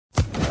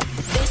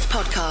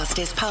podcast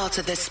is part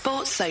of the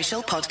Sports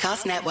Social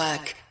Podcast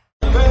Network.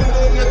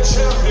 Defending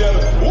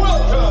champion,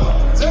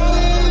 welcome,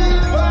 Danny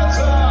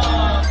Batten.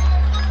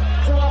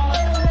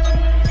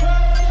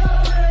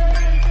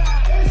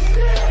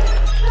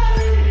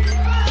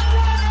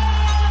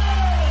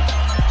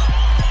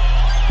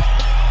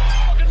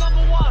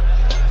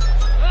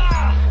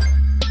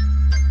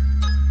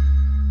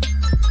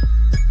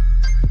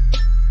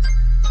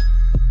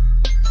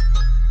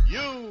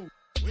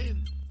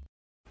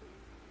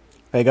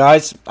 Hey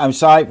guys, I'm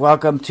Si.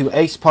 Welcome to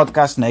Ace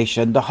Podcast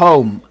Nation, the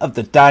home of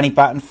the Danny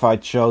Batten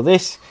Fight Show.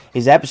 This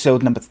is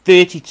episode number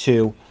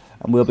 32,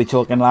 and we'll be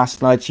talking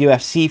last night's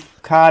UFC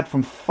card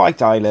from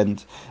Fight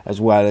Island,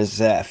 as well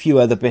as a few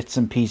other bits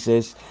and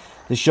pieces.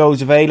 The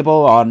show's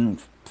available on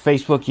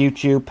Facebook,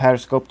 YouTube,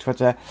 Periscope,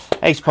 Twitter.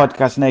 Ace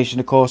Podcast Nation,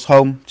 of course,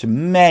 home to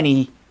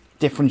many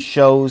different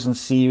shows and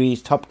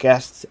series, top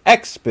guests,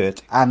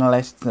 expert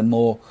analysts, and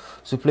more.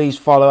 So please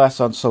follow us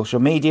on social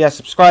media,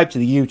 subscribe to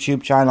the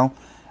YouTube channel,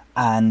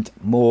 and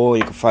more.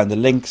 You can find the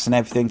links and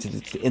everything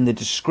in the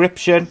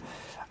description.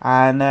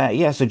 And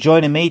so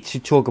joining me to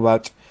talk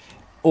about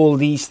all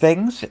these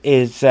things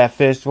is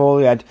first of all,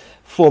 we had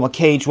former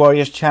Cage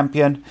Warriors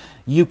champion,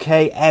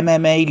 UK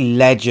MMA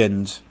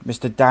legend,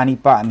 Mr. Danny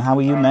Batten. How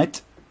are you,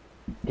 mate?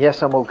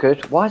 Yes, I'm all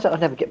good. Why is it I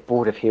never get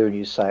bored of hearing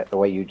you say it the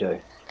way you do?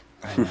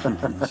 You've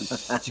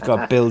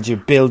got to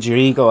build your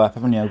ego up,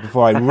 haven't you,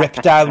 before I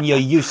rip down your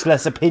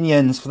useless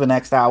opinions for the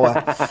next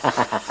hour.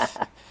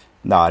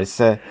 No,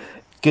 it's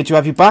good to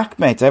have you back,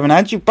 mate. I haven't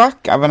had you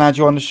back. I haven't had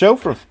you on the show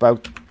for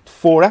about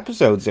 4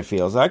 episodes, it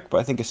feels like, but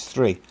I think it's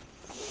 3.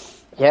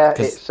 Yeah,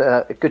 it's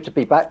good to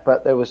be back,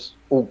 but there was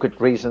all good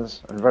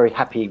reasons and very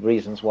happy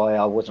reasons why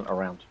I wasn't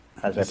around,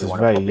 as everyone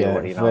probably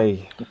already knows.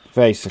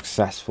 Very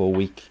successful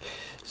week.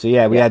 So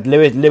yeah, we had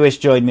Lewis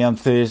joined me on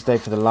Thursday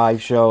for the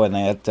live show, and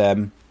I had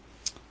and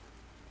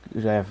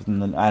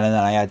then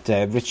I had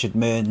Richard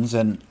Mearns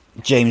and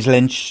James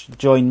Lynch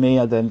joined me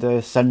at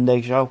the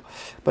Sunday show,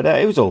 but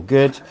it was all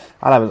good.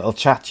 I'll have a little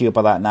chat to you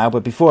about that now,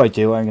 but before I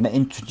do, I'm going to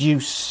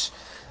introduce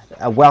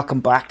a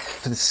welcome back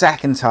for the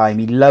second time.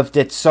 He loved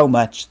it so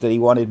much that he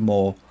wanted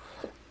more.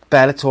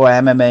 Bellator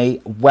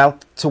MMA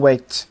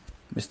welterweight,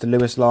 Mr.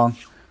 Lewis Long.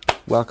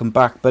 Welcome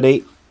back,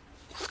 buddy.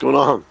 What's going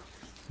on?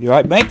 You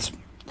right, mate?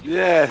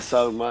 Yeah,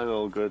 so man,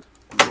 all good.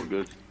 All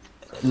good.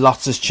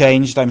 Lots has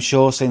changed, I'm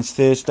sure, since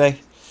Thursday.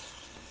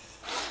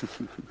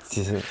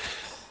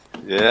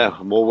 Yeah,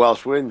 more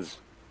Welsh wins.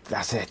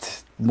 That's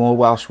it. More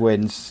Welsh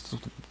wins.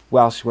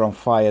 Welsh were on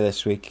fire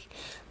this week,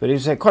 but it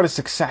was quite a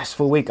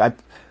successful week. I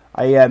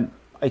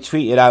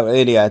tweeted out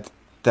earlier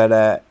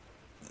that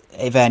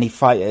if any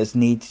fighters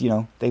need,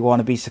 they want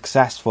to be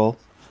successful,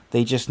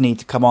 they just need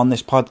to come on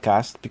this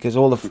podcast, because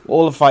all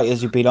the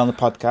fighters who've been on the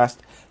podcast,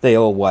 they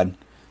all won.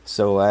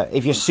 So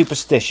if you're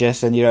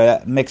superstitious and you're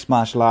a mixed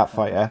martial art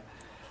fighter,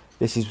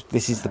 this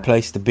is the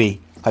place to be.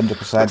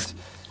 100%.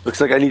 Looks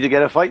like I need to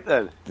get a fight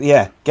then.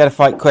 Yeah, get a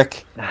fight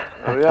quick.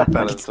 Hurry up,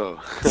 Bellator.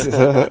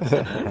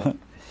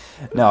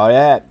 No,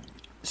 yeah.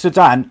 So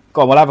Dan,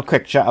 go on, we'll have a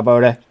quick chat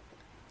about it.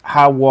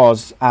 How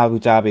was Abu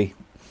Dhabi?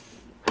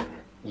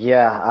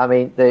 Yeah, I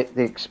mean,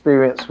 the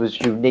experience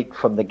was unique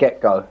from the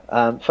get-go.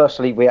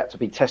 Firstly, we had to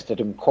be tested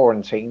and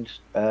quarantined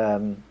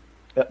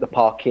at the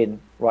Park Inn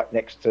right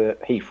next to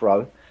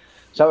Heathrow.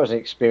 So it was an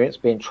experience,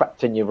 being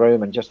trapped in your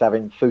room and just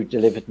having food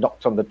delivered,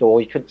 knocked on the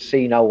door. You couldn't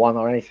see no one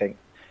or anything.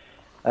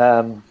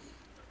 So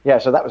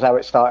that was how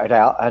it started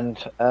out, and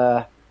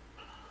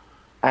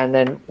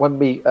then when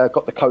we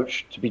got the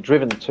coach to be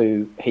driven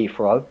to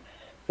Heathrow,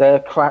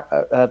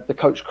 the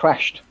coach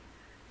crashed.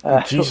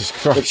 Jesus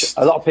Christ! Which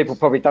a lot of people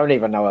probably don't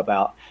even know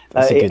about.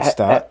 That's a good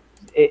start.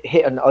 It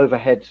hit an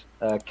overhead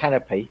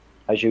canopy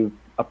as you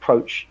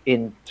approach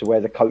into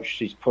where the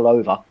coaches pull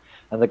over,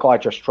 and the guy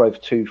just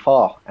drove too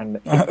far and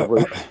hit the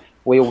roof.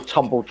 We all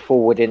tumbled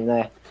forward in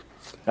there.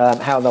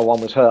 How no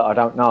one was hurt, I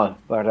don't know,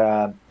 but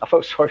I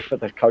felt sorry for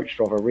the coach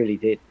driver, I really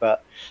did.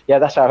 But yeah,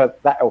 that's how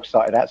that all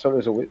started out. So it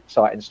was all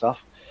exciting stuff.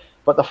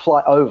 But the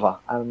flight over,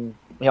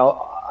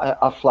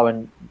 I've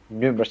flown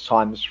numerous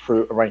times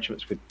through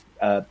arrangements with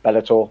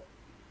Bellator,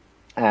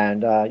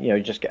 and you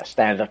just get a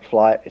standard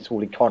flight. It's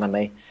all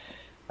economy,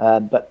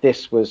 but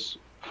this was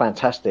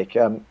fantastic.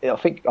 I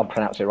think I'm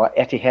pronouncing it right.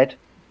 Etihad,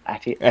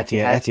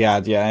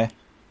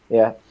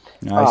 yeah.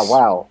 Nice. Oh,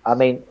 wow. I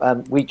mean,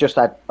 we just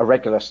had a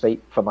regular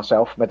seat for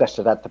myself.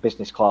 Modesta had the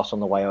business class on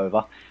the way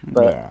over.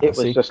 But it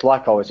was just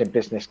like I was in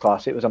business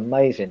class. It was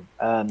amazing.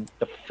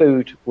 The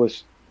food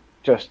was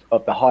just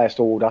of the highest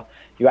order.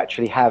 You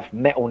actually have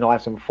metal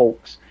knives and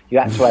forks. You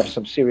had to have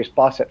some serious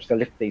biceps to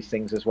lift these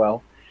things as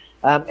well.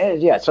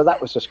 So that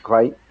was just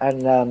great.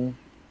 And, and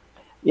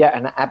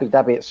Abu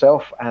Dhabi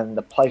itself and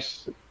the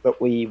place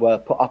that we were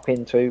put up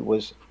into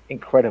was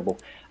incredible.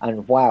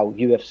 And wow,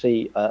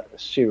 UFC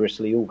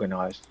seriously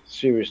organised.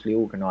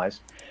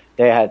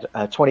 They had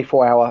a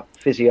 24-hour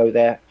physio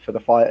there for the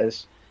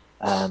fighters.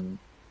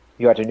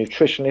 You had a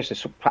nutritionist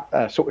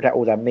who sorted out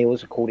all their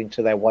meals according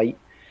to their weight.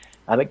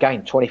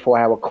 Again,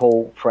 24-hour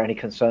call for any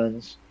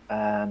concerns.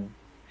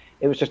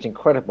 It was just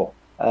incredible.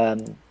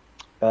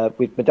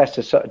 with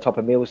Modesta's certain type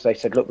of meals, they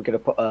said, look, we're going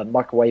to put a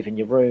microwave in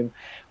your room.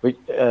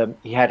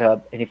 He had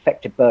an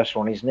infected bursa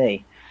on his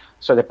knee.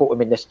 So they brought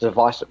him in this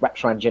device that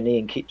wraps around your knee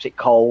and keeps it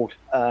cold.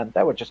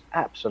 They were just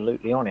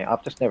absolutely on it.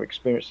 I've just never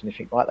experienced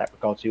anything like that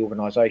regards to the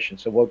organisation.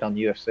 So well done,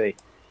 UFC.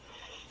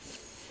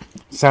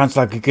 Sounds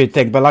like a good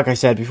thing, but like I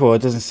said before,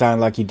 it doesn't sound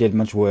like you did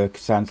much work.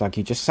 It sounds like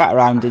you just sat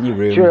around in your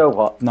room. Do you know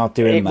what? Not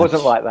doing much. It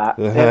wasn't like that.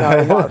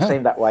 It might have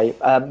seemed that way.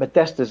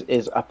 Modesta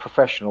is a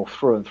professional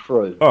through and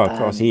through. Oh, of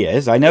course he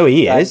is. I know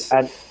he is.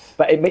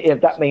 But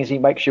that means he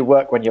makes you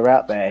work when you're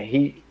out there.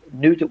 He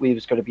knew that we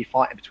was going to be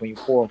fighting between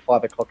 4 and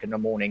 5 o'clock in the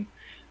morning,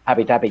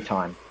 Abu Dhabi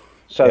time.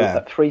 So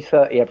at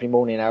 3:30 every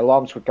morning, our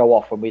alarms would go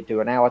off and we'd do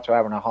an hour to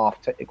hour and a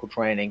half technical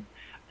training,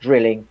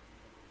 drilling,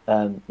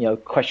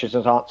 questions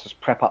and answers,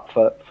 prep up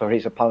for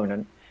his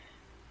opponent.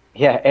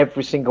 Yeah,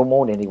 every single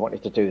morning he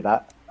wanted to do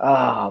that.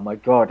 Oh my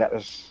God, that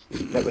was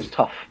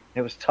tough.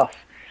 It was tough.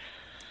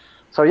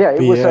 So yeah,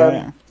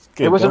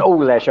 it wasn't all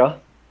leisure.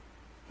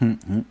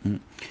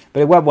 But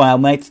it went well,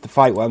 mate. The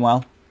fight went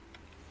well.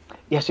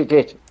 Yes, it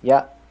did.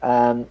 Yeah,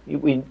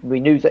 we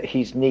knew that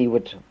his knee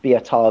would be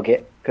a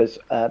target because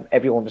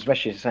everyone was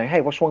messaging saying, "Hey,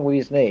 what's wrong with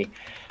his knee?"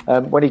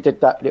 When he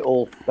did that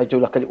they do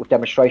like a little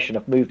demonstration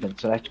of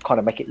movements, and they kind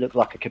of make it look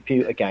like a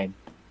computer game.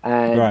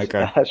 And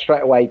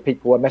straight away,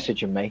 people were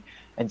messaging me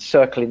and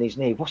circling his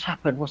knee. What's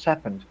happened? What's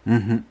happened?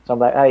 Mm-hmm. So I'm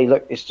like, hey,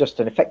 look, it's just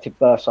an infected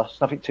bursa.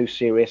 It's nothing too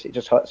serious. It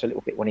just hurts a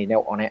little bit when he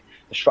knelt on it.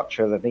 The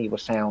structure of the knee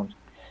was sound.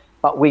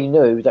 But we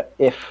knew that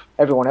if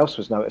everyone else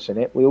was noticing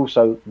it, we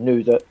also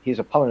knew that his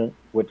opponent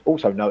would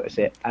also notice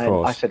it.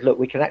 And I said, look,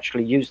 we can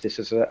actually use this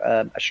as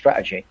a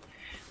strategy.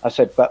 I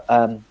said, but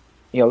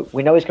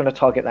we know he's going to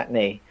target that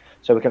knee,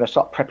 so we're going to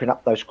start prepping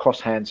up those cross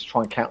hands to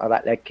try and counter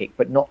that leg kick,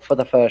 but not for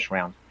the first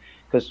round,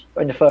 because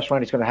in the first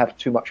round he's going to have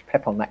too much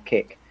pep on that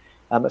kick.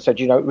 I said,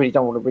 really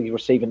don't want to be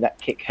receiving that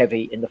kick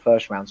heavy in the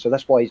first round, so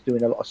that's why he's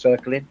doing a lot of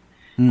circling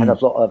and a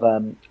lot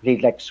of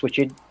lead leg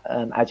switching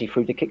as he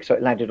threw the kick, so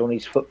it landed on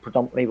his foot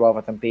predominantly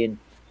rather than being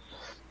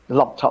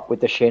lumped up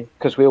with the shin,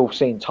 because we all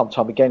seen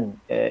time again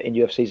in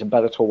UFCs and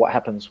Bellator what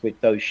happens with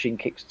those shin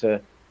kicks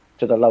to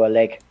the lower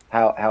leg,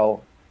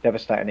 how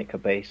devastating it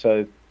could be.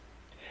 So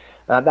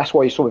that's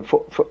why you saw him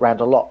foot round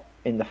a lot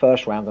in the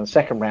first round, and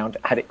second round,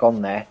 had it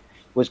gone there,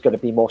 was going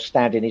to be more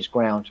standing his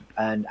ground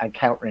and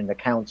countering the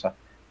counter,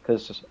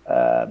 because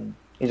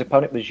his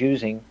opponent was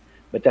using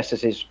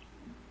Modesta's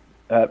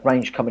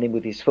range coming in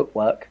with his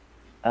footwork.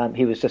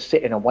 He was just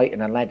sitting and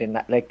waiting and landing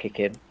that leg kick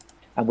in,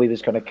 and we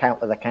was going to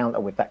counter the counter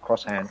with that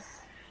cross hand.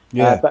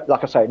 But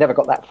like I say, never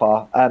got that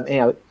far.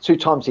 2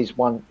 times he's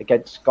won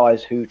against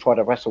guys who try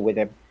to wrestle with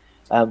him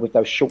with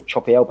those short,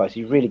 choppy elbows.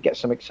 He really gets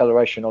some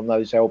acceleration on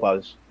those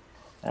elbows.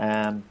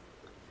 I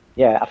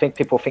think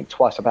people think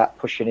twice about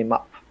pushing him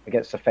up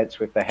against the fence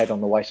with their head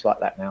on the waist like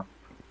that now.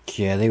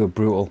 Yeah, they were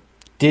brutal.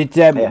 Did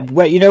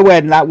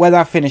when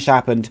that finish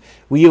happened,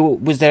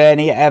 was there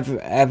any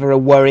ever a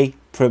worry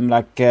from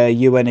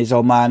you and his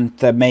old man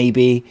that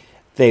maybe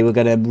they were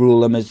going to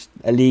rule him as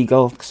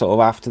illegal sort of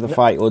after the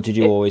fight, or did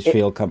you always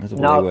feel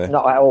comfortable? No, they were?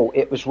 Not at all.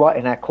 It was right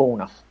in our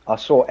corner. I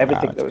saw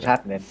everything that was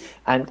happening,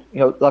 and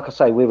like I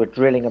say, we were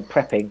drilling and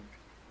prepping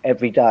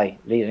every day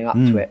leading up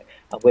to it,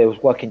 and we was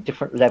working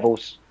different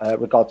levels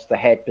regards to the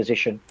head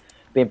position,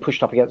 being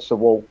pushed up against the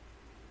wall,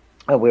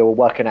 and we were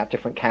working out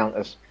different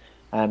counters.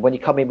 And when you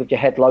come in with your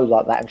head low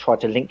like that and try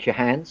to link your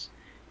hands,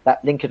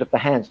 that linking of the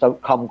hands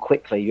don't come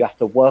quickly. You have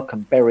to work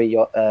and bury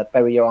your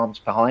arms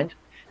behind.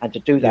 And to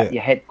do that,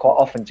 your head, quite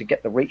often, to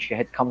get the reach, your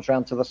head comes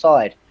round to the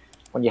side.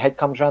 When your head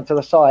comes round to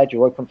the side,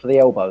 you're open for the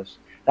elbows.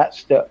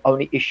 That's the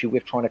only issue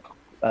with trying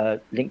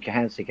to link your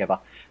hands together.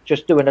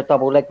 Just doing a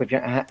double leg with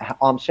your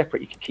arms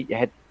separate, you can keep your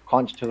head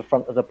kind of to the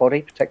front of the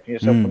body, protecting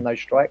yourself from those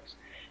strikes.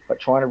 But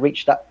trying to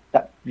reach that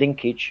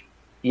linkage,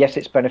 yes,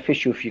 it's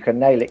beneficial if you can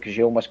nail it, because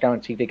you're almost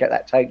guaranteed to get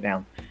that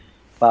takedown.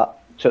 But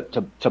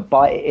to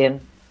bite it in,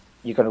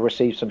 you're going to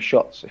receive some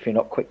shots if you're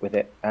not quick with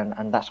it.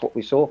 And that's what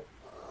we saw.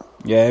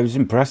 Yeah, it was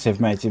impressive,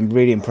 mate.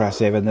 Really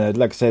impressive. And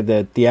like I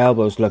said, the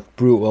elbows looked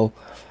brutal.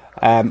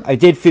 I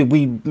did feel,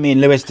 me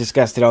and Lewis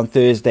discussed it on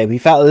Thursday. We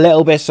felt a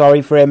little bit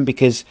sorry for him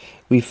because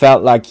we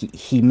felt like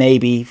he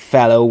maybe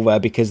fell over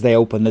because they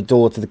opened the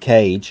door to the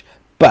cage.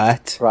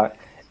 But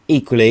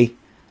equally,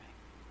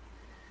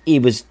 he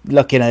was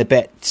looking a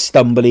bit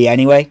stumbly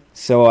anyway.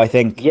 So I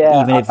think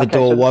even if the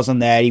door wasn't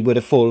there, he would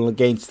have fallen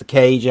against the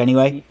cage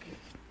anyway.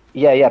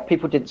 Yeah.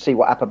 People didn't see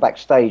what happened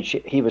backstage.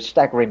 He was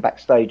staggering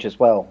backstage as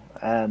well.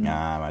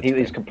 He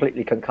was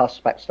completely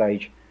concussed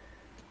backstage.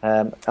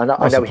 And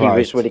I know he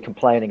was really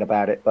complaining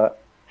about it,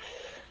 but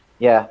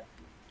it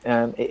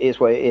is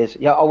what it is.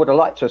 Yeah, I would have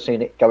liked to have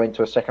seen it go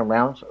into a second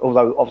round.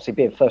 Although, obviously,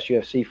 being first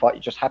UFC fight,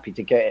 you're just happy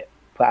to get it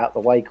put out the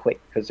way quick,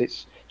 because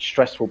it's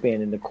stressful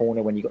being in the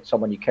corner when you've got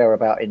someone you care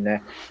about in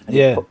there. And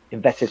you've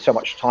invested so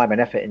much time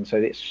and effort into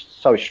it. It's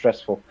so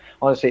stressful.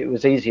 Honestly, it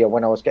was easier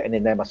when I was getting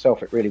in there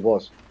myself. It really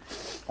was.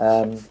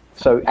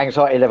 So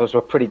anxiety levels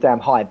were pretty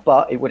damn high,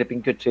 but it would have been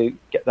good to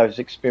get those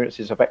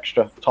experiences of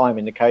extra time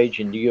in the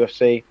cage in the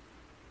UFC.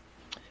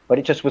 But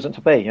it just wasn't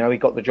to be. He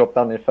got the job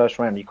done in the first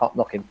round. You can't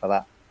knock him for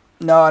that.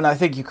 No, and I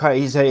think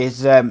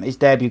his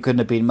debut couldn't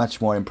have been much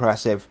more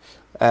impressive.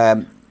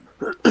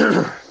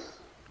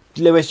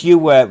 Lewis, you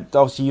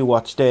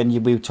watched it,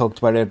 and we talked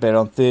about it a bit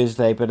on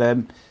Thursday. But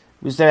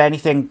was there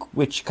anything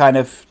which kind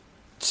of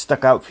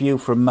stuck out for you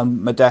from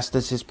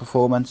Modestas'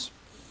 performance?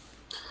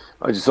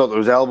 I just thought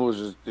those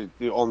elbows was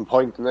on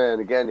point in there,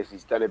 and again, if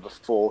he's done it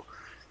before,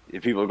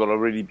 people have got to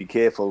really be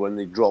careful when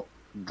they drop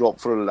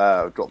for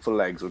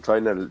legs or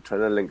trying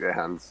to link their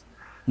hands.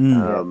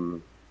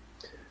 And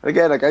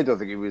again, like, I don't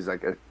think it was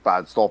like a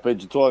bad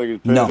stoppage at all. I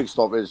think it was a perfect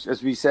stoppage,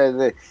 as we said.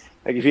 Like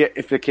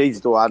if the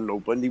cage door hadn't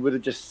opened, he would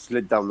have just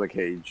slid down the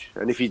cage,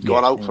 and if he'd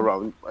gone out for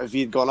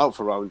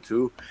round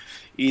two,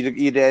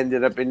 he'd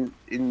ended up in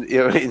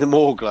the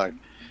morgue, like,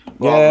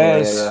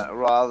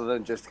 rather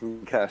than just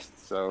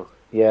concussed. So.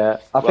 Yeah,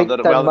 I think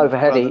Dan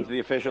Mulcahy, the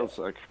officials,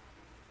 like.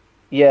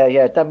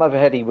 Dan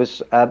Mulcahy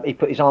was he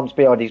put his arms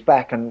behind his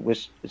back and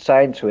was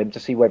saying to him to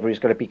see whether he's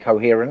going to be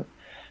coherent,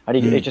 and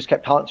he just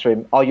kept answering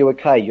him, "Are you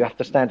okay? You have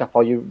to stand up.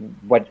 Are you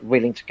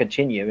willing to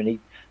continue?" And he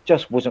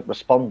just wasn't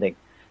responding.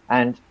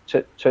 And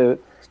to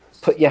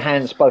put your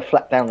hands both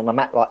flat down on the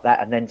mat like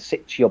that and then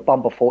sit to your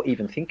bum before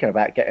even thinking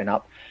about getting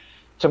up,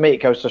 to me it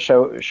goes to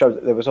show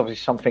that there was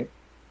obviously something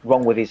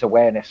wrong with his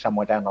awareness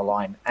somewhere down the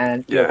line,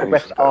 and the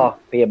refs are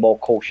being more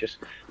cautious.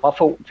 I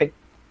think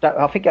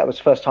that was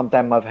the first time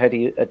Dan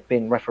Mulcahy had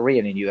been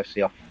refereeing in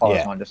UFC, as far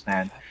as I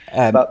understand.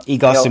 But he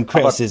got some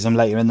criticism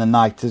later in the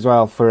night as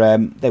well for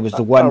there was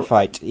the one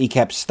fight he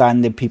kept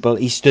standing people.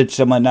 He stood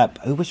someone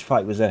up. Which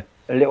fight was it?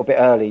 A little bit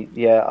early,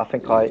 I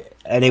think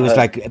And it was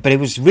but it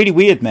was really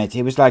weird, mate.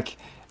 It was like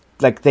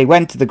they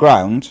went to the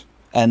ground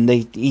and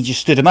he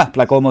just stood him up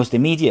like almost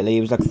immediately.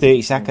 It was like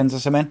 30 seconds or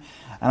something.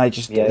 And I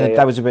just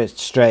that was a bit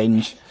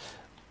strange.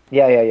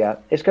 Yeah.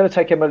 It's going to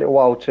take him a little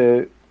while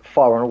to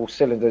fire on all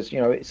cylinders.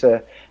 It's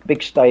a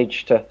big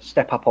stage to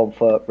step up on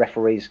for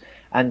referees,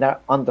 and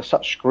that under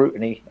such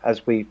scrutiny,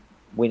 as we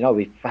know,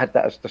 we've had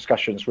that as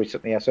discussions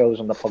recently ourselves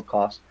on the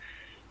podcast.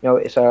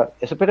 It's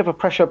a bit of a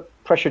pressure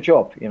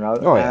job.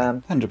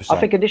 100%. I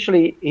think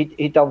initially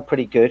he'd done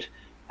pretty good,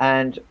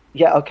 and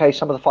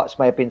some of the fights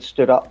may have been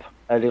stood up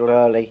a little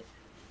early,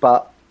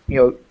 but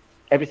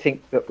everything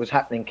that was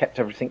happening kept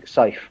everything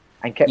safe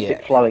and kept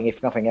it flowing,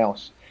 if nothing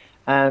else.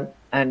 And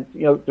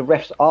the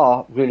refs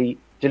are really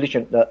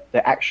diligent that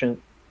the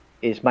action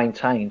is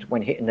maintained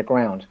when hitting the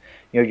ground.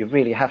 You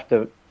really have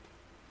to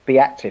be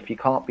active. You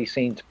can't be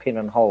seen to pin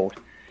and hold.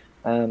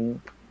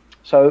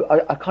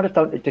 So I kind of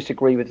don't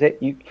disagree with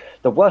it.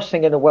 The worst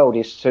thing in the world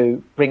is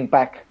to bring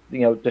back,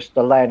 just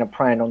the laying and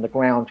praying on the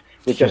ground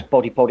with just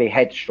body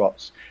head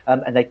shots.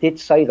 And they did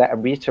say that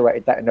and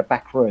reiterated that in the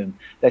back room.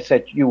 They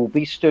said you will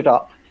be stood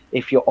up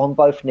if you're on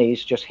both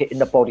knees, just hitting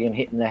the body and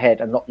hitting the head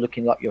and not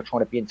looking like you're trying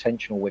to be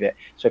intentional with it.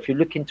 So if you're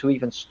looking to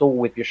even stall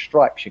with your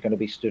strikes, you're going to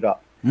be stood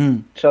up.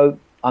 So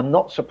I'm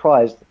not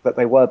surprised that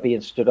they were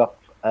being stood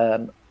up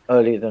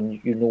earlier than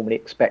you normally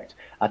expect.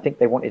 I think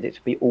they wanted it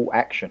to be all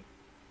action.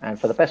 And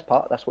for the best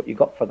part, that's what you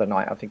got for the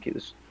night. I think it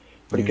was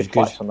pretty good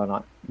fights on the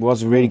night. It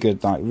was a really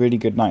good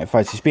night of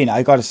fights. It's been,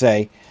 I got to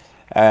say,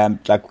 we're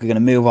going to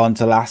move on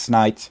to last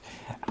night.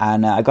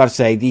 And I got to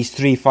say, these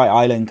 3 Fight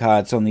Island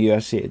cards on the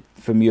UFC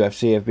from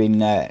UFC have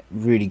been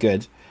really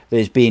good.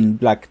 There's been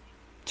like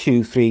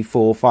 2, 3,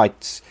 4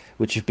 fights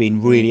which have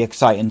been really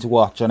exciting to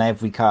watch on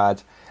every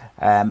card.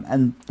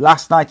 And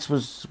last night's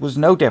was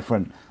no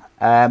different.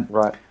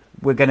 Right.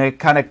 We're going to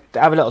kind of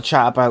have a little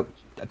chat about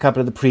a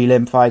couple of the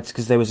prelim fights,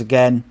 because there was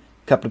again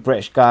a couple of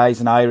British guys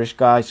and Irish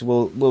guys. So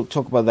we'll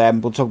talk about them.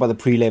 We'll talk about the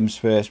prelims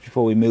first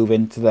before we move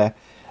into the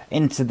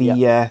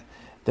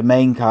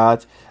main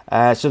card.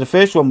 So the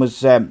first one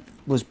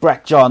was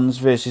Brett Johns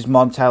versus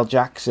Montel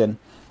Jackson.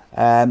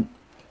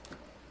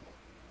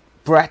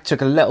 Brett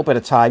took a little bit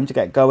of time to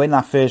get going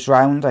that first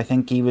round. I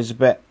think he was a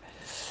bit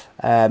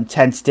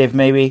tentative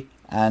maybe,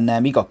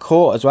 and he got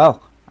caught as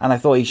well. And I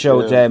thought he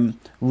showed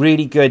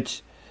really good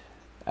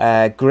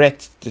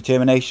grit,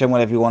 determination,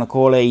 whatever you want to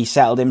call it. He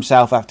settled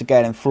himself after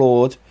getting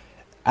floored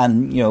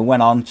and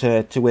went on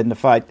to win the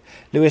fight.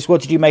 Lewis,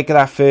 what did you make of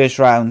that first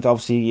round?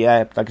 Obviously,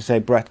 like I say,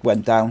 Brett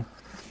went down.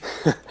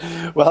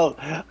 Well,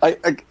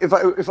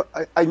 if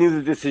I knew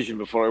the decision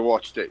before I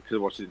watched it, because I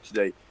watched it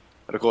today,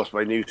 and of course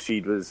my news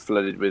feed was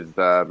flooded with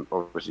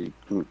obviously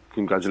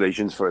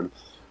congratulations for him.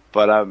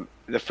 But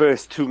the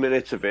first 2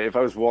 minutes of it, if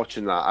I was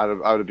watching that, I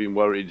would have been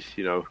worried.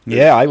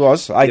 Yeah, I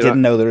was. I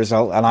didn't know the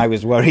result, and I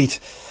was worried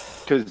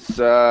because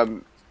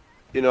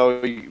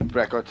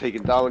Brett got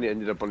taken down. He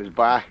ended up on his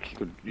back.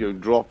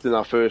 Dropped in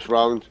that first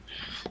round.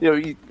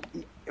 He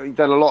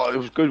done a lot. It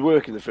was good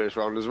work in the first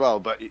round as well.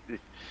 But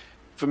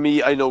for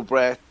me, I know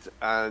Brett,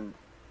 and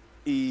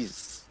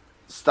he's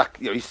stuck.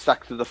 He's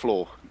stuck to the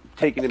floor.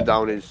 Taking him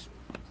down is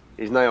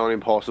nigh on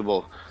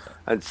impossible.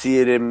 And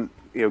seeing him,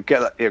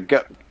 get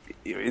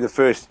in the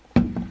first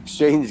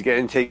exchange,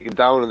 getting taken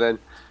down, and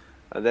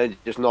then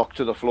just knocked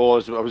to the floor.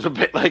 I was a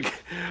bit like,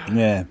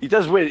 he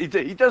does win.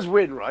 He does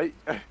win, right?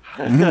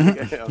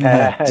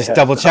 Just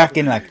double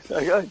checking, like.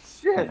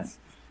 Shit.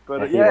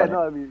 But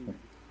I mean,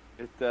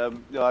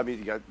 I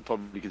mean, he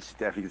probably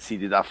definitely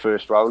conceded that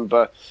first round,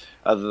 but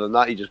other than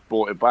that, he just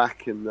brought it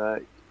back,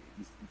 and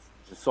he's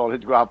a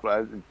solid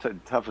grappler,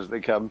 tough as they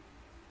come.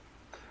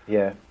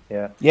 Yeah.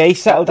 He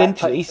settled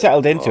into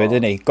it,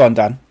 didn't he? Go on,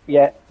 Dan.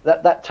 Yeah,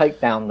 that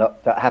takedown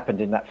that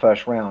happened in that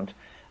first round,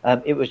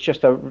 it was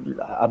just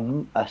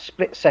a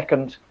split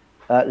second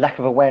lack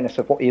of awareness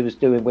of what he was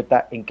doing with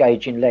that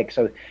engaging leg.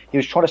 So he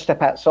was trying to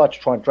step outside to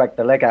try and drag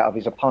the leg out of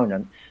his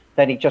opponent.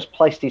 Then he just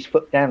placed his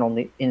foot down on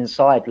the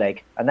inside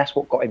leg, and that's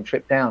what got him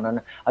tripped down. And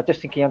I just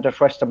think he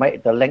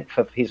underestimated the length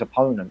of his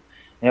opponent.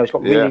 He's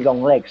got really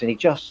long legs, and he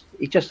just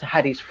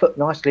had his foot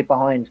nicely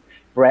behind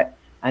Brett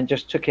and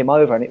just took him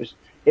over. And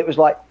it was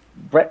like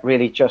Brett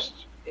really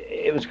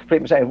it was completely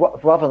mistake.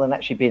 Rather than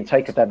actually being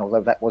taken down,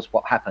 although that was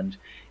what happened,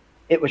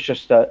 it was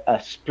just a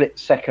split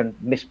second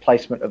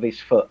misplacement of his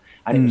foot,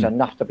 and it was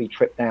enough to be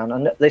tripped down.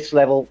 And at this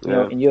level, in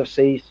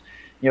UFCs,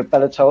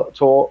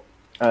 Bellator,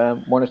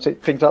 one or two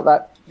things like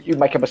that, you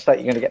make a mistake,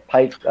 you're going to get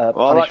paid.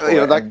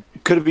 That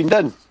could have been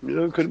done.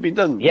 Could have been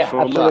done. Yeah,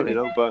 absolutely.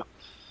 But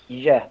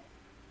you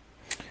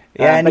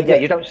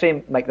don't see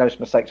him make those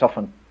mistakes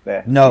often.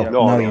 There.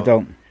 No, you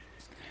don't.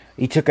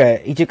 He took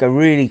a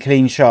really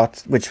clean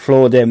shot, which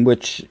floored him.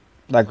 Which,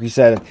 like we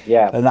said,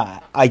 and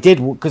I did,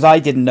 because I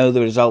didn't know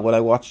the result when I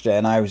watched it,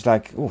 and I was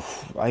like,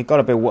 oof, I got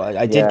a bit.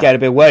 I did get a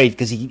bit worried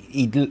because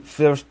he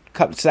first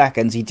couple of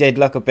seconds he did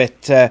look a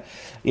bit,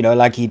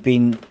 like he'd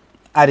been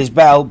at his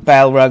bell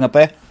rung a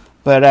bit.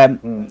 But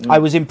I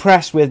was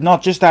impressed with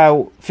not just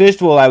how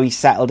he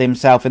settled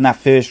himself in that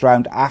first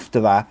round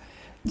after that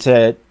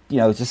to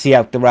see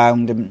out the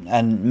round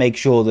and make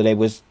sure that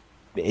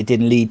it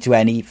didn't lead to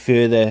any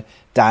further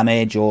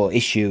damage or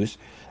issues,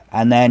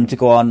 and then to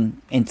go on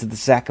into the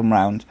second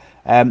round.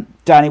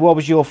 Danny, what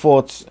was your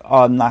thoughts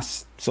on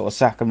that sort of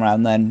second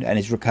round then and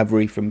his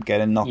recovery from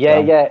getting knocked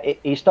down?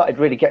 He started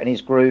really getting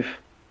his groove,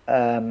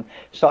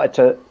 started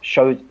to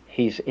show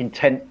his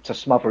intent to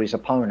smother his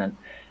opponent.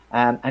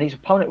 And his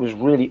opponent was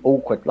really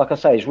awkward. Like I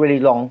say, he's really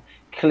long,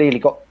 clearly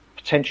got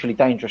potentially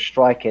dangerous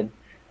striking.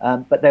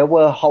 But there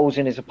were holes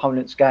in his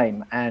opponent's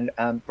game. And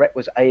Brett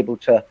was able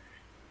to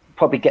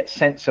probably get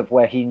sense of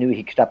where he knew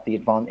he could have the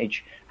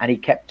advantage. And he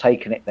kept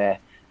taking it there.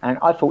 And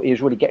I thought he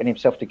was really getting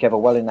himself together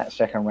well in that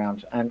second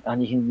round.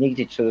 And he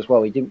needed to as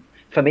well. He didn't.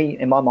 For me,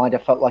 in my mind, I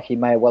felt like he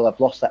may well have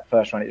lost that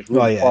first round. It was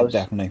really close.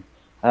 Definitely.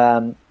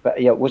 But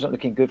it wasn't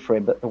looking good for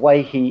him. But the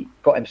way he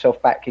got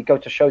himself back, he'd go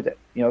to show that,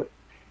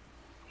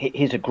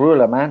 he's a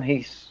grueler, man.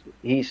 He's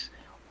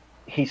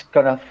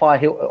going to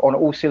fire on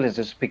all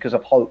cylinders because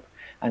of hope.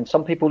 And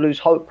some people lose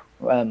hope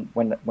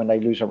when they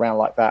lose a round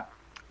like that.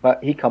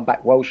 But he come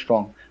back well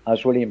strong. I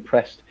was really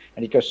impressed.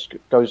 And he goes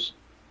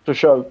to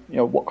show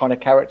what kind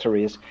of character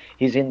he is.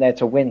 He's in there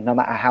to win no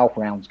matter how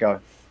rounds go.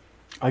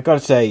 I got to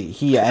say,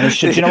 do you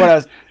know what I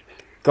was...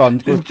 Go on.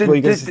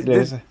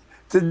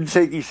 Didn't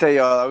Shaky say,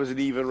 that was an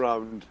even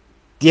round?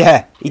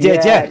 Yeah, he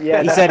did,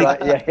 He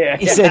said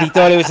he said he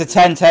thought it was a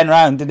 10-10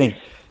 round, didn't he?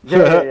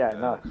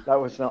 No, that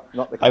was not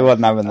the case. I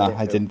wasn't having that.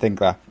 I didn't think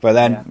that. But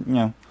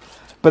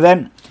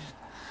then,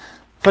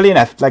 funny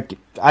enough, like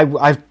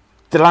I've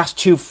the last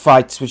two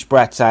fights which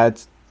Brett's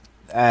had,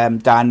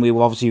 Dan,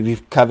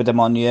 we've covered him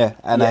on here,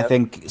 and I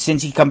think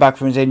since he come back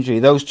from his injury,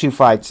 those two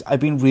fights, I've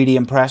been really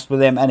impressed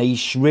with him, and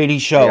he's really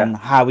shown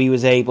how he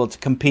was able to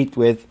compete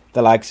with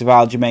the likes of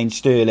Aljamain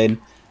Sterling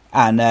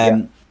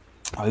and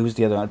who was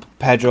the other one?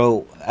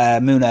 Pedro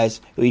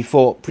Munez, who he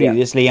fought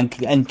previously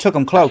and took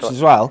him close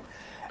as well.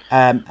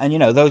 And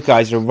those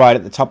guys are right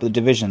at the top of the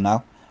division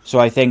now. So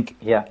I think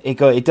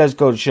it does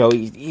go to show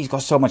he's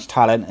got so much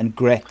talent and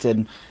grit,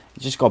 and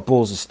he's just got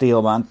balls of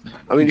steel, man.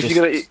 I mean,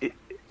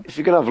 if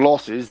you're gonna have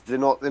losses, they're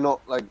not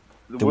like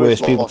the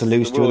worst people to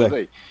lose to, are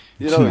they?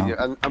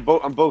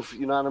 And both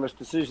unanimous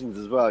decisions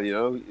as well.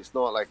 It's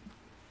not like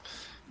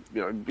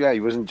he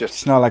wasn't just.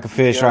 It's not like a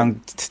first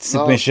round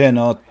submission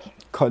or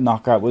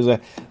knockout, was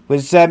it?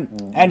 Was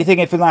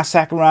anything from that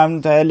second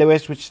round,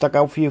 Lewis, which stuck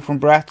out for you from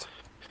Brett?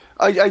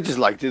 I just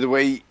liked it, the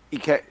way he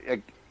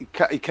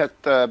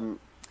kept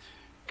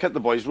the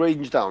boys'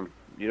 range down.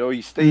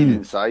 He stayed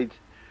inside.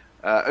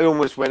 I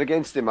almost went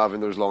against him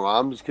having those long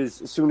arms,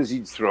 because as soon as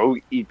he'd throw,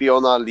 he'd be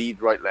on our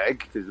lead right leg,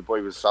 because the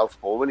boy was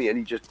southpaw, and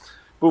he just,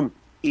 boom,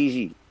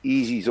 easy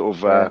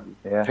sort of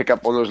pick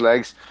up on those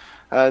legs,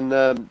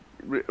 and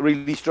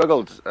really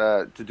struggled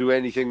to do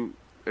anything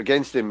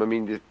against him. I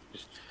mean,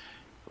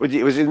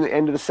 it was in the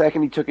end of the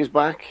second he took his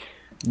back.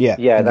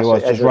 Yeah, that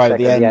was just right at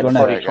the end,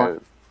 wasn't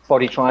it?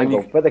 Body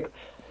triangle. But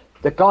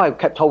the guy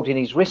kept holding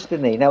his wrist,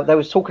 didn't he? Now, they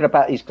was talking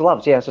about his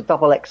gloves. He has a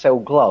double XL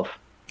glove.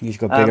 He's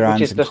got bigger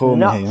hands than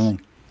Cormier,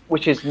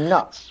 which is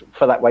nuts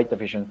for that weight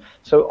division.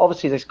 So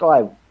obviously this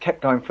guy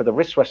kept going for the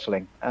wrist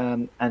wrestling.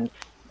 And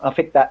I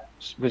think that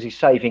was his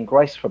saving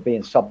grace for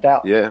being subbed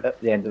out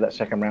at the end of that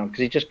second round,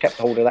 because he just kept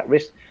hold of that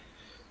wrist.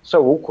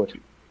 So awkward.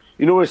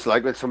 What it's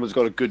like when someone's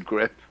got a good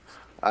grip.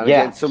 And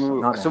again,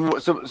 some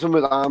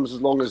with arms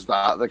as long as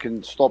that, they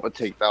can stop a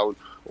takedown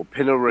or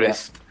pin a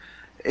wrist.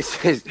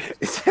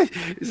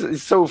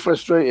 It's so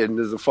frustrating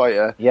as a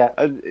fighter,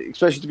 and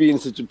especially to be in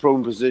such a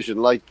prone position,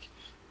 like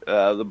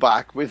the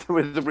back with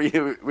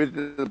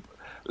the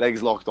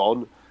legs locked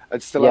on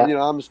and still having your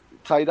arms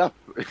tied up.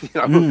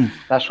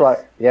 That's right.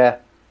 Yeah,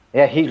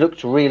 he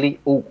looked really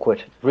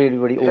awkward, really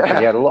awkward. Yeah.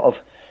 He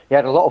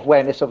had a lot of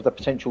awareness of the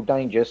potential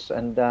dangers,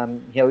 and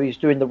he was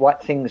doing the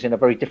right things in a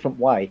very different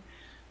way.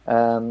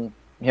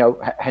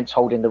 Hence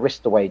holding the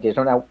wrist the way he did.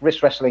 Now,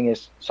 wrist wrestling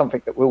is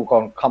something that we're all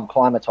going to come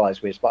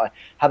climatized with, but I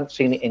haven't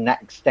seen it in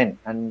that extent.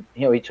 And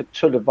he took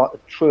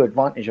true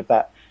advantage of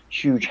that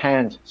huge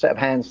set of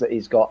hands that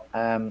he's got,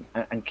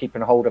 and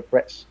keeping a hold of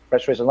Brett's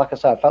wrist. And like I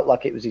said, I felt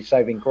like it was his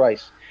saving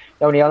grace.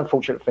 The only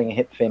unfortunate thing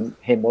hit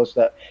him was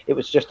that it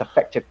was just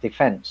effective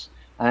defense.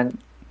 And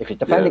if you're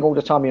defending all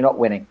the time, you're not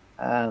winning.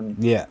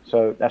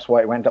 So that's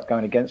why it wound up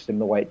going against him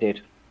the way it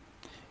did.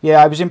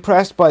 Yeah, I was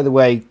impressed by the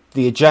way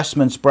the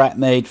adjustments Brett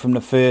made from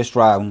the first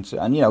round.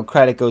 And,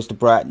 credit goes to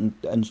Brett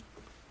and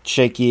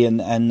Shaky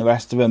and the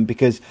rest of them,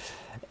 because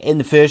in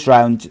the first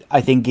round,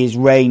 I think his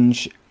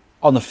range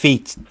on the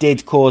feet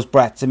did cause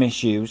Brett some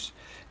issues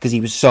because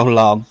he was so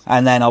long.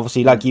 And then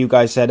obviously, like you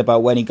guys said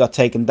about when he got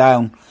taken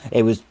down,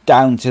 it was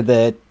down to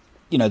the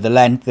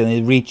length and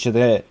the reach of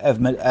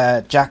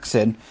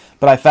Jackson.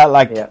 But I felt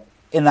like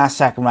in that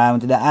second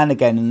round and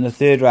again in the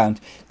third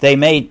round, they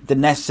made the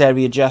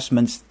necessary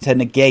adjustments to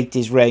negate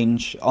his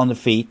range on the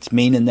feet,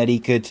 meaning that he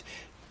could,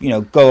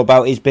 go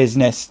about his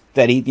business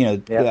that he,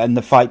 and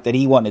the fight that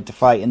he wanted to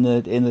fight in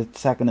the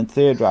second and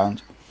third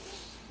round.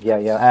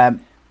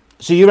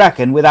 So you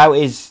reckon without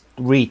his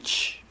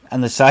reach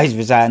and the size of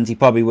his hands, he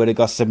probably would have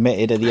got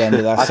submitted at the end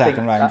of that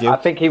second round? I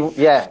think he would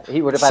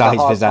have had a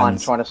hard time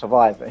trying to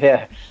survive.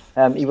 Yeah,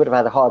 he would have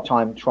had a hard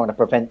time trying to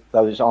prevent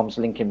those arms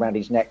linking around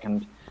his neck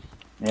and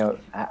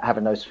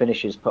having those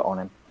finishes put on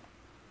him.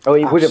 Or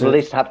he would have at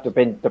least have to have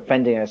been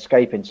defending and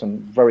escaping some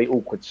very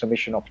awkward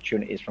submission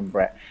opportunities from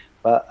Brett.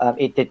 But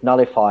it did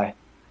nullify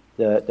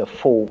the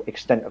full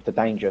extent of the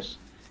dangers.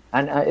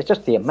 And it's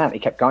just the amount he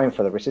kept going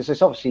for the wrists.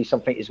 It's obviously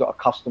something he's got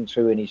accustomed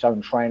to in his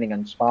own training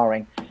and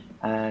sparring.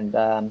 And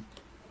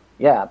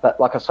but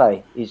like I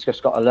say, he's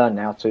just got to learn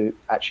now to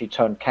actually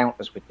turn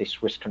counters with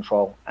this wrist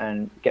control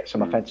and get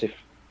some offensive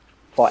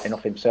fighting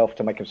off himself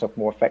to make himself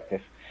more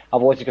effective.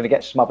 Otherwise, he's going to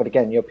get smothered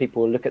again.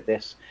 People will look at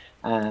this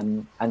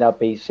and they'll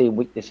be seeing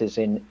weaknesses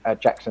in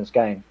Jackson's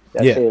game.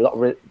 They'll see a lot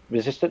of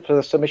resistance to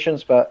the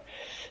submissions, but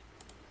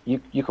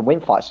you can win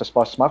fights just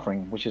by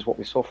smothering, which is what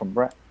we saw from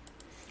Brett.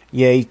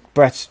 Yeah,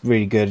 Brett's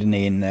really good, isn't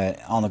he,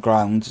 on the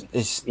ground?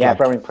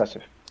 Very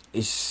impressive.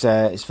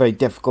 It's very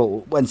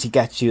difficult once he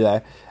gets you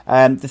there.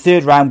 The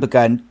third round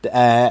began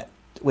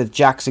with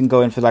Jackson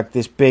going for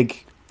this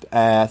big,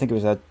 I think it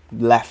was a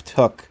left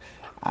hook,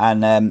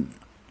 and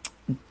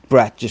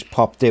Brett just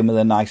popped in with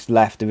a nice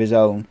left of his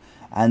own,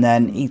 and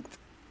then he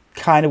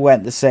kind of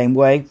went the same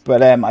way.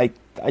 But I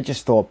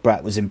just thought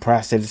Brett was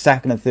impressive. The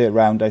second and third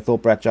round, I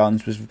thought Brett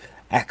Johns was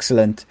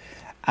excellent,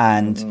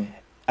 and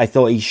I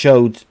thought he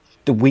showed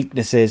the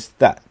weaknesses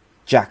that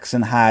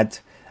Jackson had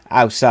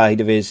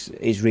outside of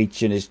his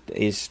reach and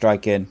his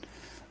striking.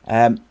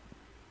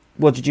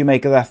 What did you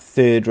make of that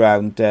third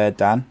round,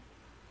 Dan?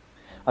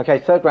 Okay,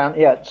 third round,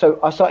 so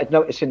I started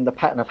noticing the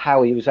pattern of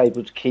how he was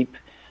able to keep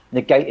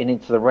negating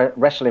into the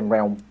wrestling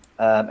realm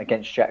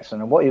against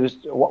Jackson. And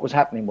what was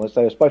happening was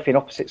they was both in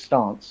opposite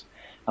stance.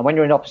 And when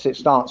you're in opposite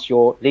stance,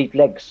 your lead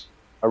legs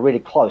are really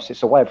close.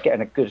 It's a way of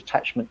getting a good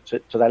attachment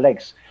to their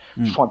legs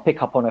to try and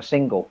pick up on a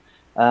single.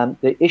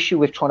 The issue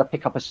with trying to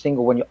pick up a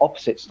single when you're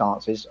opposite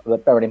stances,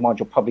 bearing in mind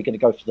you're probably going to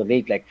go for the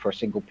lead leg for a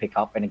single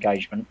pickup in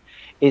engagement,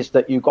 is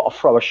that you've got to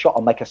throw a shot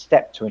and make a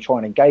step to try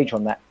and engage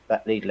on that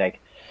lead leg.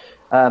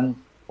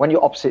 When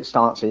you're opposite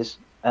stances,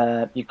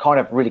 you're kind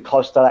of really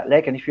close to that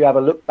leg, and if you have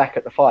a look back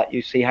at the fight,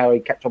 you see how he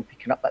kept on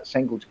picking up that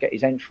single to get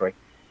his entry.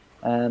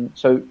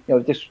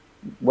 This,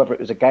 whether it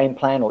was a game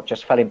plan or it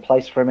just fell in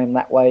place for him in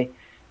that way,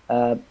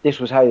 this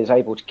was how he was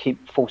able to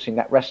keep forcing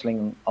that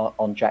wrestling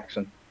on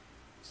Jackson.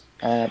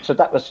 So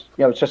that was,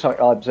 just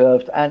something I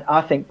observed, and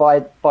I think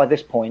by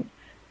this point,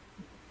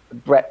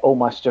 Brett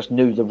almost just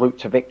knew the route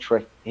to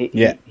victory. He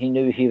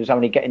knew he was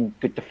only getting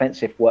good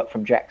defensive work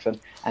from Jackson,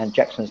 and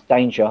Jackson's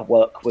danger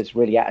work was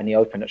really out in the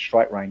open at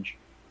strike range.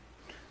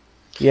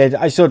 Yeah,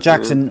 I saw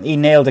Jackson. He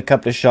nailed a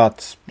couple of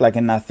shots,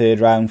 in that third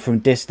round from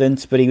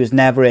distance, but he was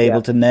never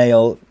able to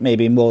nail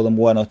maybe more than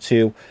one or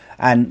two.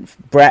 And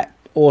Brett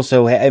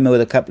also hit him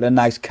with a couple of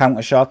nice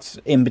counter shots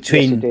in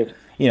between. Yes,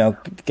 he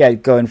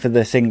did. Going for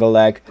the single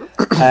leg.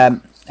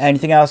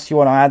 Anything else you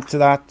want to add to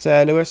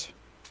that, Lewis?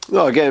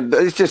 No, again,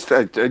 it's just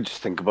I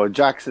just think about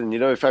Jackson.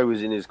 If I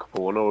was in his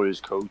corner or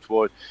his coach,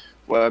 why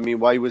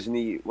wasn't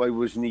he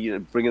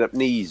bringing up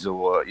knees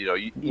or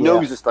he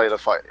knows the style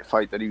of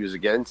fight that he was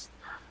against,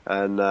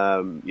 and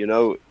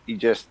he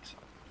just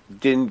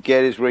didn't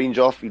get his range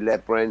off. He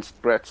let Brett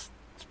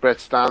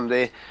stand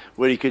there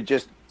where he could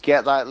just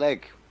get that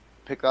leg,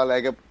 pick that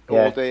leg up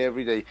all day,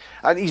 every day,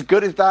 and he's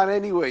good at that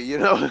anyway.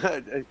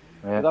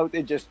 Without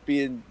it just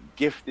being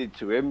gifted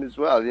to him as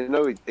well.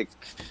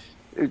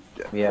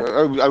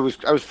 I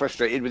was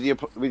frustrated with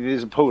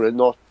his opponent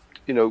not,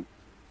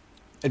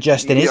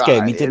 adjusting his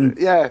game. He didn't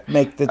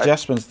make the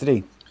adjustments, did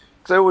he?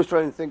 Because I always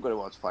try and think when I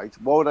watch fights,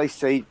 what would I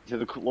say to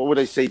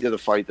the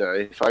fighter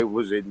if I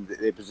was in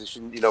their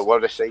position? What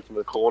would I say to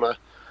the corner?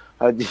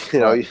 And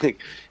you think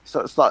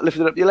start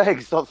lifting up your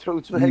legs, start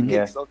throwing some head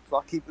kicks,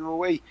 start keeping them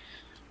away.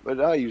 But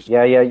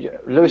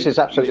Lewis is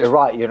absolutely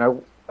right.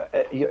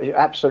 You're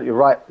absolutely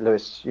right,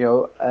 Lewis.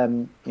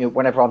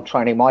 Whenever I'm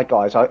training my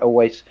guys, I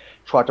always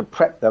try to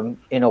prep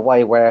them in a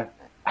way where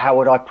how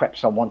would I prep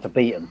someone to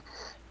beat them?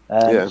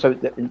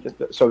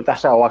 So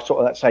that's how I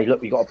sort of say,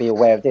 look, you've got to be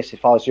aware of this.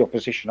 If I was your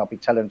position, I'd be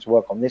telling them to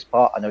work on this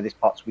part. I know this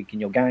part's weak in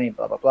your game,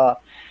 blah, blah, blah.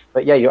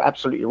 But yeah, you're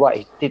absolutely right.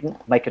 He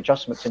didn't make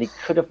adjustments, and he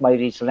could have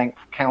made his length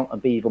count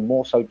and be even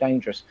more so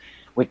dangerous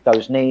with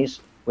those knees,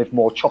 with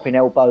more chopping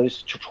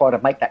elbows to try to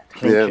make that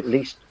clinch at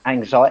least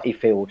anxiety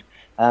filled.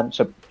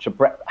 So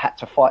Brett had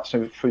to fight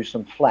through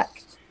some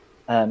flack.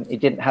 He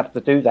didn't have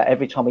to do that.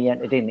 Every time he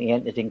entered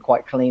in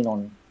quite clean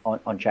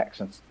on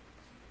Jackson.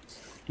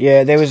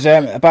 Yeah, there was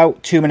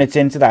about 2 minutes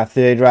into that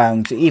third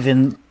round.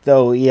 Even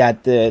though he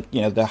had the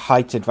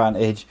height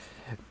advantage,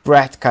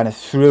 Brett kind of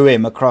threw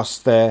him across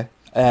the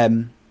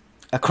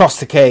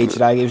cage.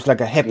 Like it was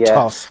like a hip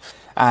toss,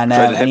 and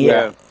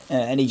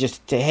he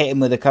just hit him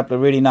with a couple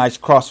of really nice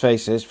cross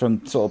faces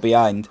from sort of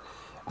behind,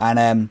 and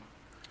I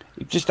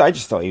just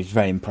thought he was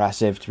very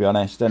impressive, to be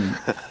honest. And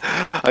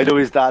I know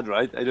his dad,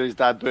 right? I know his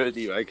dad,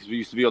 Bertie, right? Because we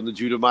used to be on the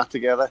judo mat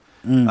together.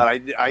 And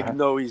I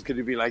know he's going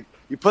to be like,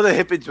 you put a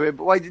hip into him,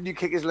 but why didn't you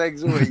kick his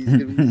legs away?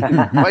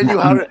 Why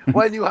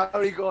didn't you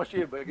Harry Gosh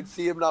him? I can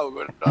see him now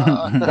going,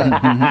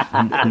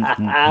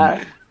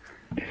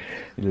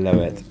 Love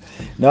it.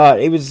 No,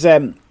 it was,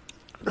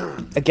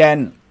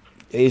 again,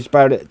 it's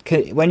about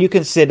it. When you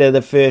consider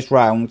the first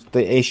round,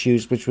 the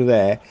issues which were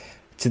there,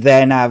 to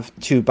then have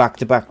two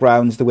back-to-back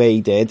rounds the way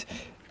he did,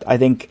 I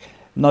think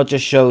not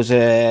just shows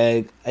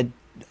a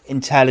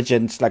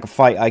intelligence, like a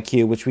fight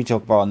IQ, which we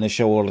talk about on this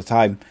show all the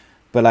time,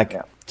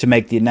 but to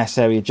make the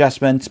necessary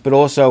adjustments. But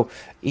also,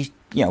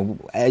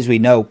 as we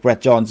know,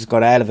 Brett Johns has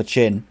got a hell of a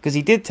chin, because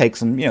he did take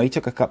some, he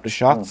took a couple of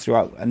shots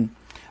throughout, and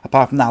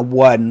apart from that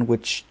one,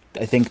 which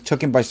I think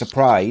took him by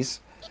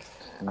surprise.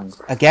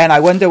 Again, I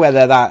wonder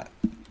whether that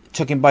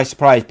took him by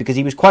surprise, because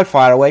he was quite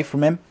far away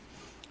from him.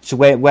 So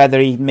whether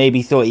he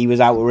maybe thought he was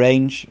out of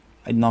range,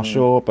 I'm not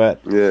sure, but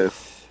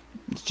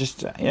it's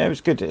just, it was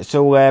good.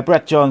 So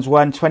Brett Johns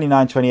won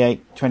 29-28,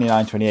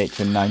 29-28,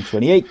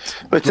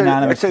 29-28. But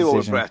I tell you what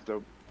with Brett,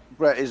 though.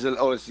 Brett is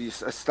honestly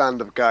a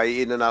stand-up guy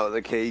in and out of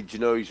the cage.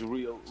 He's a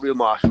real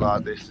martial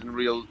artist and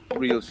real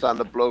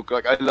stand-up bloke.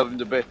 Like, I love him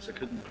to bits.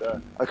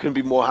 I couldn't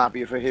be more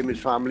happier for him, his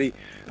family,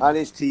 and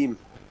his team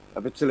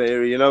up at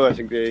Tulare. I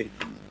think they're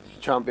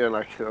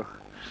champion.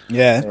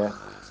 Yeah.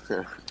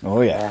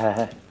 Oh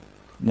yeah.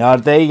 No,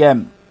 they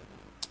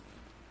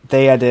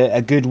had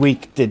a good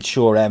week, did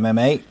Shore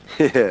MMA.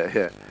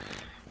 Yeah.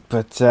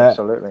 But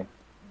absolutely.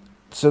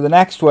 So the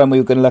next one we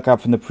were going to look at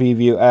from the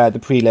the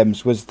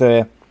prelims, was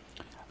the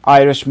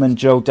Irishman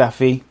Joe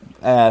Duffy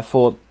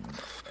fought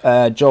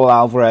Joel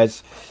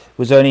Alvarez.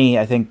 Was only,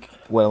 I think,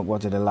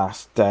 what did it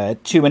last?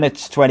 2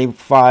 minutes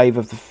 25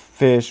 of the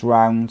first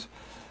round.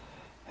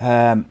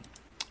 Joe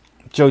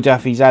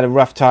Duffy's had a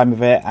rough time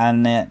of it,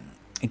 and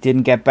it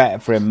didn't get better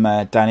for him,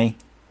 Danny.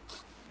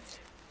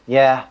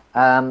 Yeah,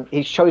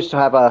 he chose to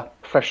have a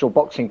professional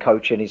boxing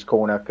coach in his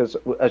corner, because,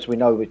 as we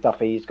know with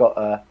Duffy, he's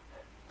got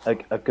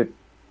a good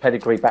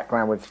pedigree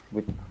background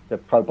with the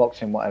pro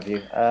boxing, what have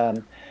you.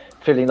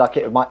 Feeling like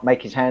it might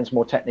make his hands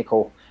more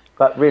technical,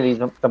 but really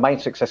the main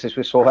successes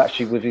we saw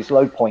actually with his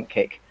low point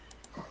kick.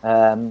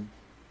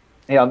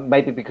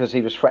 Maybe because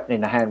he was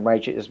threatening the hand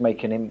rage, it was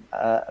making him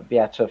be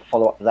able to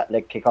follow up with that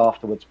leg kick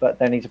afterwards. But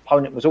then his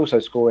opponent was also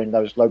scoring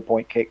those low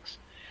point kicks.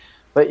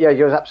 But yeah,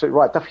 you're absolutely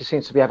right. Duffy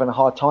seems to be having a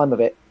hard time of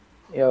it.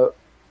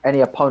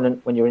 Any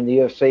opponent when you're in the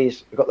UFC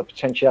has got the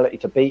potentiality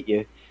to beat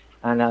you,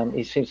 and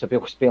he seems to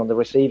be on the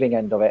receiving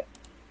end of it.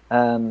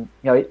 And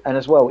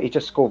as well, he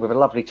just scored with a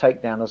lovely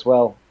takedown as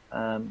well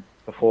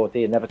before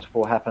the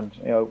inevitable happened.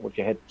 With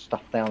your head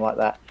stuffed down like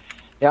that.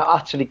 Yeah,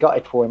 utterly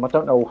gutted for him. I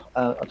don't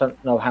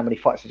know how many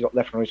fights he's got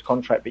left on his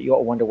contract, but you got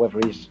to wonder whether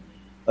he's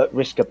at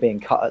risk of being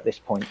cut at this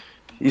point.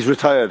 He's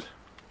retired.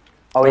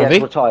 Oh, yeah,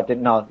 he's retired.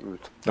 Didn't know.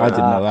 I didn't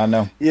know that.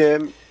 No. Yeah.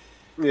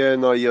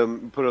 No.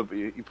 You put up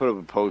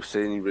a post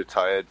saying he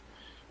retired.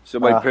 So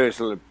my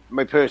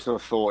personal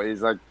thought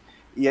is like,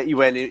 he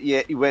went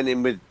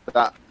in with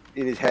that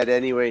in his head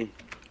anyway.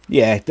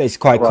 Yeah, it's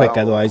quite quick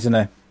otherwise, isn't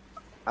it?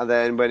 And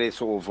then when it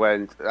sort of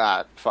went,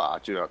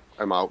 fuck,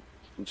 I'm out.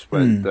 And just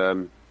went.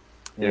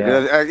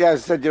 As I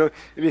said, if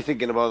you're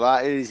thinking about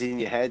that, it is in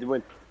your head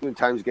when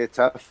times get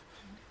tough.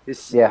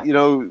 It's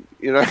you're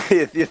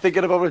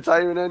thinking about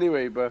retiring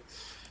anyway, but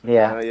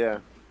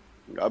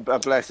I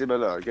bless him a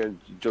lot. Again,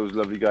 Joe's a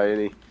lovely guy,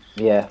 isn't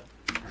he? Yeah.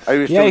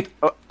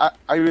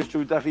 Irish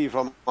Joe Duffy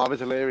from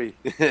Abertillery.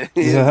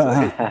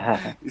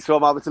 He's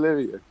from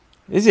Abertillery.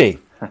 Is he?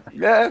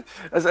 Yeah,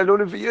 as I've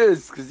known him for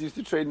years, because he used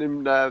to train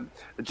in a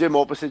gym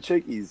opposite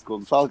Shakey's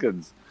called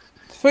Falcons.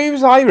 So he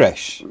was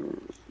Irish.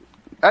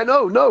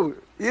 No.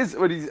 He is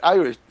when he's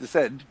Irish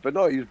descent, but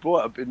no, he was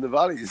brought up in the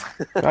valleys.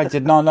 I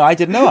did not know. I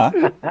didn't know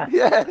that.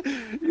 Yeah,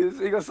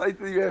 he got signed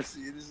to the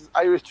UFC. This is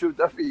Irish True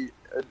Duffy.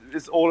 And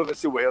just all of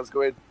us in Wales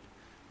going.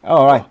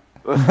 All right.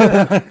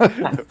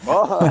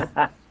 Oh,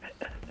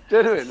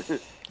 genuine.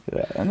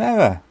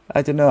 I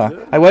didn't know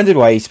that. I wondered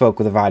why he spoke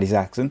with a Valleys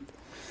accent.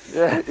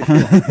 Yeah.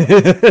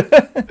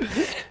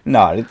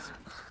 No, it's,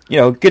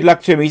 good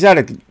luck to him. He's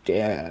had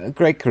a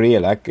great career.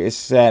 Like it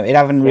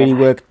haven't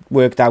really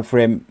worked out for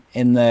him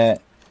in the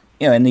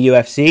in the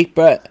UFC,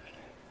 but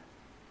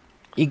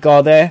he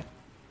got there,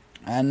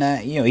 and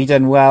he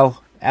done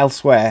well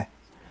elsewhere,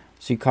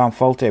 so you can't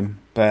fault him.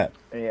 But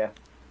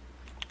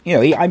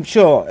I'm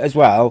sure as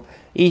well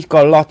he's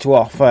got a lot to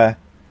offer,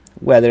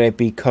 whether it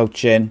be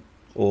coaching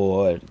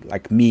or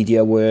like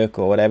media work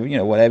or whatever,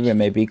 whatever it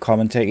may be,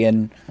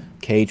 commentating,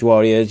 Cage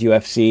Warriors,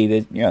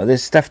 UFC.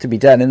 There's stuff to be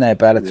done in there.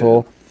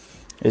 Bellator.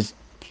 There's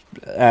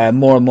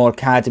more and more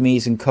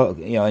academies and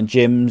and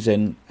gyms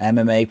and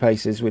MMA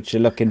places which are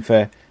looking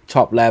for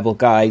top level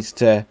guys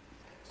to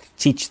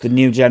teach the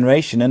new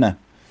generation, innit?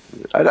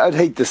 I'd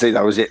hate to say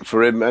that was it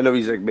for him. I know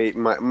he's like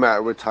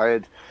Matt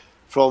retired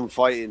from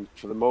fighting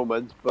for the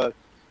moment, but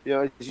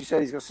as you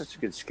said, he's got such a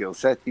good skill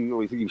set. He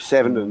was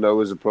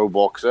 7-0 as a pro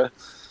boxer,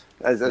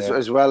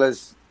 as well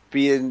as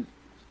being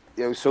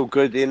so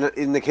good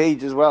in the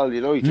cage as well.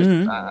 He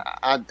just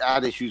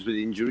had issues with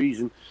injuries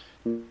and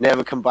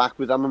never come back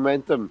with that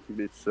momentum.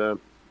 It's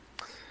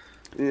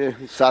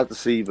sad to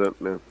see, but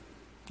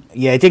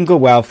yeah, it didn't go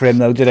well for him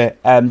though, did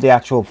it? The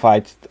actual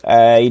fight,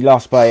 he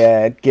lost by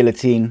a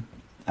guillotine,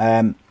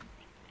 and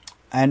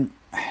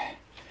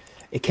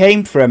it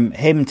came from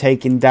him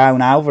taking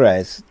down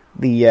Alvarez.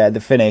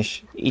 The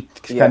finish, he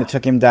kind of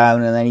took him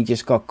down, and then he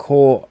just got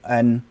caught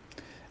and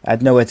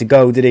had nowhere to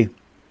go, did he?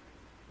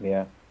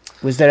 Yeah.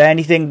 Was there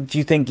anything, do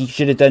you think he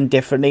should have done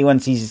differently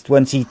once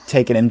he'd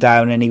taken him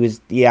down and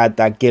he had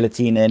that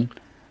guillotine in?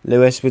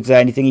 Lewis, was there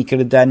anything he could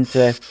have done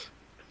to?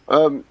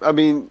 I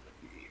mean,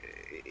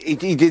 he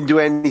didn't do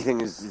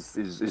anything. Is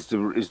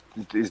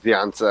the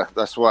answer?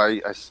 That's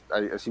why I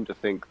seem to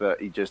think that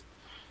he just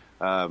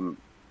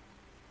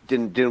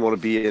didn't want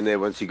to be in there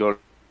once he got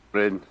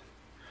in.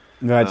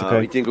 Right. Okay.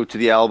 He didn't go to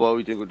the elbow.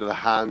 He didn't go to the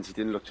hands. He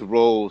didn't look to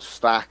roll,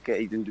 stack.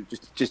 He didn't do,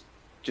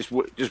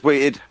 just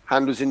waited.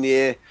 Hand was in the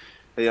air.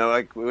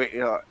 3,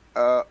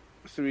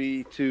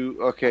 2,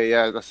 okay,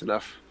 yeah, that's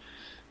enough.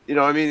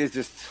 I mean, it's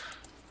just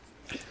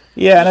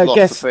and I lost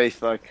guess the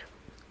faith, like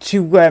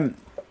to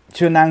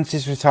announce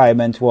his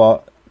retirement,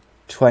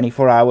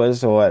 24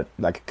 hours or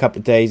like a couple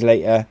of days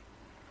later,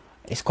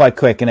 it's quite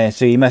quick, isn't it?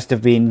 So it must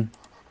have been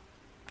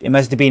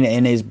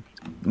in his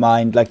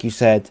mind, like you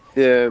said,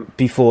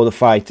 before the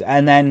fight.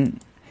 And then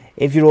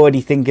if you're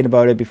already thinking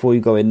about it before you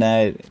go in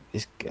there,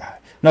 I'm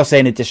not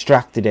saying it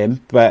distracted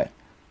him, but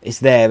it's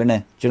there, isn't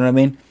it? Do you know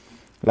what I mean?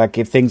 Like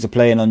if things are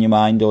playing on your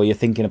mind or you're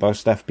thinking about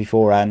stuff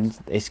beforehand,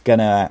 it's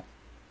gonna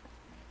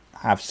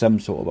have some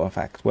sort of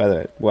effect,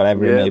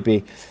 whatever it may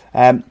be.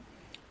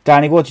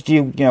 Danny, what did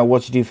you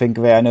think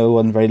of it? I know it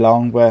wasn't very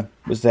long, but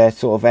was there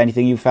sort of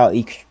anything you felt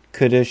he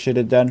should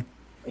have done?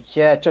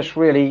 Yeah, just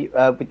really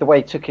with the way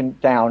he took him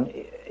down,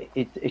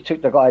 he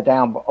took the guy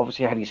down, but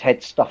obviously had his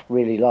head stuffed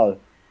really low.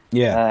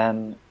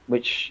 Yeah.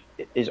 Which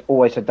is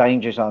always a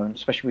danger zone,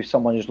 especially with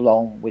someone who's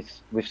long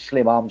with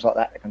slim arms like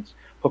that can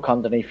hook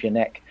underneath your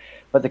neck.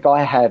 But the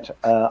guy had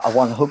a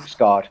one hooks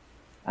guard,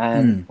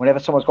 and whenever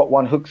someone's got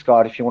one hooks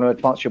guard, if you want to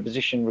advance your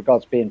position in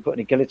regards to being put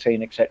in a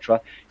guillotine, etc.,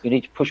 you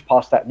need to push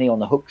past that knee on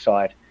the hook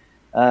side.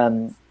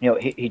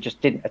 He just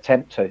didn't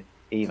attempt to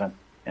even.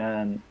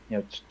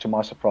 To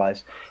my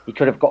surprise, he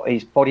could have got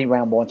his body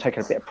round more and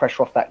taken a bit of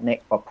pressure off that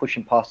neck by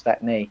pushing past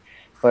that knee.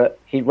 But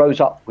he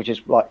rose up, which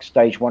is like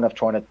stage one of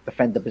trying to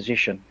defend the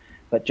position,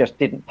 but just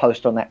didn't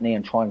post on that knee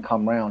and try and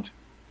come round.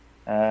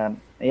 I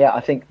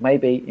think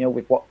maybe,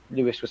 with what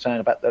Lewis was saying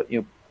about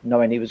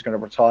knowing he was going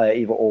to retire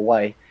either or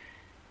way,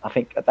 I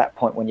think at that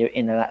point when you're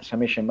in that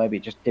submission, maybe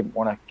he just didn't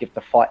want to give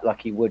the fight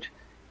like he would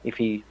if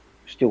he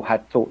still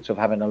had thoughts of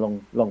having a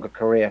longer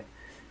career.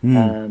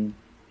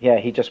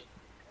 He just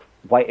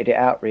waited it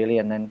out really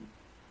and then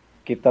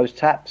give those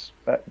taps,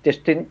 but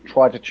just didn't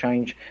try to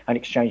change and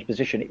exchange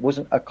position. It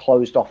wasn't a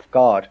closed off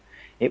guard.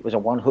 It was a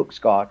one hooks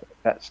guard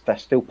that's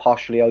still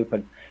partially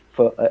open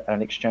for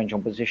an exchange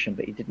on position,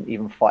 but he didn't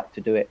even fight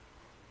to do it.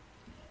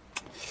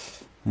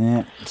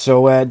 Yeah.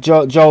 So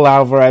Joel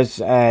Alvarez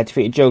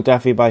defeated Joe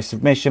Duffy by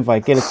submission via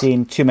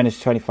guillotine, 2 minutes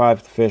 25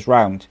 of the first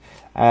round.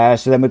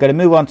 So then we're going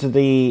to move on to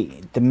the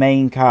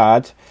main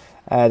card.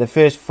 The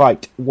first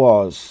fight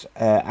was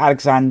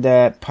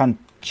Alexander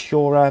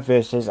Panchora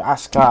versus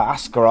Askar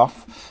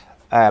Askarov.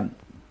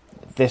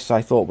 This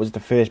I thought was the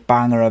first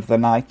banger of the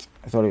night.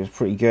 I thought it was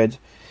pretty good.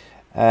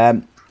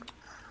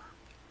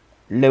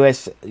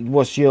 Lewis,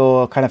 what's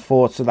your kind of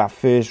thoughts of that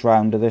first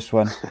round of this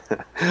one?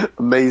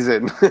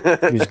 Amazing.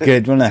 It was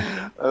good, wasn't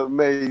it?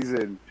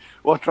 Amazing.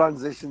 What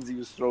transitions he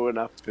was throwing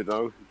up,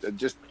 and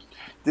just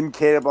didn't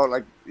care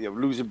about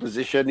losing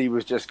position. He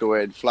was just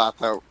going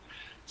flat out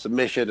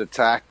submission,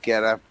 attack,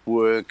 get up,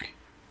 work.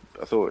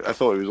 I thought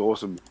it was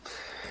awesome.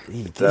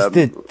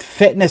 the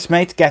fitness,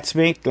 mate, gets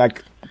me.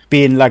 Like,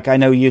 being like, I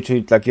know you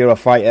two, like, you're a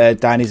fighter,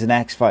 Danny's an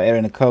ex-fighter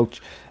and a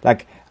coach.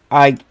 Like,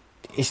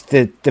 it's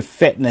the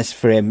fitness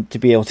for him to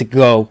be able to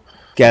go,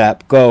 get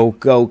up, go.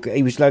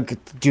 He was like a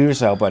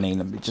Duracell bunny,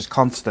 just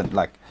constant,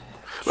 like,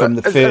 from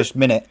the first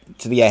minute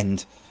to the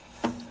end.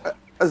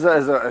 As I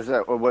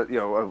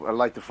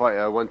like to fight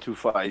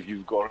 125.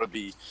 You've got to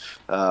be,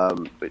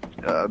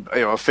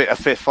 a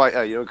fit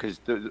fighter. Because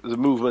the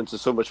movements are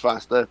so much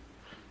faster.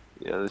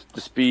 The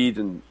speed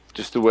and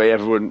just the way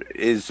everyone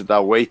is at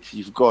that weight.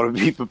 You've got to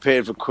be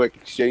prepared for quick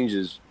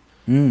exchanges.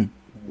 You've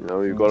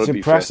got to be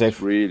impressive.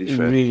 Fit, really fit.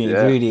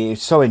 Really,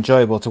 it's so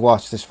enjoyable to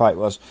watch. This fight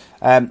was.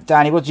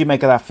 Danny, what did you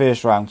make of that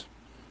first round?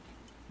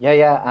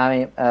 Yeah. I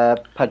mean,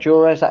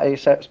 Padura, is that how you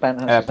say it?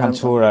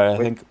 Pantura, I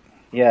think.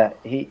 Yeah,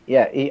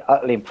 he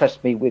utterly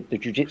impressed me with the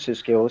jiu-jitsu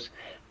skills,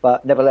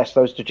 but nevertheless,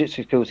 those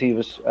jiu-jitsu skills he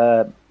was,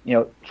 trying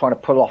to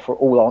pull off are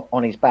all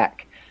on his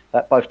back.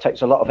 That both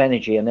takes a lot of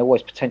energy, and they're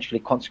always potentially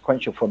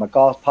consequential from a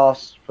guard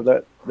pass for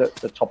the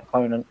top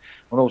opponent,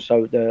 and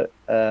also the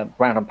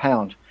ground and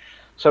pound.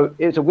 So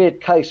it was a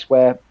weird case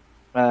where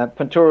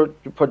Pantoja,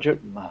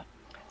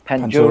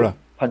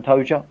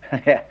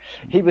 yeah,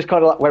 he was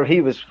kind of like where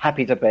he was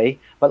happy to be,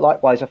 but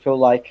likewise, I feel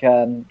like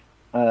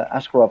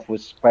Askarov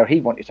was where he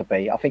wanted to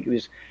be. I think he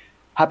was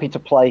happy to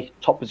play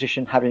top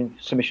position, having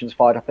submissions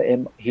fired up at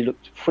him. He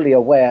looked fully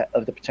aware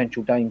of the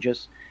potential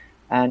dangers,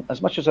 and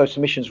as much as those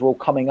submissions were all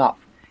coming up,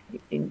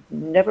 he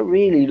never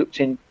really looked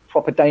in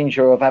proper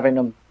danger of having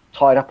them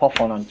tied up off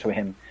onto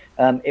him.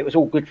 It was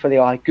all good for the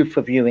eye, good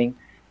for viewing,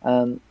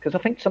 because I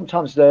think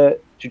sometimes the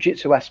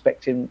jiu-jitsu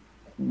aspect in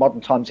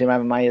modern times in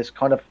MMA has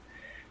kind of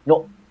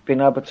not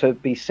been able to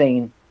be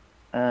seen.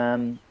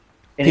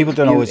 People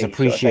don't always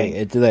appreciate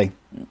it, do they?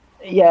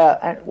 Yeah,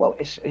 and well,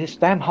 it's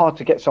damn hard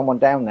to get someone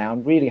down now,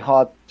 and really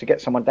hard to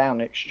get someone down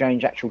and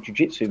exchange actual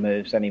jiu-jitsu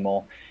moves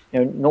anymore.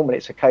 Normally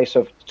it's a case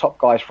of the top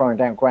guys throwing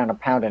down ground and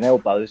pound and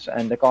elbows,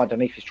 and the guy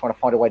underneath is trying to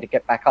find a way to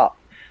get back up.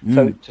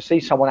 So to see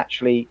someone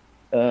actually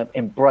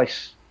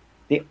embrace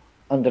the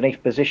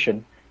underneath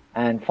position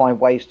and find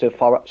ways to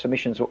fire up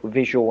submissions that were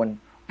visual and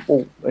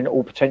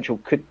all potential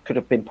could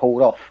have been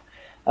pulled off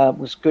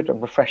was good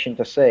and refreshing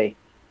to see.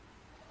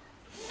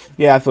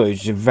 Yeah, I thought it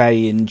was a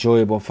very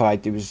enjoyable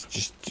fight. It was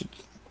just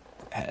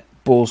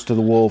balls to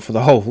the wall for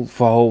the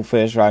whole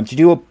first round. Did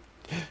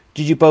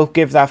you both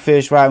give that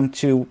first round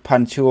to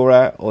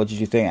Pantura, or did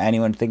you think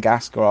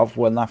Askarov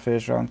won that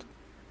first round?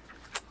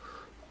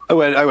 I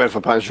went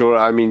for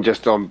Pantura. I mean,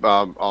 just on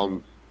fight.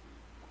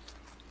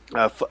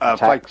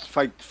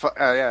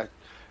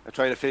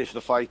 Trying to finish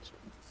the fight.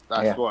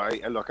 That's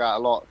what I look at a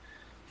lot.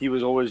 He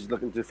was always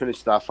looking to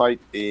finish that fight.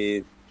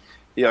 I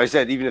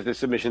said even if the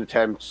submission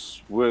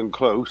attempts weren't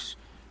close,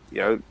 he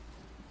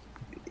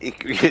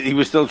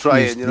was still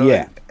trying.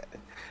 Yeah.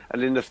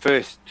 And in the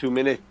first 2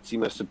 minutes, he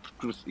must have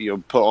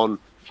put on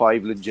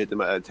 5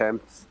 legitimate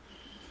attempts.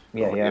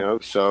 Yeah.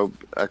 So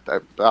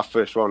that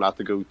first round had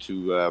to go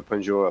to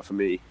Panjura for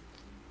me.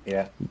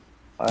 Yeah.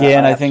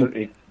 And I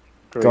think.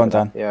 Go on,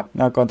 Dan. Yeah.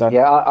 No, go on, Dan.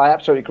 Yeah, I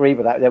absolutely agree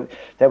with that.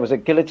 There was a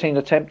guillotine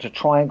attempt, a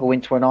triangle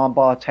into an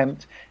armbar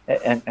attempt,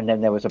 and then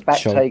there was a back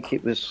take.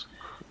 It was.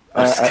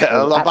 Was sick.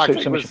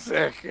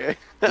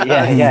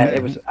 Yeah,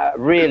 it was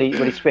really,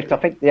 really swift. I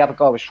think the other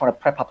guy was trying to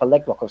prep up a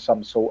leg lock of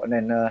some sort, and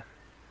then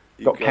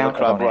got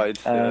countered on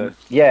it.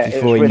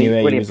 It was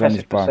really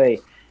impressive to see.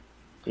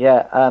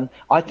 Yeah,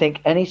 I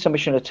think any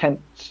submission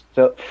attempt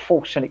that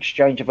force an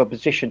exchange of a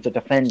position to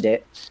defend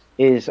it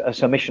is a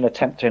submission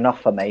attempt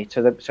enough for me.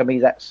 To me,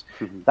 that's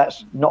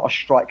not a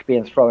strike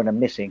being thrown and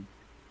missing.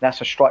 That's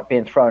a strike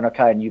being thrown,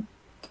 okay, and you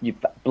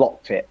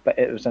blocked it, but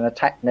it was an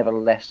attack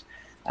nevertheless,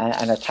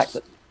 an attack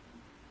that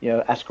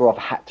Askarov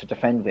had to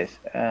defend with.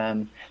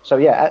 Askarov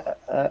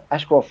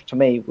to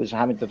me was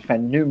having to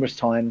defend numerous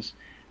times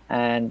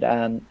and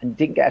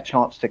didn't get a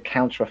chance to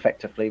counter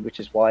effectively, which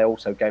is why I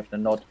also gave the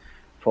nod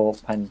for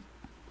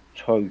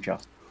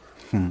Pantoja.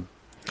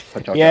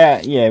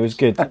 Yeah, it was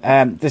good.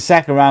 The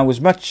second round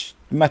was much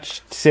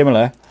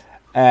similar.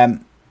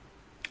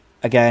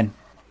 Again,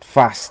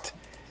 fast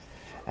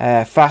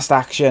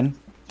action,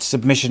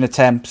 submission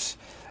attempts.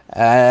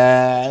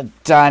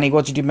 Danny,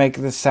 what did you make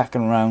of the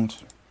second round?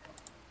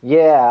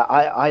 Yeah,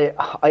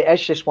 I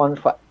edged this one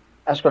for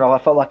Askarov.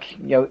 I felt like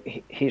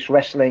his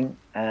wrestling,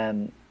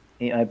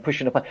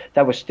 pushing up.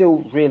 They were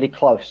still really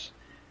close,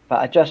 but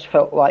I just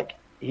felt like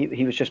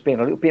he was just being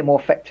a little bit more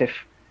effective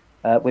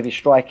with his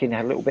striking.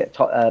 Had a little bit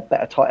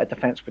better, tighter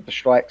defense with the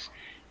strikes.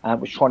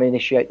 Was trying to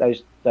initiate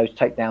those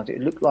takedowns.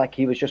 It looked like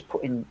he was just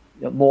putting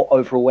more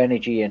overall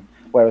energy in,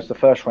 whereas the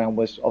first round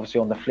was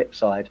obviously on the flip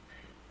side.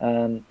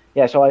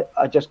 So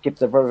I just give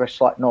the very, very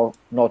slight nod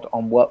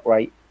on work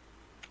rate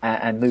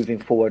and moving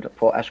forward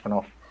for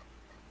Askarov.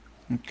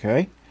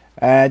 Okay.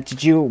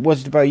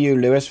 Was it about you,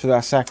 Lewis, for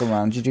that second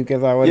round? Did you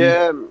give that one?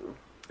 Yeah.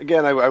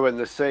 Again, I went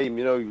the same.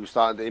 He was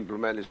starting to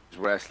implement his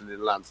wrestling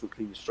and land some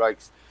clean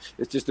strikes.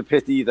 It's just a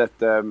pity that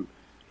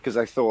because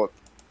I thought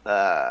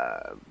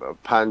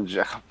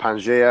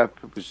Pangea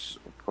was,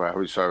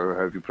 sorry,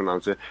 how do you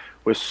pronounce it,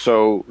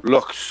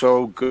 looked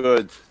so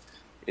good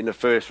in the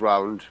first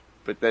round,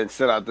 but then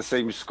still had the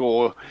same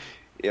score.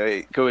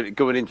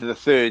 Going into the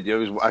third,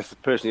 I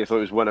personally thought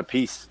it was one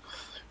apiece.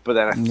 But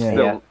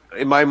then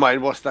in my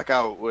mind, what stuck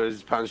out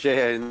was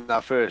Panchea in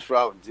that first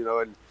round,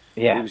 and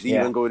it was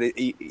even going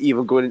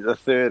into the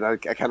third. I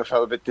kind of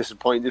felt a bit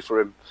disappointed for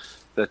him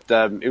that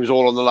it was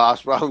all on the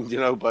last round,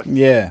 But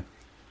yeah,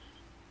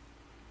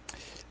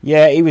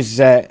 he was.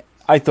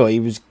 I thought he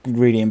was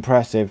really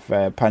impressive,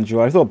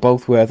 Panjura. I thought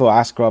both were. I thought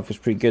Askarov was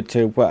pretty good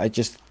too, but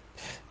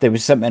there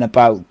was something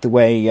about the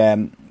way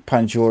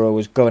Panjura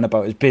was going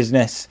about his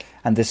business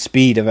and the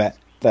speed of it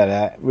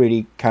that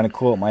really kind of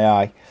caught my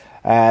eye.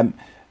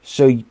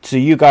 So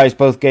you guys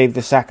both gave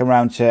the second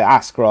round to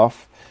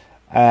Askarov,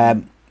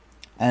 and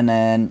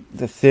then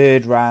the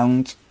third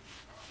round.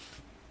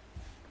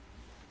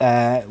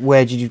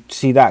 Where did you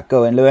see that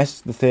going,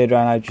 Lewis? The third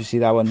round, how did you see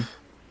that one?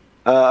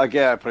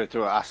 Again, I put it to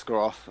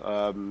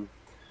Askarov.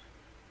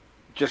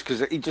 Just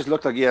because he just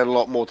looked like he had a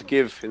lot more to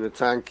give in the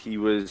tank. He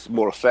was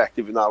more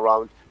effective in that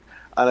round,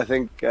 and I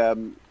think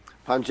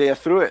Panchea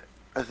threw it.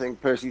 I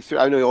think Percy threw.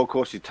 I know, of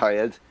course, he's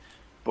tired,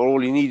 but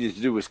all he needed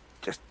to do was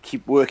just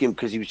keep working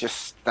because he was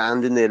just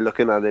standing there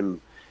looking at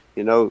him,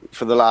 for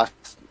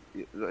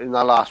in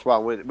that last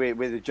round where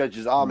the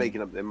judges are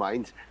making up their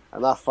mind,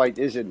 and that fight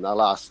is in the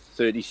last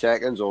 30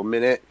 seconds or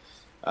minute,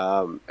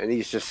 and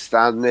he's just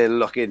standing there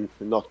looking,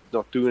 not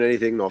doing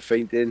anything, not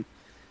fainting,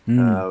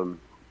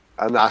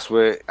 and that's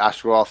where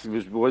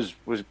Askarov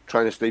was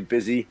trying to stay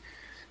busy,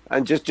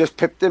 and just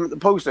pipped him at the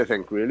post, I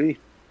think, really,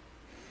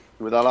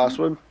 with that last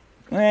one.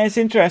 Yeah, it's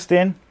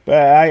interesting,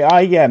 but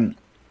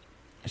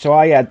so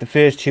I had the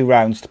first two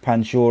rounds to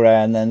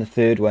Panchura and then the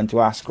third one to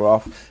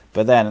Askarov.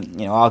 But then,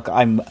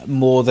 I'm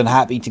more than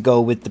happy to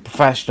go with the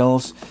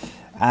professionals.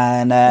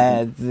 And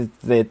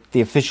the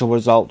official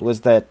result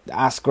was that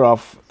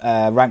Askarov,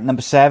 ranked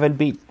number 7,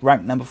 beat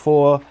ranked number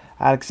 4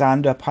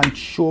 Alexander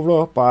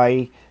Panchura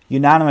by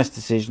unanimous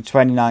decision,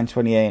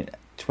 29-28,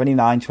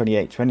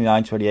 29-28,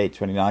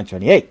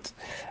 29-28,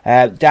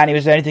 29-28. Danny,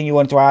 was there anything you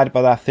wanted to add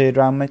about that third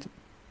round, mate?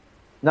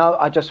 No,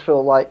 I just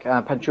feel like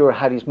Panchura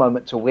had his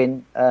moment to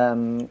win.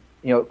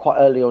 Quite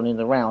early on in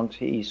the round,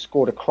 he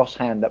scored a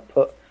crosshand that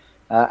put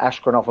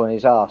Ashkranov on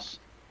his ass.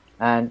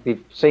 And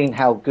we've seen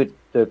how good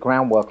the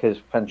groundwork as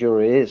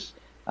Panjura is.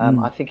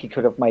 I think he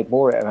could have made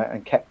more of it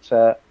and kept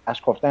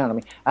Askarov down. I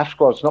mean,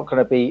 Askarov's not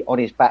going to be on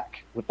his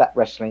back with that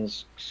wrestling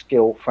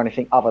skill for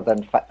anything other than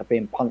the fact of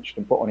being punched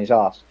and put on his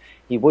ass.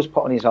 He was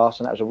put on his ass,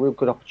 and that was a real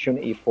good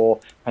opportunity for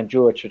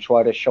Panjura to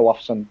try to show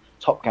off some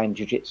top game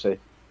jiu-jitsu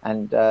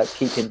and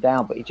keep him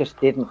down. But he just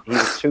didn't. He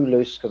was too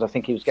loose because I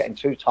think he was getting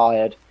too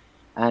tired.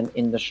 And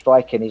in the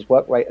striking, his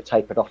work rate had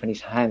tapered off and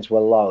his hands were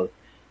low.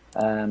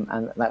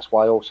 And that's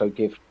why I also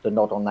give the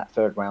nod on that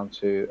third round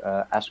to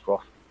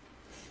Askarov.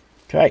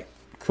 Okay,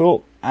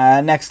 cool.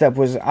 Next up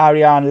was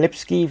Ariane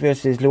Lipsky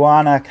versus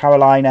Luana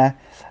Carolina.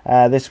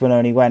 This one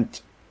only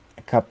went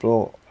a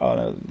couple... Oh,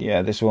 no,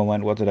 yeah, this one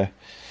went... What did I...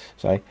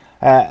 Sorry.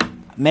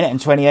 Minute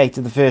and 28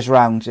 of the first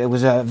round. It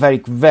was a very,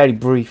 very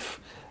brief...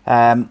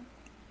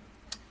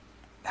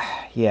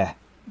 yeah.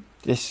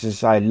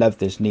 I love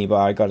this knee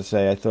bar, I got to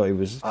say. I thought it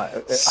was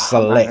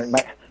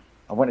slick.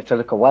 I wanted to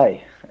look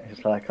away.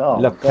 It's like, oh,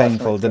 looked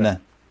painful, didn't it?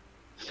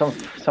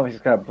 Something's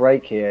going to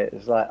break here.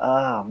 It's like,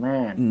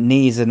 man.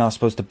 Knees are not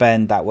supposed to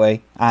bend that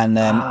way, and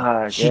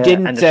she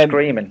didn't. And the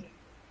screaming.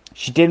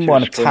 She didn't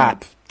want to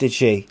tap, did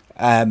she?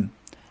 And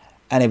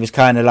it was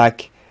kind of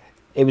like,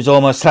 it was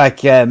almost like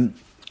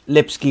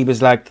Lipsky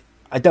was like,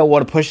 I don't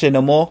want to push her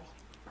no more,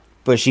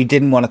 but she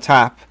didn't want to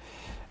tap.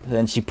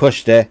 Then she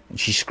pushed her, and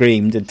she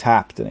screamed and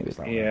tapped, and it was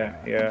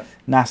like,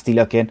 nasty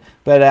looking.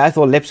 But I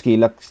thought Lipsky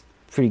looked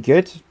pretty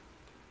good.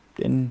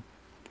 And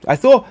I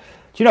thought,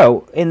 I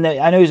know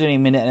it was only a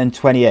minute and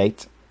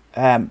 28.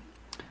 I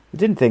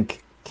didn't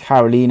think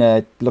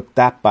Carolina looked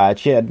that bad.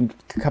 She had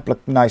a couple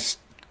of nice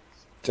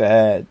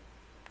sort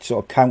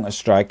of counter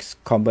strikes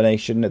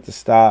combination at the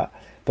start,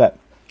 but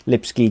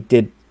Lipsky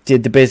did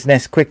the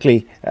business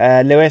quickly.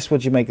 Lewis,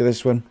 what do you make of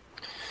this one?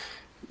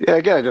 Yeah,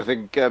 again, I don't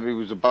think it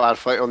was a bad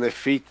fight on their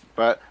feet,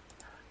 but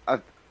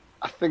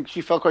I think she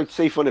felt quite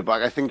safe on her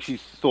back. I think she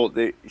thought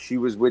that she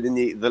was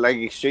winning the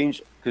leg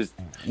exchange because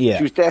she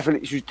was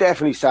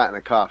definitely sat in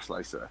a calf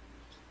slicer,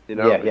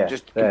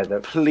 just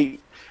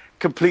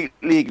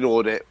completely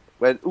ignored it.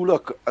 Went, oh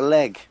look, a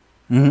leg,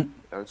 and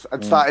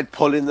started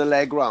pulling the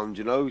leg round.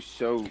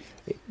 So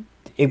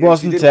it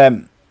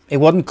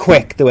wasn't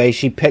quick the way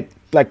she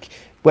picked, like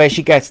where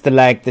she gets the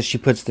leg that she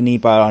puts the knee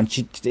bar on.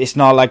 It's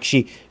not like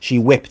she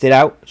whipped it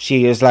out.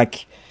 She is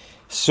like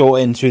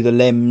sorting through the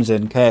limbs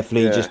and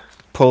carefully just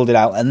pulled it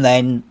out and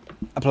then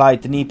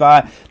applied the knee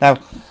bar. Now,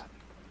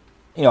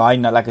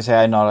 I'm not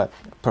a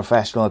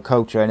professional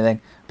coach or anything,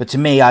 but to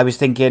me, I was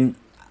thinking,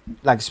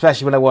 like,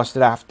 especially when I watched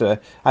it after,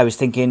 I was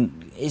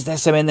thinking, is there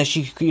something that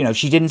she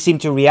didn't seem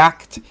to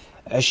react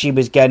as she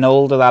was getting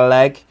hold of that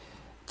leg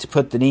to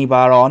put the knee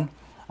bar on,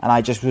 and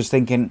I just was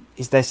thinking,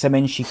 is there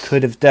something she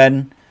could have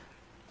done,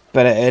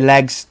 but her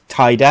leg's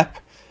tied up,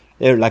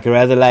 like her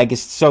other leg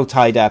is so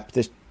tied up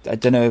that I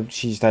don't know if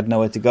she's had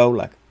nowhere to go.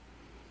 Like,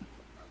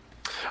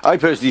 I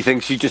personally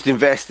think she just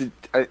invested.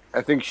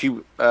 I think she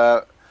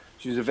was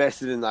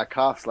invested in that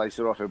calf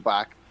slicer off her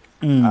back,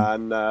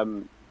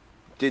 and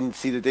didn't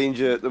see the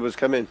danger that was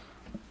coming.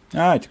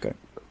 Right, okay.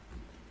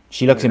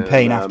 She looked in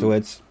pain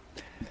afterwards.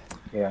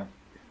 Yeah.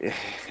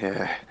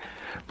 Yeah,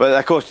 but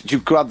of course, to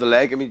grab the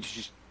leg. I mean,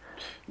 she just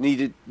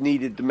needed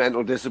the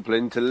mental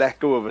discipline to let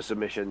go of a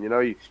submission. You know,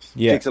 it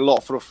takes a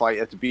lot for a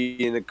fighter to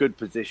be in a good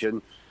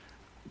position,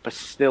 but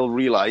still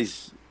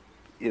realise,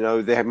 you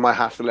know, they might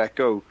have to let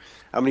go.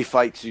 How many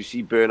fights do you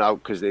see burn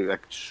out because they're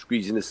like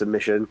squeezing the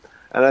submission?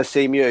 And that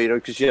same year, you know,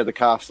 because she had the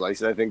calf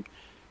slice, I think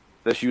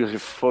that she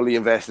was fully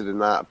invested in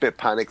that. A bit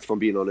panicked from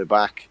being on her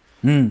back,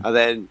 and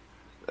then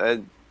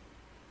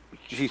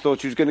she thought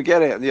she was going to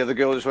get it, and the other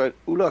girl just went,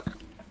 "Oh look,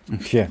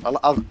 yeah,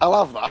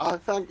 I'll have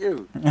that. Thank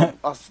you.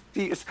 I'll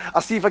see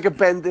if I can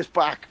bend this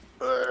back."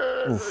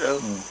 And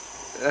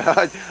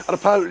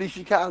apparently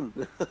she can.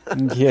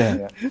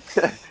 Yeah.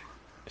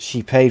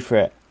 She paid for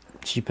it.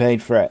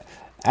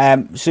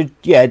 So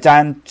yeah,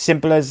 Dan,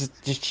 simple as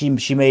just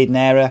she made an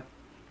error,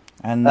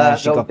 and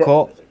she got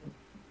caught.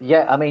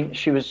 Yeah, I mean,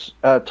 she was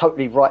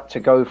totally right to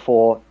go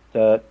for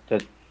the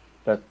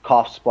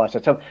calf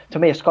splicer. To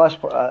me,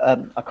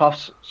 a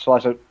calf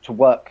slicer to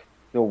work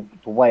the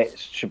way it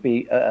should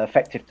be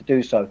effective to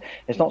do so.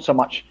 It's not so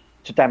much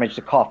to damage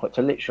the calf, but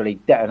to literally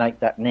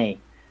detonate that knee.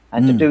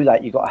 And to do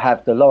that, you've got to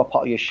have the lower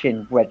part of your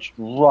shin wedged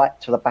right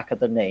to the back of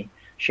the knee.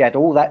 She had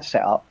all that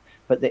set up,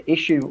 but the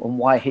issue on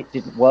why it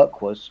didn't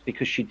work was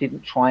because she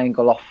didn't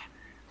triangle off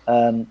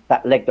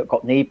that leg that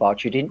got knee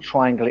barred. She didn't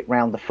triangle it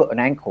round the foot and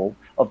ankle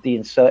of the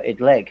inserted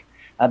leg.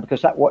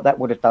 Because what that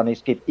would have done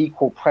is give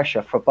equal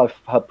pressure for both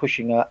her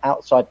pushing her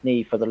outside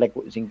knee for the leg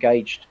that was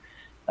engaged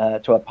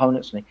to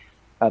opponent's knee,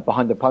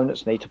 behind the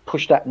opponent's knee, to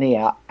push that knee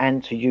out,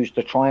 and to use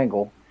the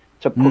triangle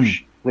to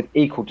push with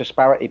equal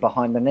disparity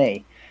behind the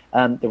knee.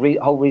 The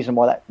whole reason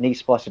why that knee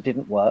splicer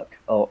didn't work,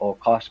 or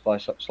calf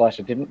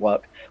slicer didn't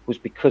work, was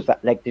because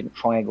that leg didn't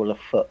triangle the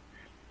foot.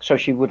 So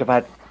she would have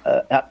had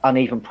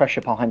uneven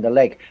pressure behind the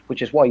leg,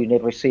 which is why you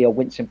never see her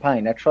wince in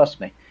pain. Now, trust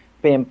me,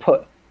 being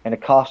put in a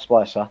calf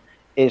splicer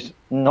is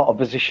not a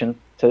position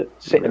to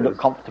sit and look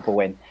comfortable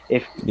in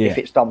if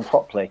it's done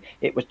properly.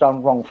 It was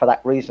done wrong for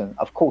that reason.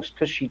 Of course,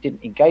 because she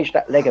didn't engage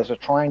that leg as a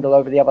triangle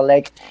over the other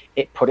leg,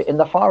 it put it in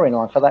the firing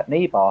line for that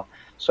knee bar.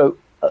 So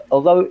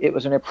although it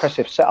was an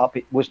impressive setup,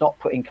 it was not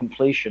put in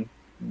completion.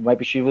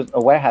 Maybe she wasn't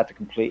aware how to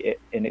complete it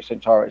in its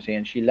entirety,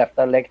 and she left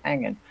her leg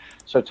hanging.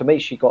 So to me,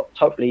 she got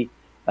totally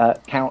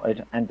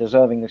countered, and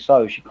deservingly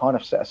so. She kind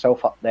of set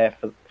herself up there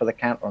for the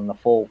counter on the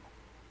fall.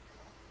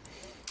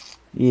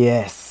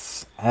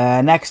 Yes.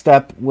 Next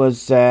up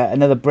was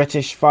another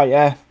British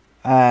fighter,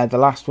 the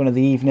last one of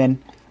the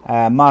evening.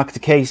 Mark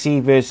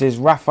DeCasey versus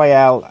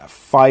Rafael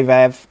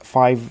Fiviev.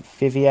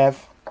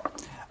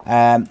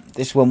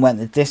 This one went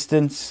the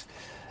distance.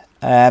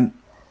 Very,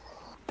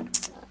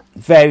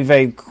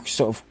 very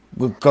sort of,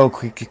 we'll go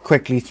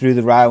quickly through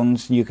the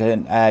rounds. You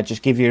can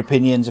just give your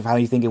opinions of how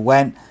you think it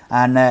went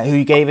and who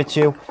you gave it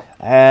to.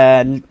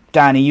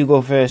 Danny, you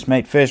go first,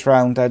 mate. First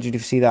round, how did you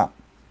see that?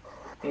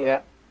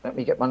 Yeah, let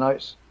me get my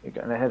notes. You're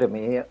getting ahead of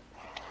me here.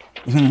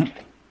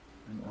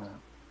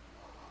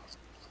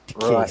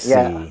 Right,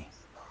 yeah.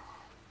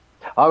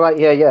 All right,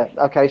 yeah.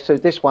 Okay, so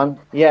this one,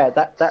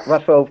 that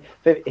Rafael,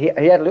 he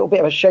had a little bit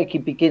of a shaky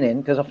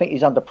beginning because I think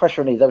he's under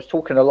pressure, and they was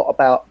talking a lot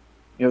about,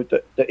 you know,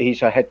 that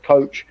he's a head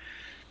coach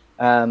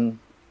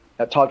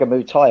at Tiger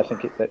Muay Thai, I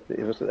think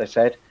it was what they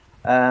said.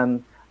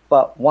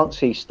 But once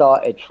he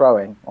started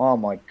throwing, oh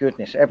my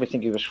goodness,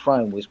 everything he was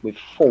throwing was with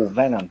full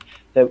venom.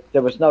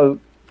 There was no,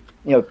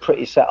 you know,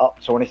 pretty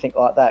setups or anything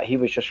like that. He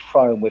was just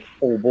throwing with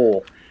full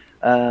bore,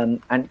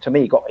 and to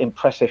me, got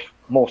impressive,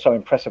 more so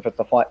impressive as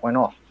the fight went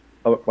on.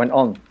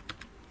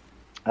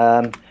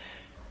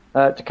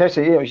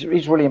 DeCasey, you know,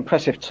 he's really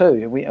impressive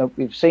too.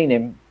 We've seen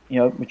him, you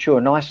know,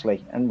 mature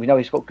nicely, and we know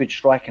he's got good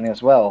striking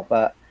as well.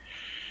 But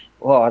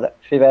that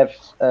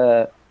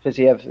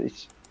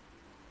Fiziev,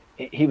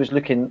 he was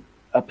looking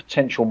a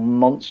potential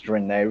monster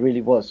in there. He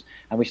really was,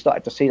 and we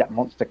started to see that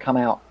monster come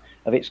out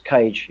of its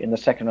cage in the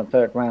second and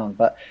third round.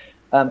 But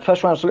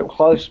first round was a little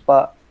close,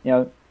 but you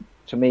know,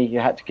 to me, you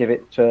had to give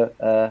it to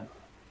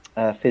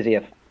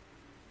Fiziev.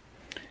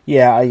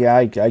 Yeah,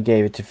 I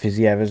gave it to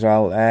Fiziev as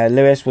well.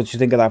 Lewis, what did you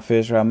think of that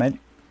first round, mate?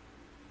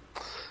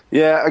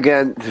 Yeah,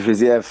 again, to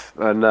Fiziev.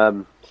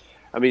 And,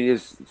 I mean,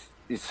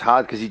 it's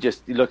hard because he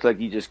looked like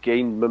he just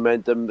gained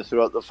momentum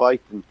throughout the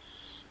fight. And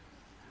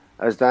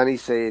as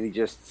Danny's saying,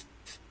 it's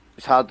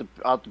hard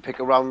to pick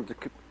around,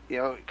 you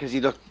know, because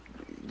he looked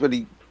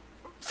really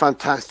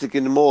fantastic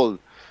in the mall.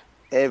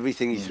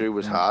 Everything he threw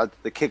was hard.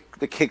 The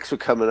kicks were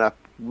coming up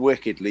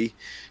wickedly,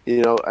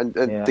 you know, and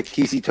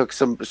DeCasey took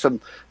some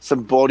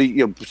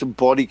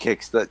body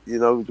kicks that, you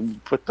know,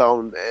 put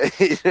down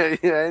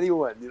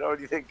anyone, you know.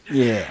 And you think,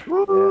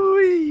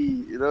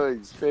 you know,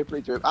 it's fair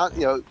play to him. And,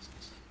 you know,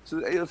 so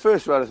in the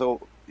first round I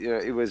thought, you know,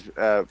 it was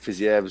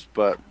Fiziev's,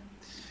 but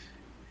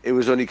it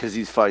was only because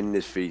he's finding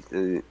his feet.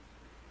 And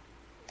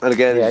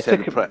again, as you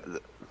said,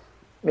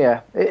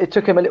 Yeah, it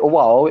took him a little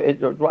while.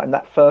 Right in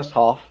that first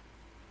half,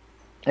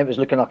 it was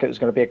looking like it was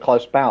going to be a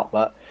close bout,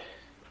 but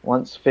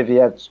once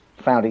Fiziev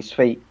found his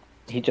feet,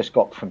 he just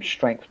got from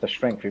strength to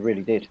strength. He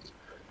really did.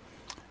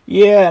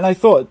 Yeah, and I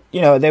thought,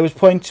 there was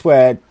points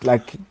where,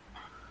 like,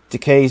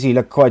 Dicasey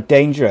looked quite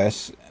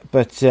dangerous,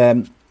 but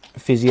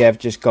Fiziev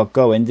just got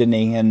going, didn't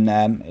he?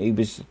 And he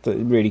was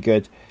really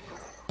good.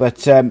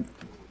 But,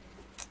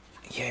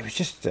 it was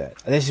just...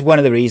 this is one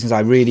of the reasons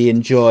I really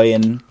enjoy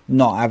and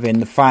not having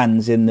the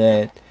fans in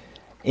the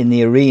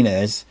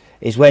arenas,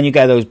 is when you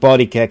get those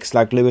body kicks,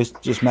 like Lewis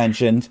just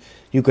mentioned,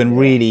 you can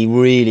really,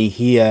 really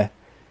hear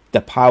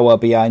the power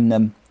behind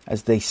them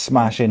as they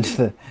smash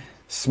into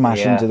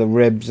the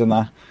ribs and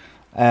that.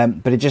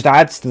 But it just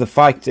adds to the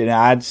fight, and it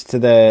adds to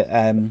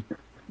the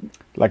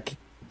like,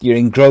 you're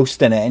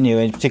engrossed in it,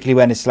 and particularly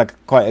when it's like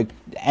quite an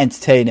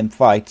entertaining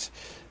fight.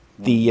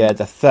 The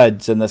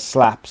thuds and the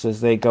slaps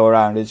as they go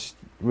around is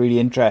really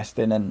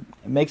interesting, and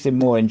it makes it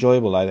more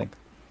enjoyable, I think.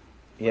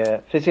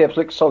 Yeah, Fiziev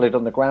looked solid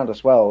on the ground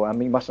as well. I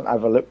mean, you mustn't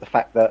overlook the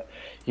fact that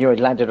he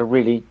landed a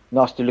really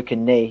nasty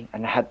looking knee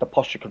and had the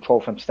posture control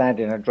from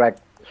standing and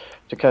dragged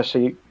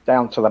Dicasey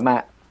down to the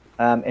mat.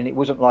 And it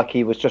wasn't like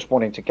he was just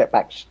wanting to get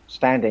back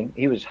standing.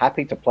 He was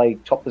happy to play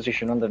top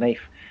position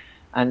underneath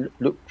and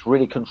looked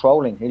really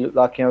controlling. He looked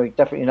like, he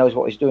definitely knows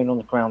what he's doing on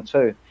the ground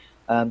too.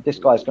 This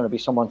guy's going to be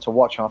someone to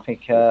watch. I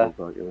think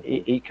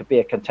he could be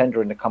a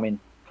contender in the coming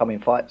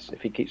fights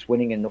if he keeps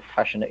winning in the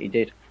fashion that he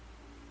did.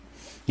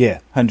 Yeah,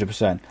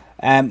 100%.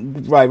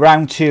 Right,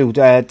 round 2.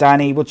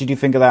 Danny, what did you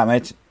think of that,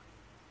 mate?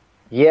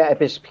 Yeah,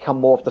 it's become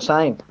more of the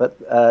same.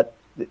 But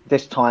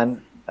this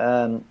time,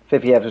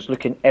 Fiziev was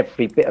looking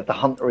every bit of the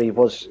hunter he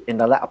was in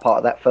the latter part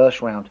of that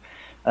first round.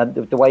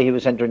 The way he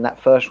was entering that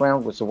first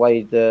round was the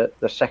way the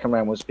second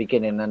round was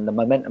beginning, and the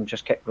momentum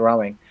just kept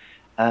growing.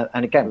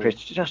 And again,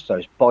 just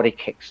those body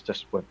kicks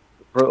just were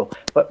brutal.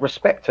 But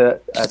respect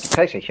to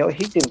Dicasey,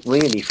 he didn't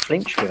really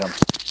flinch with them.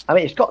 I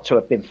mean, he's got to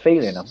have been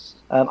feeling them.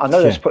 I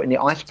know they're putting the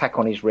ice pack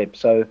on his ribs,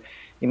 so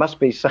he must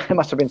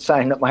have been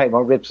saying that my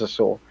ribs are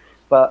sore.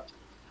 But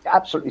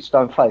absolutely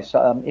stone face.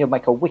 He'll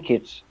make a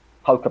wicked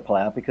poker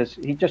player because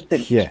he just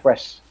didn't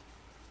express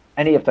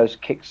any of those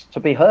kicks to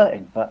be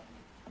hurting. But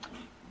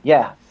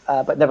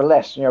but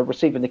nevertheless,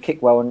 receiving the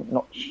kick well and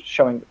not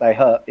showing that they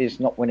hurt is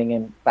not winning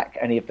him back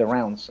any of the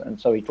rounds, and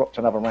so he dropped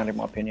another round, in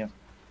my opinion.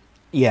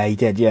 Yeah, he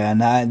did. Yeah,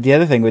 and the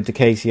other thing with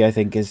Dicasey, I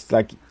think, is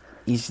like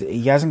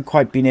he hasn't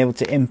quite been able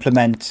to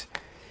implement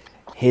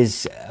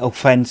his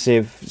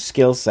offensive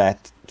skill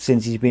set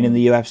since he's been in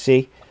the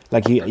UFC.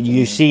 Like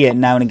you see it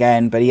now and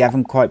again, but he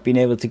haven't quite been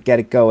able to get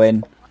it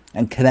going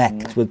and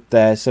connect with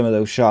some of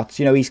those shots.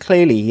 He's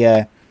clearly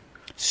a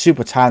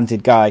super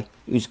talented guy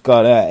who's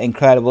got an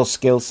incredible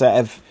skill set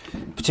of,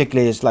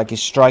 particularly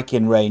his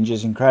striking range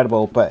is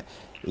incredible, but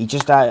he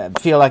just I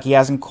feel like he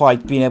hasn't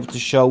quite been able to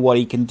show what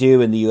he can do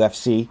in the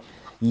UFC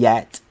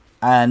yet,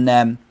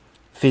 and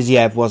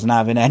Fiziev wasn't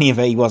having any of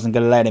it. He wasn't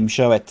going to let him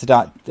show it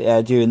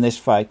during this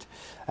fight.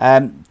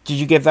 Did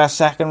you give that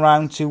second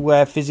round to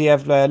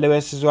Fiziev,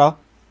 Lewis, as well?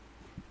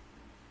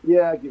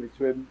 Yeah, I give it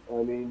to him.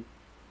 I mean,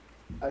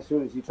 as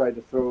soon as he tried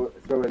to throw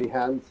any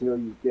hands, he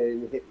was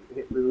getting hit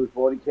with those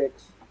body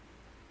kicks,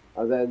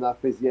 and then that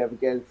Fiziev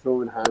again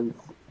throwing hands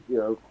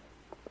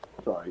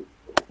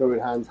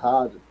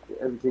hard.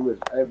 Everything was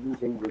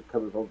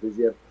coming from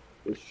Fiziev.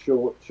 It was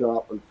short,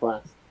 sharp, and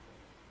fast,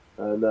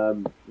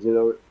 and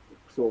it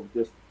sort of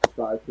just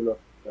started to look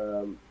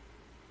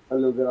a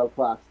little bit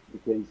outclassed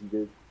because he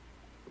did.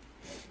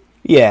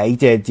 Yeah, he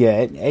did.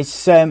 Yeah,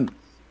 it's.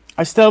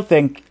 I still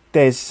think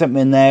there's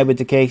something there with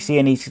Dicasey,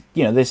 and he's,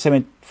 there's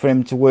something for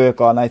him to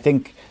work on. I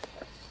think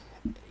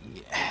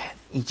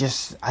he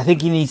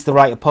needs the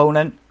right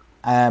opponent,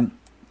 and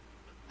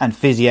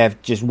Fiziev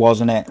just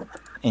wasn't it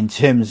in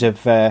terms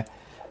of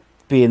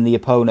being the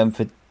opponent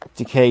for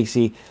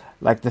Dicasey.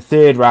 Like, the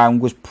third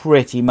round was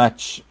pretty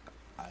much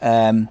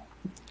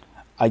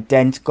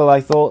identical,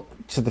 I thought,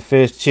 to the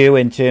first two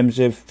in terms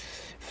of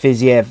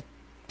Fiziev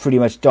pretty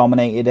much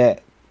dominated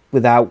it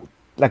without,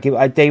 like,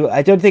 I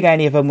don't think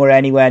any of them were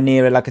anywhere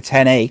near like a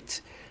 10-8,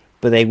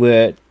 but they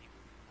were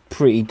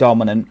pretty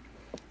dominant.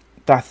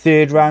 That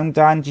third round,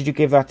 Dan, did you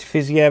give that to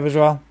Fiziev as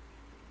well?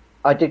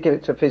 I did give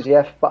it to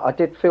Fiziev, but I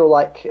did feel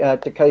like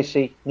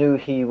Dicasey knew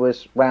he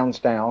was rounds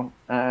down,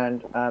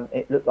 and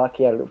it looked like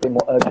he had a little bit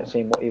more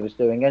urgency in what he was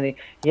doing, and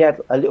he had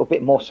a little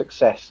bit more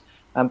success.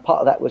 And part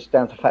of that was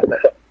down to the fact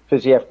that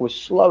Fiziev was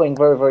slowing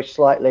very, very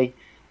slightly,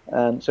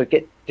 so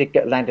did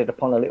get landed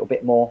upon a little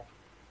bit more.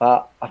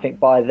 But I think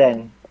by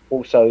then,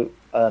 also,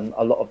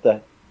 a lot of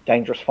the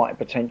dangerous fighting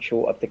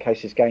potential of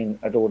Dicasey's game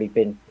had already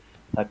been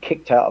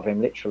kicked out of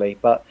him, literally.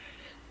 But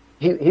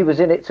he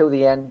was in it till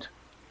the end.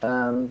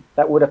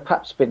 That would have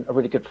perhaps been a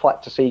really good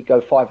fight to see go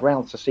 5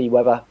 rounds to see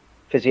whether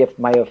Fiziev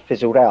may have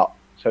fizzled out,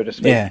 so to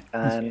speak. Yeah.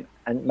 And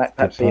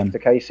perhaps see if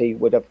Dicasey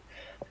would have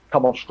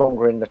come on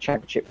stronger in the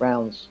championship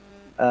rounds.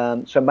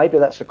 So maybe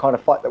that's the kind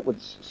of fight that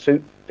would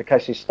suit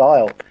Dicasey's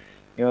style.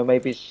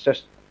 Maybe it's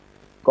just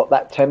got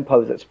that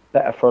tempo that's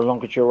better for a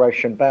longer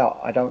duration bout.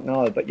 I don't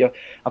know, but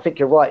I think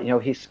you're right.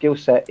 His skill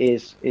set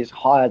is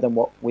higher than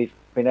what we've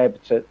been able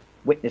to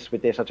witness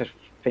with this. I just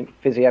think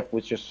Fiziev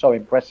was just so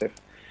impressive.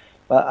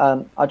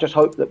 But I just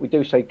hope that we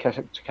do see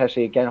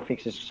Takeshi again. I think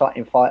he's an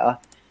exciting fighter.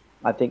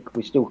 I think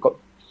we still got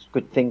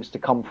good things to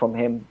come from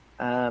him.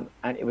 And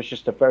it was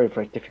just a very,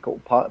 very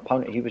difficult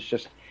opponent. He was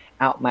just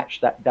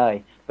outmatched that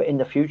day. But in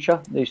the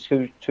future, these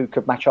two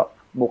could match up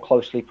more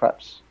closely,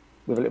 perhaps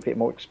with a little bit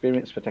more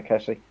experience for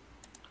Takeshi.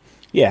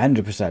 Yeah,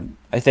 100%.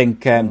 I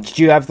think, did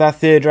you have that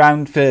third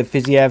round for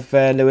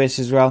Fiziev, Lewis,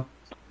 as well?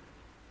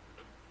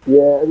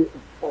 Yeah,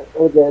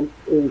 again,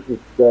 it was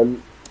just,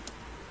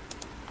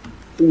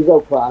 he was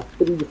outclassed,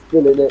 but he was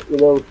still in it,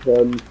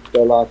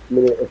 the last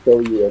minute or so,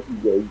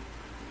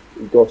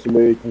 he got some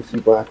urgency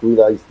back,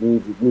 realised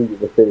he needed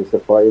to finish the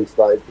fight and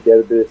started to get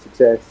a bit of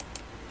success.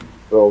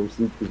 But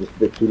obviously, it was just a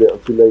bit too little,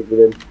 too late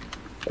with him.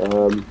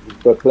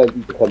 But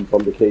plenty to come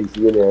from the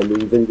Casey, and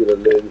he's only going to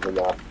learn from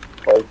that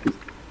fight, because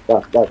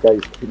that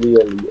guy's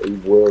clearly a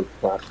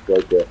world-class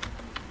striker.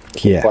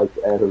 Yeah. Fight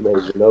to ever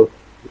made,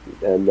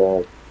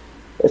 and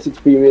that's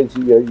experience,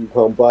 you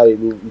can't buy. I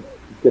mean,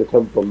 he's going to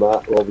come from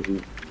that,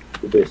 obviously,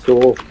 a bit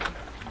sore.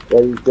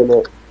 Then he's going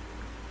to,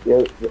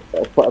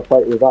 a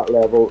fight with that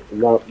level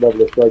and that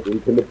level of striking, he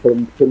couldn't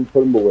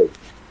put him away.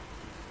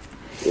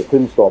 He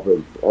couldn't stop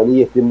him, and he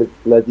hit him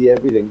with bloody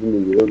everything,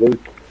 didn't he?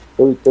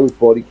 Those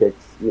body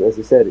kicks, as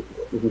I said,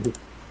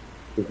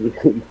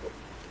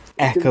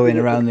 echoing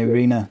around the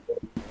arena.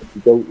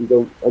 You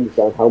don't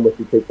understand how much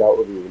he takes out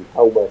of you, and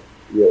how much,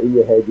 in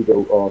your head you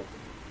go, oh,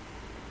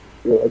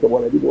 I don't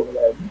want any more of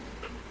them.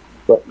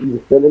 But he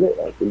was still in it.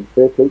 I think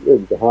fair play to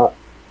him. The heart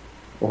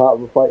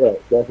of a fighter,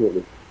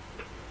 definitely.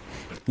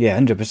 Yeah,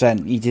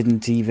 100%. He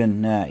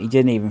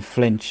didn't even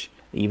flinch.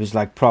 He was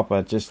like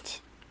proper,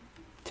 just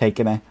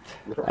taking it.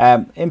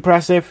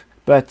 Impressive.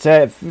 But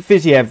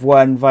Fiziev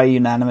won via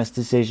unanimous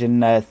decision,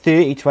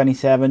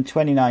 30-27,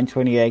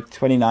 29-28,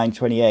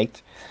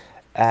 29-28,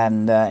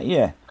 and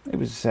it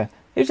was an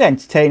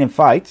entertaining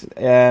fight.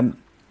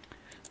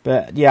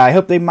 But yeah, I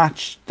hope they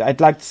match. I'd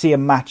like to see a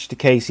match to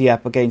Casey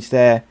up against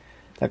a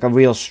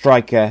real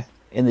striker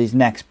in his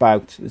next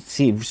bout.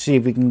 See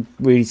if we can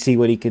really see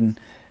what he can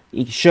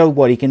show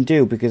what he can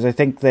do, because I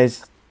think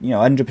there's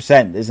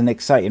 100% there's an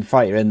exciting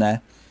fighter in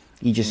there.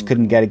 He just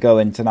couldn't get it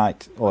going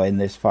tonight or in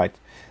this fight.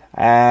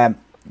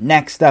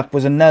 Next up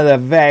was another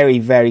very,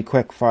 very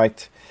quick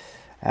fight.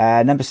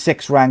 Number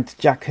 6 ranked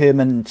Jack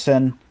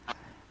Hermanson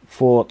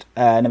fought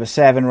number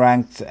 7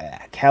 ranked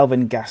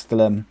Kelvin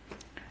Gastelum.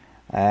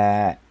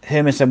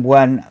 Hermanson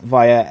won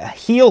via a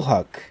heel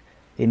hook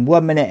in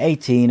 1 minute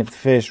 18 of the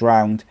first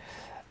round.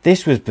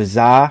 This was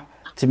bizarre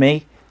to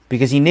me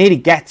because he nearly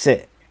gets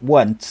it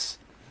once,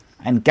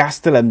 and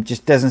Gastelum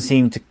just doesn't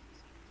seem to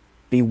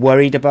be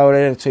worried about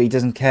it, so he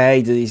doesn't care.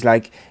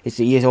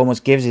 He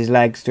almost gives his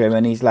legs to him,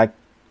 and he's like,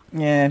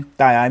 yeah,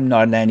 I'm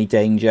not in any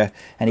danger,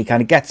 and he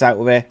kind of gets out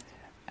of it,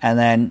 and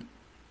then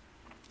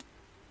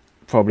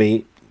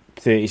probably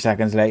 30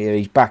 seconds later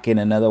he's back in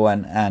another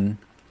one, and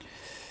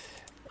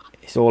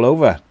it's all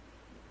over.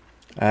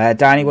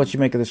 Danny, what do you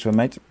make of this one,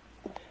 mate?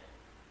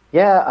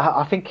 Yeah,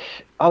 I think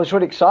I was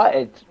really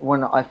excited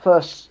when I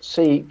first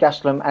see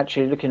Gastelum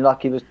actually looking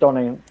like he was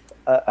donning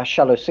a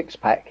shallow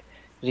six-pack,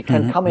 because he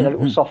can come in a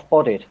little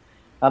soft-bodied.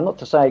 Not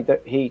to say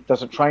that he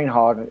doesn't train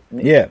hard,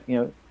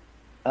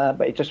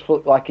 but it just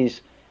looked like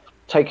he's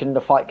taken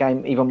the fight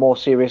game even more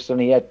serious than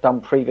he had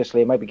done previously,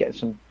 and maybe getting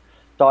some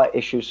diet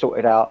issues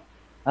sorted out.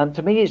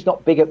 To me, he's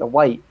not big at the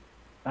weight.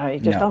 He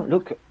just don't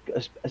look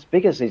as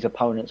big as his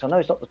opponents. I know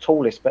he's not the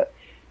tallest, but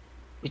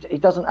he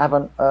doesn't have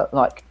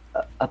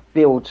a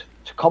build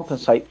to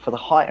compensate for the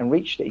height and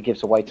reach that he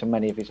gives away to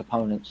many of his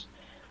opponents.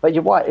 But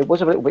you're right, it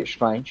was a little bit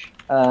strange.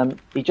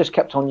 He just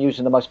kept on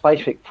using the most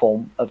basic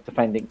form of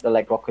defending the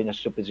leg lock in a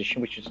sub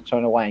position, which is to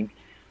turn away and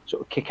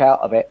sort of kick out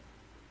of it.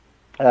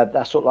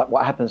 That's sort of like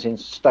what happens in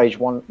stage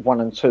 1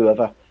 and 2 of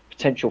a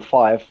potential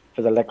 5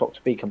 for the leg lock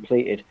to be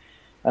completed.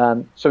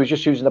 So he's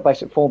just using the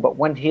basic form, but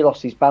when he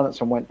lost his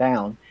balance and went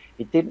down,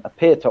 he didn't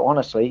appear to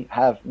honestly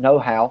have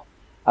know-how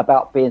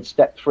about being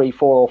step 3,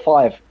 4 or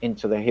 5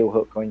 into the heel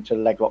hook or into the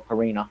leg lock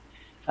arena.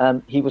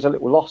 He was a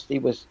little lost. He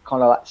was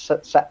kind of like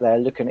sat there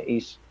looking at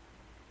his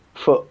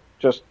foot,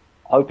 just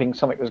hoping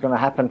something was going to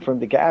happen for him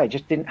to get out. He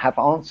just didn't have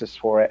answers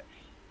for it.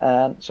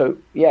 So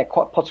yeah,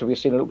 quite possibly we've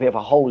seen a little bit of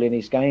a hole in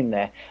his game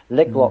there.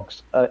 Leg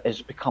locks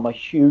has become a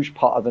huge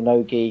part of the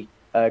no-gi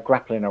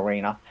grappling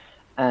arena.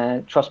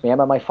 And trust me,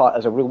 MMA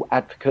fighters are real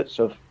advocates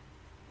of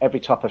every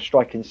type of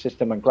striking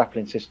system and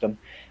grappling system,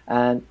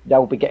 and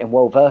they'll be getting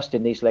well versed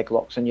in these leg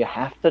locks, and you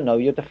have to know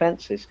your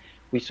defenses.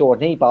 We saw a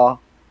knee bar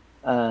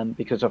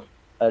because of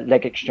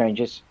leg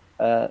exchanges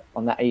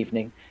on that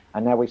evening,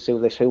 and now we see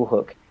this heel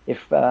hook. If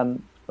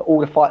all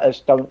the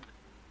fighters don't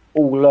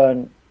all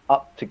learn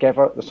up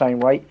together at the same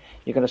rate,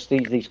 you're going to see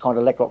these kind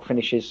of leg lock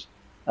finishes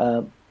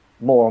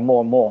more and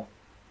more and more.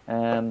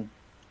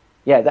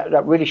 Yeah,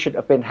 that really shouldn't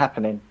have been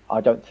happening,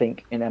 I don't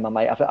think, in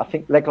MMA. I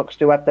think leg locks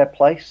do have their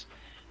place,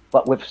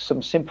 but with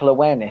some simple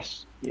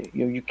awareness,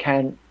 you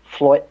can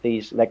exploit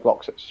these leg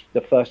locks at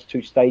the first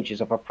 2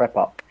 stages of a prep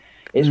up.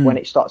 It's when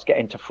it starts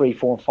getting to 3,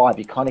 4, and 5,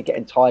 you're kind of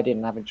getting tied in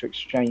and having to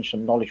exchange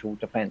some knowledgeable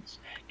defence.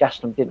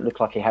 Gastelum didn't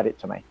look like he had it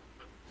to me.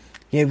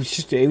 Yeah,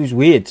 it was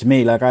weird to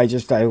me. Like I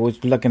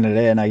was looking at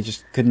it and I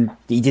just couldn't.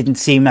 He didn't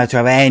seem to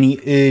have any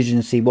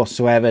urgency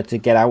whatsoever to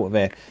get out of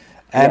it.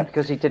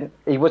 Because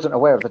he wasn't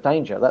aware of the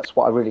danger. That's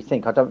what I really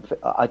think.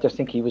 I just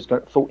think he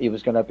thought he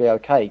was going to be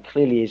okay.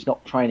 Clearly, he's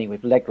not training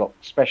with leg lock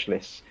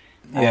specialists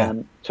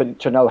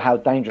to know how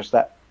dangerous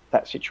that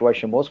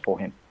situation was for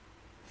him.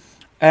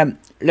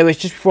 Lewis,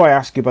 just before I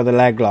ask you about the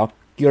leg lock,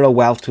 you're a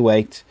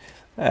welterweight.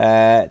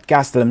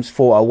 Gastelum's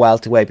fought a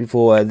welterweight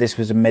before. This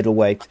was a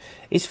middleweight.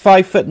 Is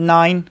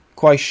 5'9"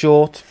 quite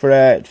short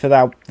for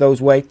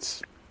those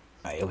weights?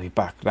 He'll be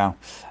back now.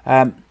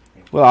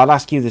 Well, I'll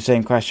ask you the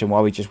same question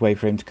while we just wait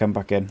for him to come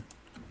back in.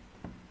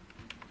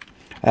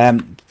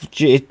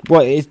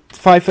 What is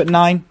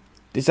 5'9"?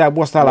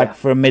 What's that like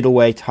for a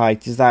middleweight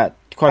height? Is that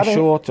quite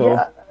short?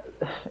 Or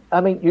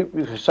I mean, you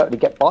can certainly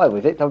get by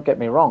with it. Don't get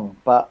me wrong,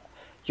 but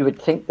you would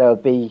think there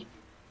would be,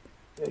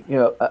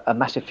 a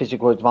massive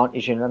physical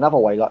advantage in another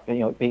way, like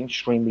being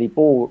extremely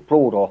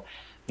broad or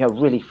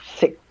really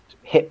thick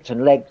hipped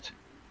and legged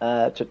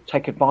to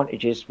take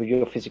advantages with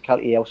your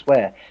physicality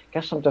elsewhere.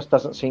 Gastelum just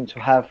doesn't seem to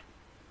have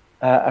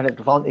an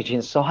advantage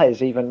in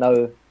size, even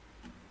though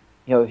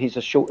he's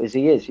as short as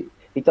he is.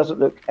 He doesn't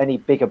look any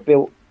bigger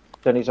built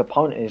than his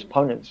opponent. His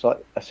opponent's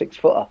like a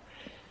 6-footer.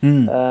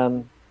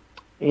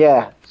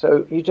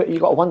 So you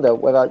got to wonder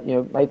whether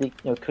maybe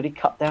could he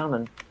cut down,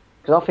 and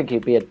because I think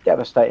he'd be a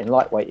devastating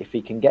lightweight if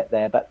he can get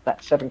there, but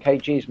that 7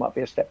 kgs might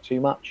be a step too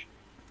much.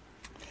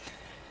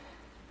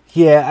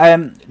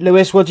 Yeah,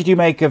 Lewis, what did you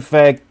make of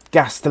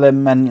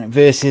Gastelum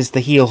versus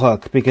the heel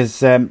hook?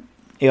 Because I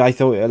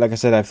thought, like I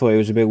said, I thought it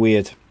was a bit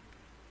weird.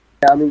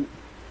 Yeah, I mean,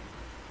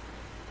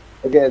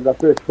 again, that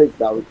first kick,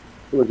 it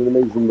was an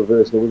amazing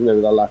reversal, wasn't it,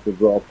 with that lateral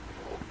drop.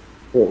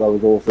 I thought that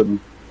was awesome.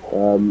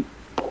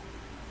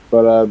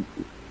 But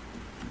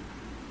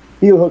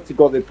heel hooks have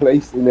got their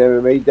place in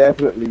MMA,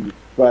 definitely.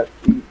 But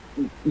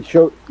he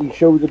showed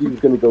that he was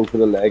going to go for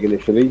the leg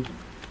initially,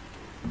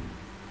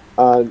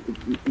 and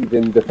he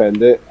didn't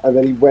defend it. And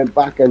then he went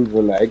back into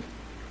the leg,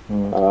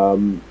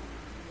 and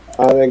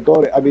then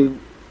got it. I mean,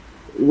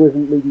 it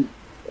wasn't maybe.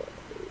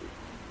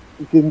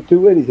 He didn't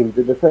do anything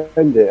to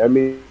defend it. I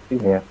mean,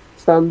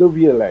 stand over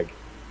your leg,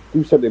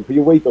 do something, put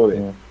your weight on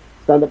it,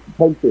 stand up and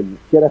punch him,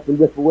 get up and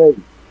rip away.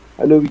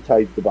 I know he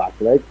tied the back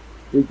leg,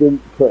 he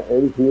didn't put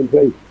anything in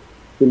place.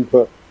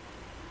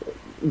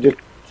 Just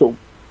sort of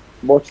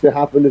watched it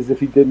happen as if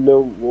he didn't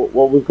know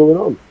what was going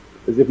on,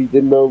 as if he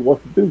didn't know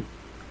what to do.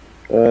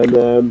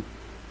 And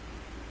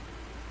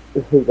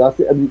that's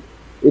it. I mean,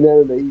 in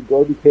MMA, you've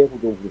got to be careful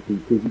going for the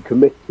feet because you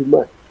commit too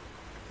much.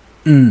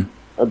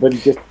 But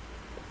he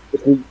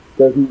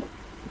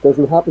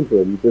doesn't happen to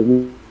him. He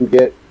doesn't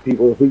get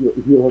people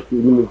heel hook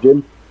in the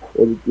gym,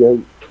 or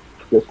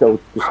just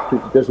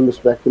doesn't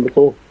respect him at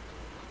all.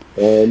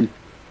 And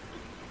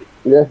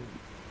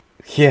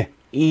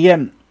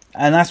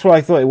that's what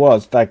I thought it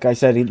was. Like I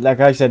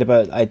said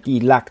about he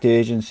lacked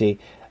urgency.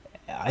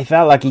 I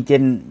felt like he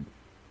didn't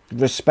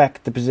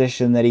respect the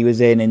position that he was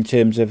in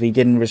terms of he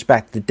didn't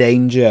respect the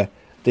danger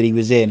that he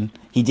was in.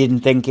 He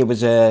didn't think it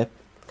was a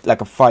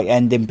fight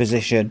ending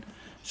position.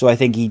 So I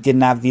think he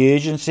didn't have the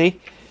urgency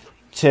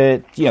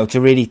to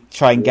really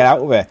try and get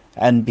out of it.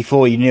 And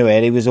before you knew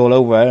it was all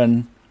over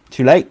and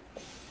too late.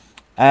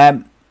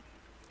 And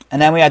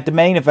then we had the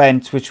main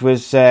event, which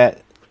was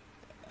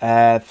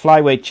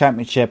Flyweight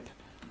Championship.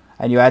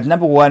 And you had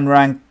number 1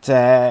 ranked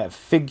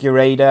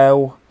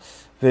Figueiredo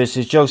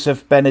versus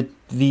Joseph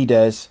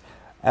Benavidez.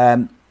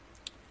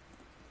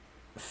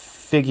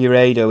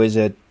 Figueiredo is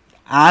an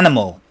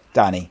animal,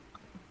 Danny.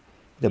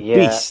 The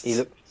beast. He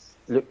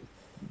looked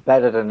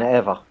better than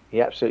ever.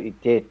 He absolutely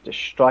did. The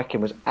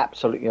striking was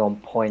absolutely on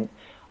point.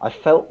 I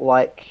felt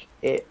like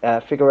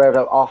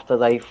Figueiredo, after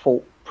they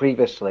fought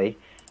previously,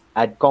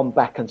 had gone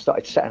back and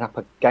started setting up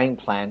a game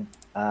plan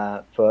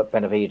for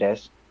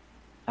Benavidez.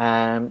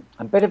 And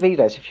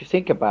Benavidez, if you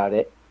think about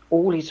it,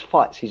 all his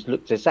fights, he's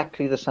looked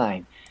exactly the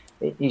same.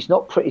 He's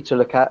not pretty to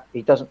look at.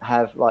 He doesn't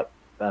have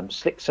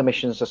slick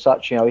submissions as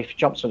such. If he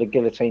jumps on the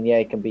guillotine,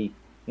 he can be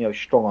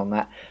strong on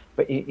that.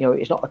 But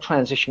he's not a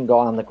transition guy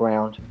on the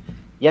ground.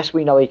 Yes,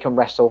 we know he can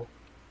wrestle.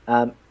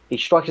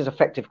 His striking is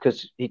effective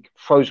because he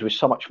throws with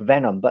so much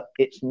venom, but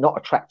it's not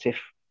attractive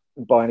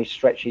by any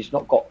stretch. He's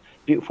not got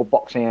beautiful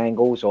boxing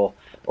angles or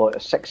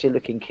sexy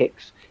looking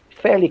kicks.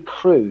 Fairly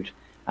crude,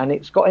 and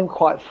it's got him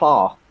quite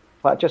far.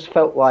 But I just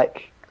felt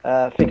like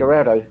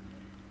Figueiredo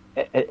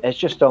has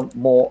just done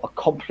more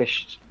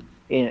accomplished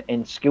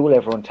in skill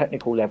level and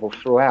technical level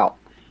throughout.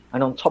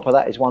 And on top of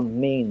that is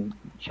one mean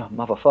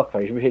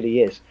motherfucker. He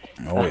really is.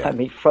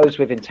 He throws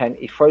with intent.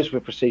 He throws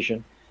with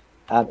precision.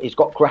 He's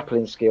got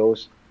grappling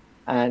skills,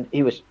 and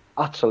he was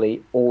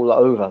utterly all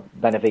over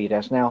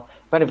Benavidez. Now,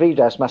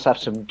 Benavidez must have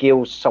some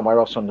gills somewhere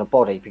else on the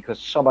body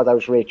because some of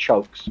those rear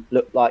chokes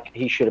looked like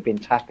he should have been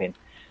tapping.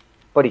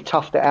 But he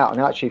toughed it out,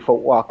 and I actually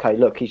thought, well, okay,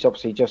 look, he's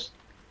obviously just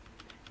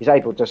he's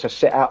able to just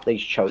sit out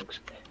these chokes.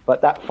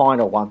 But that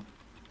final one,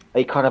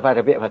 he kind of had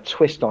a bit of a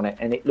twist on it,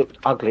 and it looked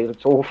ugly, it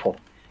looked awful.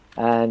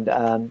 And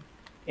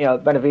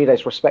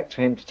Benavidez, respect to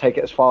him to take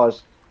it as far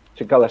as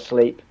to go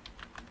asleep.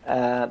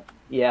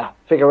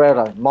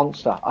 Figueiredo,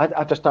 monster.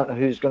 I just don't know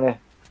who's going to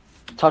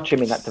touch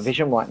him in that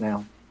division right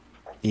now.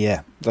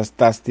 Yeah,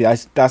 that's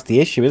the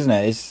issue, isn't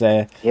it? It's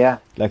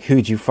like,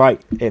 who do you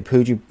fight?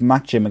 Who do you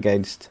match him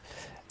against?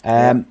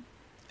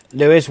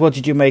 Lewis, what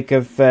did you make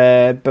of?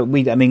 But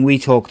we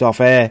talked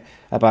off air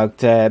about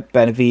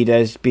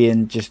Benavidez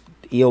being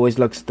he always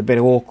looks a bit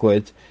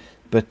awkward,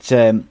 but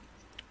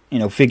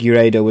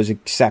Figueiredo was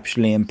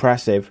exceptionally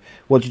impressive.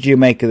 What did you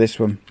make of this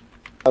one?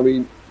 I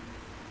mean,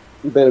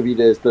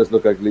 Benavidez does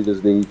look ugly,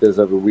 doesn't he? He does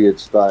have a weird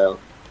style.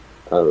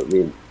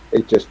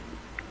 It just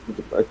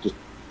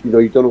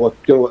you don't know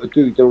what to do.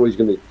 You don't know what he's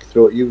going to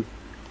throw at you.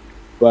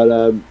 But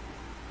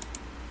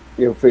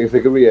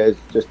Figueiredo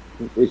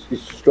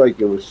his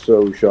striking was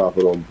so sharp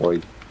and on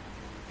point.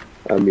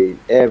 I mean,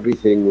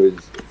 everything was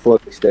full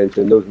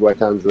extension. Those right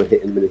hands were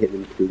hitting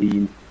him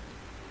clean.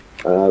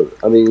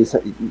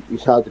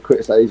 It's hard to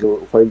criticise. He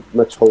won't find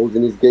much holes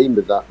in his game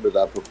with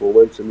that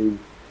performance. I mean,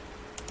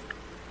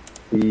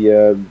 he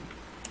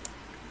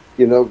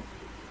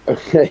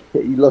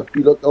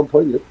looked on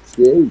point. He looked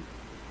scary.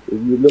 He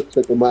looked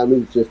like a man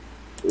who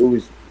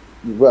was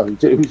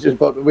just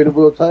about to win a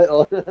world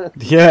title.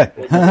 Yeah.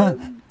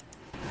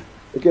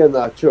 Again,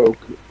 that choke.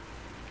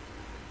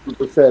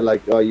 People said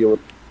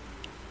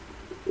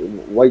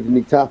why didn't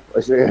he tap?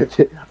 I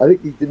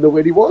think he didn't know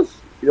where he was.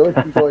 He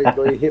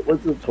hit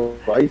once or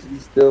twice,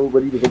 and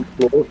when he was on the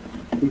floor,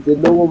 he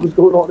didn't know what was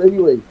going on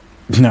anyway.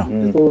 No.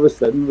 Just all of a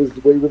sudden was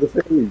away with the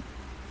finish.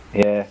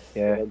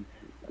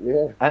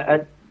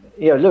 And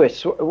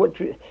Lewis,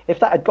 if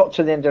that had got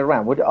to the end of the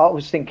round, I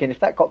was thinking if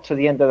that got to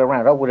the end of the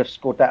round, I would have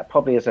scored that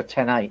probably as a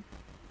 10-8.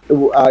 That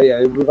would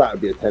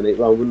be a 10-8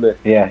 round, wouldn't it?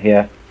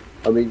 Yeah.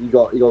 I mean, you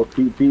got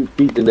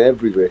beaten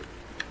everywhere.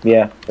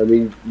 Yeah. I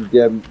mean,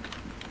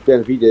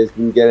 Benavidez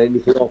didn't get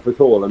anything off at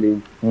all. I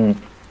mean,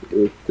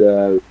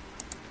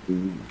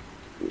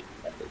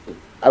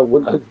 I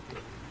wouldn't.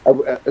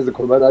 As a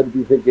comment, I'd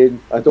be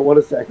thinking, I don't want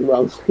a second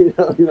round. There's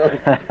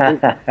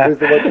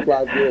the one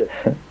plan here.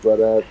 But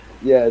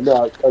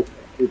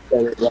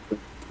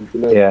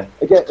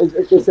Again,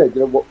 as I said,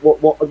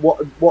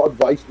 what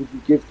advice would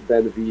you give to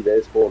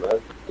Benavidez corner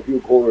if you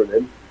were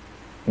cornering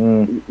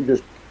him? You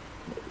just,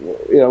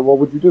 what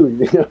would you do?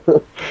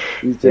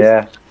 He's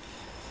just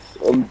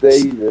on the day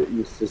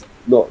he's just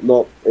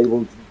not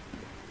able to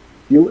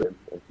deal with him.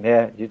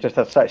 Yeah, you just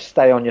have to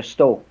stay on your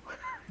stool.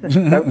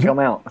 Don't come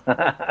out.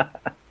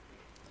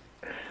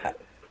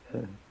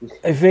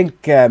 I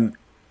think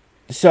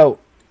so.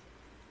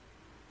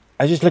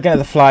 I was just looking at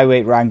the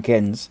flyweight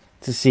rankings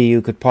to see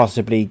who could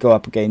possibly go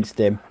up against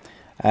him,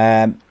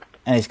 and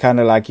it's kind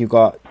of like you've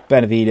got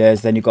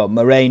Benavidez, then you've got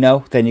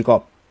Moreno, then you've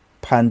got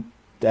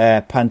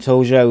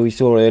Pantoja, who we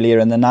saw earlier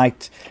in the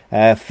night,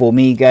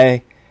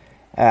 Formiga,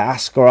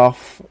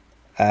 Askarov,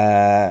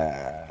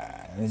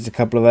 there's a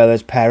couple of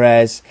others,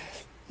 Perez.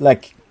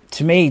 Like,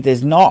 to me,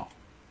 there's not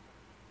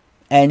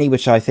any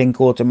which I think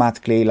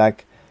automatically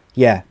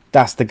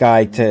that's the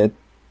guy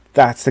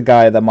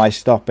that might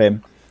stop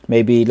him.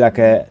 Maybe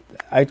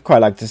I'd quite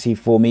like to see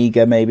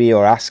Formiga maybe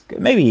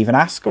maybe even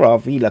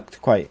Askarov. He looked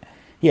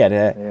he had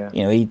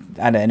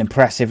an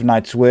impressive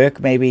night's work.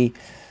 Maybe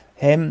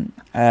him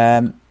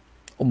or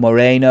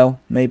Moreno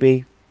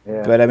maybe.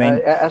 Yeah. But I mean,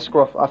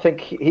 Askarov, I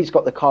think he's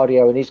got the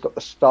cardio and he's got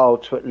the style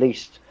to at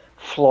least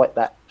flight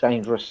that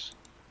dangerous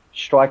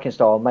striking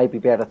style, maybe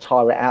be able to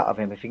tire it out of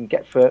him if he can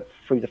get through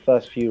the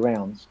first few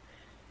rounds.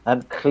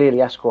 Clearly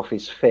Askarov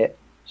is fit,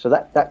 so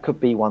that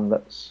could be one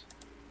that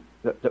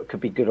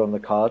could be good on the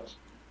cards.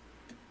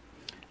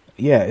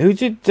 Yeah, who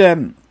did?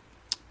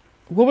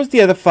 What was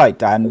the other fight,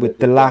 Dan? With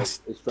the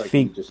last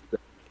feed? Just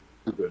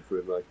good for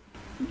him,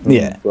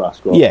 Yeah,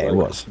 Askarov, it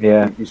was.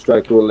 Yeah, you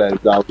strike all them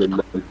down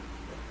and then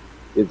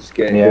it's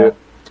getting hurt.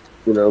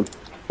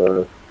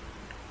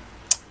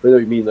 I know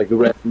what you mean, like the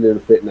wrestling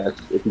and fitness.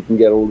 If you can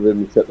get hold of him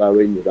and set that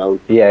range down,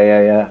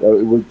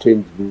 it would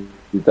change the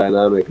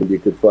dynamic and be a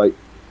good fight.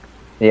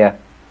 Yeah.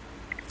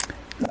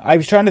 I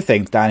was trying to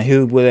think, Dan,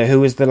 who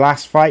was the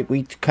last fight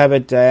we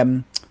covered?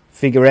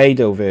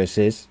 Figueiredo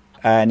versus,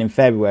 and in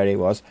February it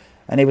was,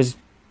 and it was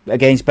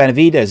against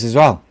Benavidez as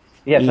well.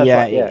 Yes, that's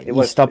right. Yeah,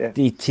 he stopped.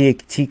 He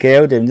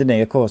TKO'd him, didn't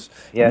he? Of course.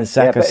 Yeah, in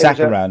the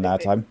second round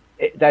that time.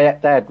 They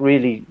had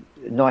really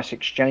nice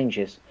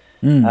exchanges.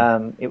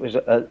 It was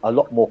a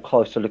lot more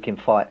closer looking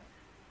fight,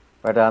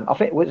 but I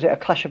think was it a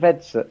clash of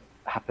heads that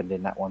happened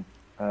in that one?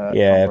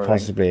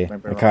 Possibly.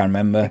 I can't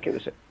remember. I think it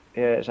was.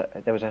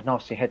 There was a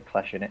nasty head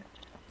clash in it.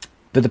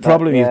 But the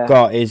problem you've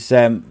got is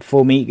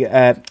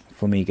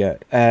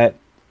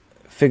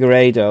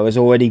Figueiredo has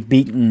already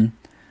beaten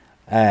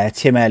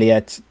Tim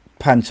Elliott,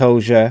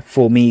 Pantoja,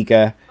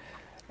 Formiga,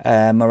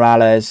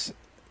 Morales,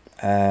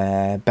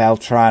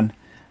 Beltran.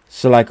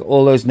 So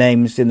all those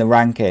names in the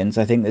rankings,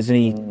 I think there's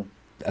only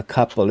a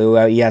couple who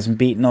he hasn't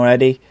beaten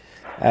already.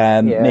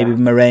 Maybe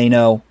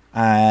Moreno,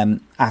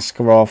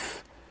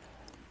 Askarov,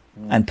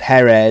 and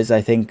Perez,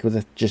 I think,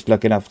 just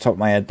looking off the top of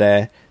my head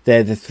there,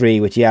 they're the three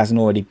which he hasn't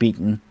already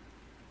beaten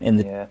in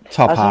the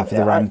top half of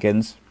the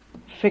rankings.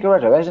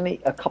 Figueiredo, hasn't he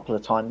a couple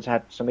of times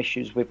had some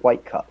issues with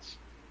weight cuts?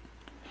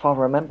 If I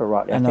remember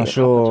rightly, I'm not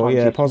sure.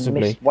 Yeah,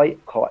 possibly. Missed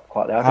weight quite.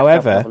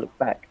 However, have a look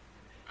back.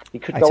 He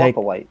could go up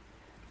a weight.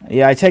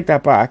 Yeah, I take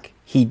that back.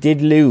 He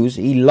did lose.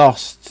 He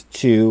lost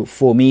to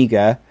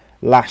Formiga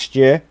last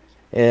year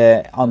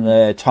on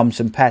the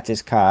Thompson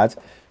Pettis card.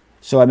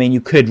 So I mean,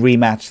 you could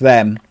rematch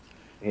them.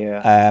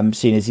 Yeah.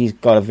 Seeing as he's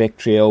got a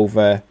victory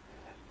over.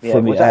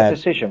 Was that a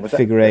decision? Was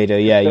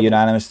Figueiredo?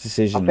 Unanimous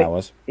decision. That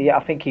was. Yeah,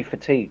 I think he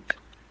fatigued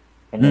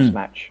in this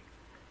match.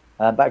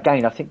 But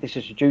again, I think this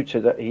is due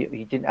to that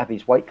he didn't have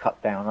his weight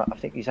cut down. I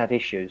think he's had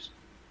issues.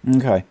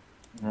 Okay.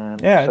 So,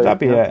 that'd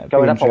be going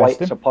be up a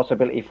weight is a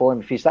possibility for him.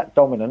 If he's that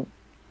dominant,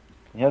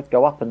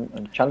 go up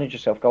and challenge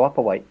yourself. Go up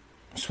a weight.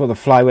 That's what the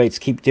flyweights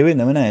keep doing,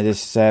 though, isn't it?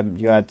 This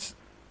you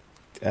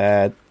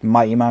had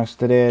Mighty Mouse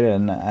today,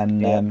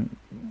 and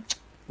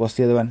what's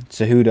the other one?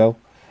 Cejudo.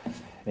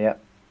 Yeah.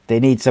 They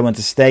need someone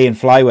to stay in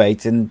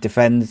flyweight and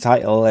defend the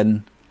title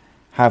and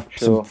have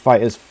some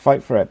fighters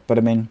fight for it. But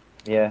I mean,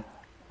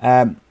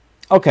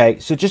 okay,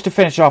 so just to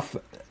finish off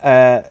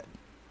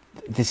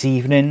this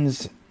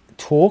evening's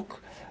talk,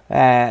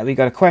 we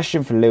got a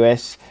question for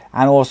Lewis,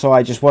 and also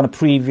I just want to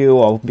preview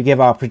or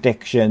give our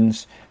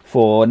predictions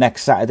for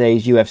next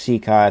Saturday's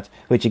UFC card,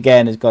 which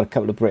again has got a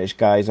couple of British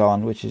guys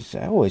on, which is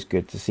always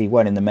good to see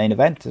one in the main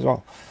event as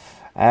well.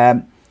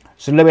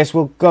 So Lewis,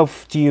 we'll go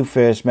to you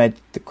first, mate.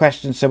 The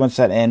question someone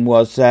sent in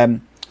was,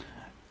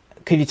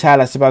 could you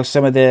tell us about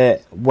some of the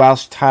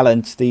Welsh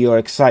talents that you're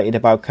excited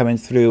about coming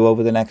through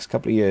over the next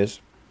couple of years?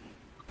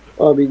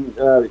 I mean,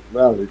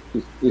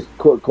 there's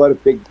quite a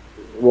big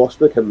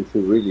roster coming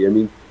through, really. I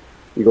mean,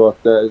 you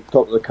got the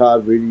top of the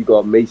card, really. You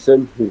got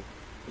Mason, who's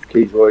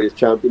Cage Warriors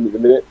champion at the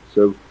minute,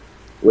 so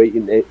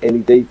waiting any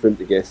day for him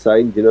to get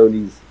signed. You know,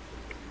 and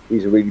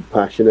he's a really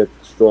passionate,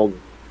 strong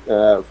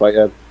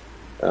fighter.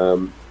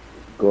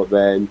 Got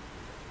then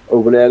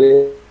Owen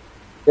Elliott,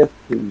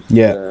 who's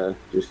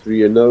just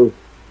 3-0.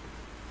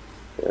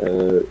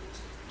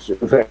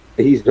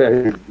 He's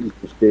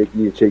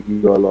shaky, cheeky.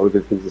 Got a lot of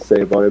good things to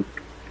say about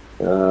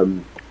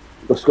him.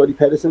 Got Scotty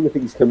Pedersen. I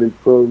think he's coming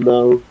pro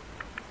now,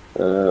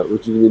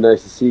 which is really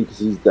nice to see because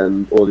he's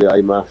done all the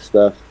IMAF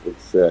stuff,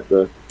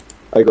 etc.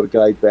 I got a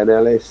guy, Ben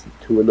Ellis,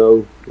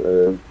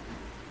 2-0.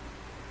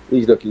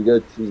 He's looking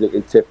good. He's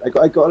looking tip.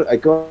 I got a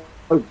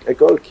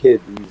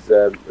kid. He's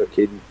a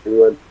kid.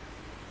 He's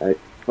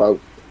about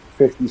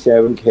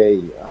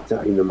 57k.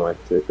 Dynamite.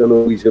 I don't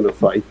know who he's going to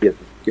fight yet.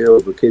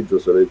 Girls or kids or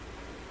something.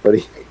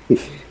 But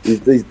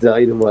he's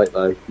dynamite.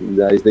 Like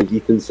his name's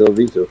Ethan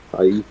Sylvie. So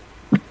hi.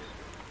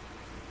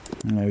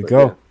 There we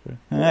go.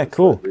 Yeah,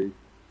 cool.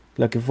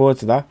 Looking forward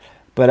to that.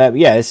 But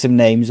there's some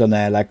names on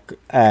there like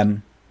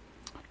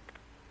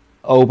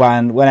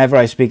Oban. Whenever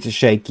I speak to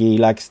Shaky, he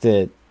likes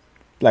to,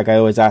 like I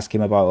always ask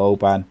him about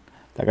Oban.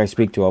 Like I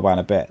speak to Oban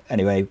a bit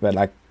anyway, but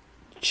like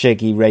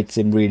Shaky rates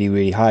him really,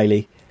 really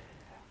highly.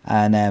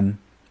 And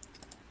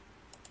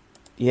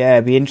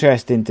it'd be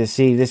interesting to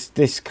see this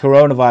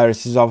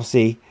coronavirus has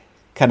obviously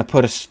kind of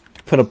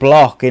put a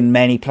block in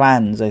many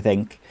plans, I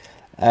think,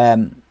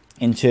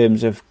 in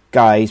terms of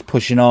guys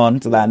pushing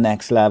on to that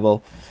next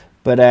level.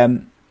 But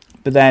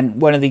then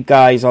one of the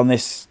guys on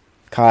this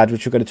card,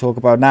 which we're going to talk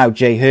about now,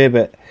 Jay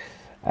Herbert,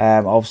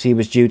 obviously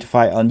was due to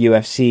fight on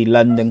UFC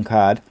London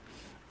card.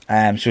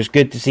 So it's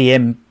good to see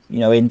him,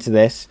 into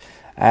this.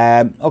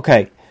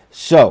 Okay,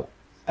 so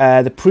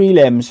the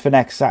prelims for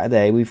next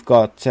Saturday, we've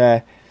got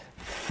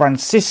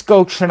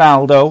Francisco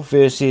Trinaldo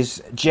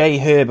versus Jay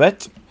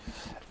Herbert.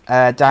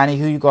 Danny,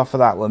 who you got for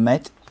that one,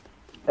 mate?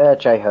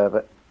 Jay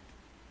Herbert.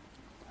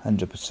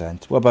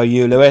 100%. What about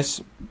you,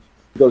 Lewis?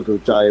 Got to go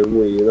Jay all the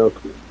way,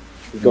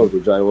 Got to go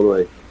Jay all the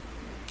way.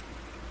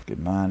 Good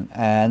man.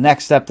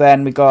 Next up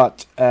then, we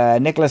got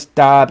Nicholas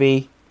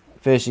Darby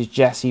versus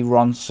Jesse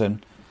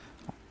Ronson.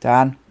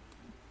 Dan?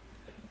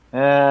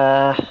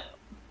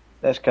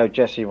 Let's go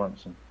Jesse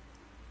Ronson.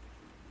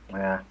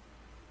 Yeah.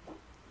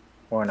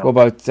 Why not? What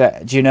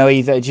about? Do you know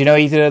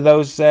either of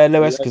those,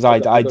 Lewis? Because I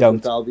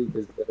don't.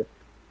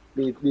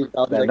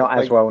 They're not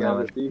as well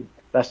known.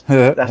 That's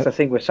the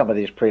thing with some of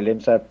these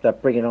prelims. They're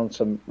bringing on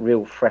some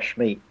real fresh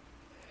meat.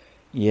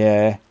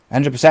 Yeah,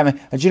 100%.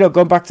 And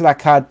going back to that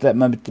card that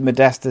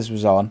Modestas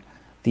was on,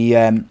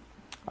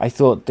 I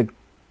thought the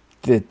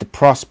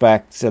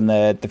prospects and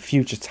the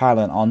future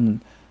talent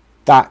on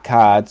that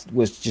card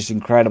was just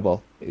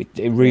incredible.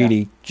 It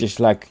really just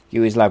it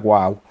was like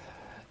wow.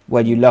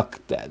 When you look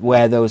at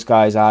where those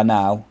guys are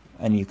now,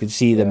 and you can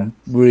see them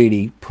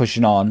really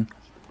pushing on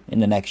in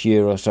the next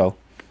year or so.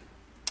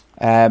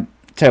 Tell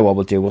you what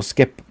we'll do. We'll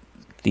skip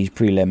these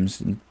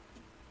prelims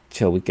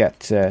until we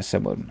get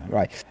someone.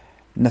 Right.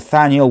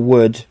 Nathaniel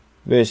Wood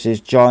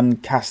versus John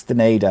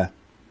Castaneda.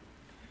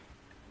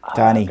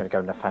 Danny. I'm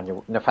going to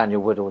go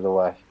Nathaniel Wood all the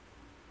way.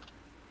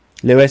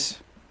 Lewis.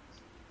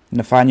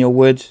 Nathaniel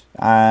Wood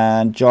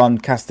and John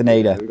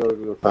Castaneda. We've got to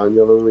go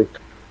Nathaniel, haven't we?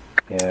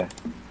 Yeah.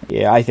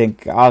 Yeah, I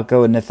think I'll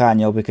go with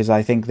Nathaniel because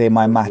I think they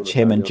might match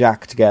him and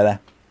Jack together.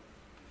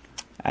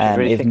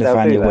 Really if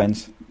Nathaniel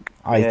wins,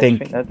 I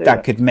think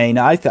that could main.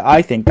 I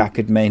think that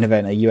could main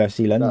event at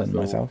UFC London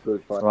myself.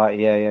 Right?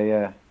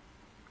 Yeah.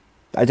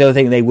 I don't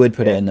think they would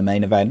put it in the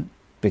main event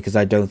because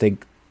I don't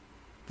think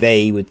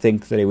they would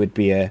think that it would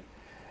be a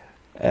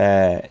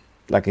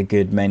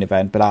good main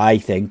event. But I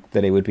think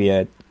that it would be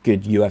a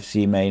good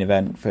UFC main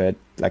event for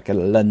like a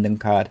London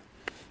card.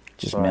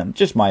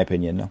 Just my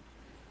opinion,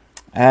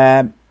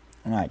 though.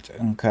 Right,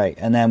 okay,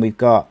 and then we've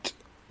got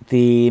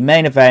the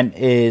main event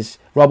is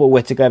Robert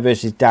Whittaker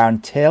versus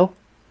Darren Till.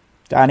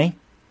 Danny?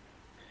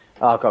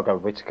 I've got to go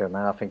with Whittaker,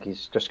 man. I think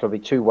he's just going to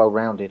be too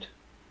well-rounded.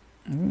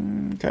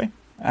 Okay.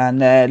 And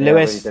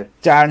Lewis, really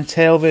Darren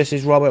Till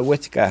versus Robert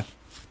Whittaker.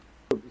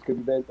 It's going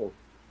to be mental.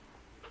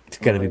 It's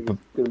going to be a banger.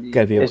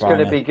 It's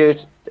going to be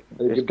good.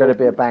 It's going to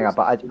be a banger,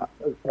 but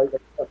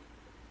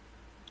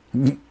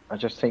I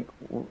just think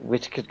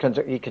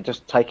Whittaker he can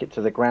just take it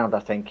to the ground. I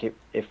think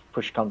if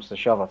push comes to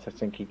shove, I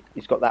think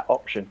he's got that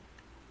option.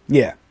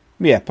 Yeah,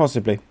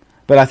 possibly.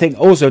 But I think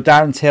also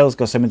Darren Till's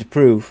got something to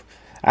prove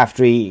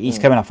after he's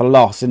coming off a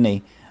loss, isn't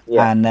he?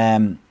 Yeah.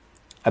 And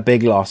a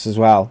big loss as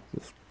well.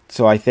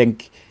 So I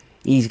think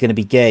he's going to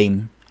be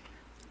game.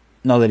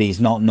 Not that he's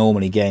not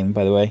normally game,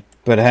 by the way.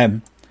 But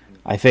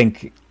I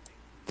think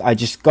I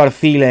just got a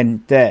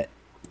feeling that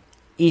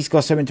he's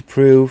got something to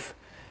prove.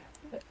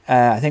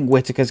 I think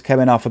Whittaker's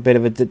coming off a bit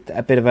of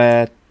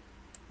a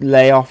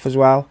layoff as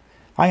well.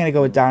 I'm going to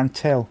go with Darren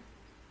Till.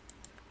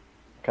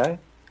 Okay.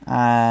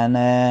 And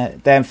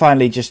then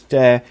finally, just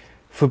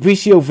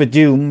Fabricio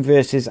Verdum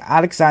versus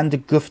Alexander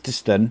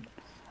Gustafsson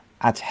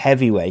at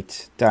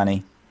heavyweight.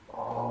 Danny.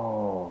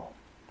 Oh,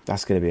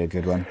 that's going to be a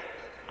good one.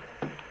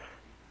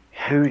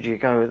 Who do you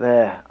go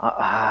there?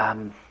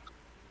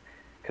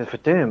 Because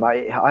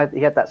Verdum,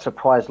 he had that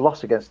surprise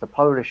loss against the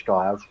Polish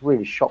guy. I was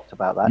really shocked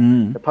about that.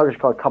 The Polish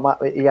guy come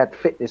up, he had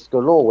fitness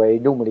galore where he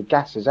normally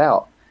gasses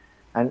out,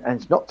 and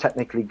it's not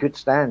technically good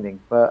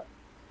standing. But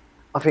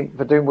I think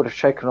Verdum would have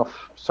shaken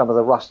off some of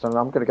the rust, and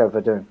I'm going to go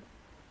Verdum.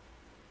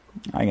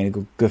 I'm going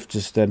to go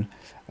Gustafsson.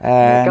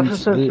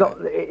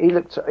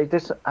 He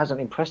just hasn't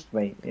impressed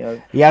me. You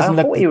know, he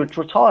thought he was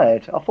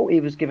retired. I thought he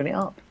was giving it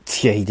up.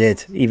 Yeah, he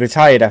did. He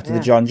retired after the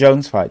John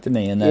Jones fight,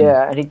 didn't he? And then,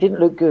 and he didn't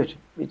look good.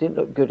 He didn't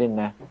look good in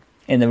there.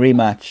 In the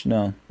rematch,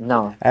 no.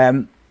 No.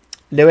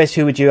 Lewis,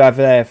 who would you have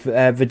there?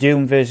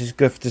 Verdum versus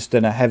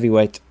Gustafsson at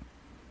heavyweight.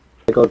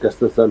 I got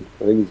Gustafsson.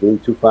 I think he's going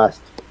too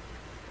fast.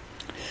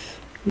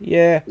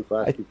 Yeah. Too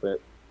fast, too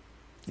fit.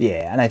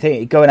 Yeah, and I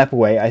think going up a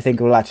weight, I think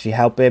will actually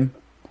help him.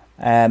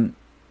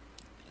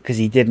 Because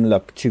he didn't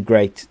look too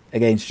great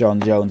against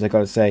John Jones, I got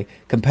to say.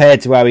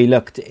 Compared to how he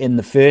looked in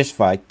the first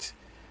fight,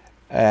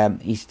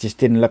 he just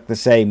didn't look the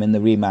same in the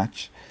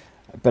rematch.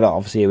 But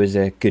obviously it was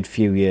a good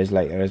few years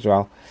later as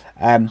well.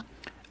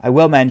 I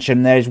will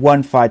mention there's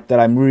one fight that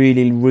I'm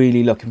really,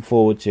 really looking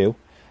forward to,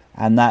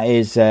 and that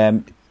is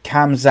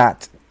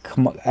Khamzat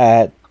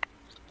Chimaev.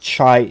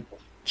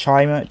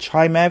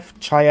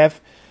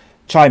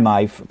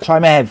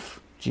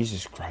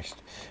 Jesus Christ.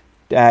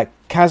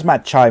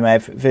 Khamzat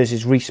Chimaev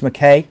versus Rhys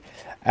McKay.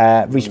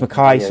 Rhys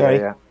McKay,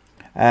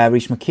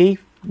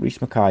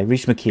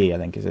 I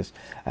think is this.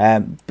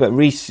 But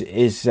Rhys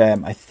is,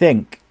 I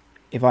think,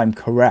 if I'm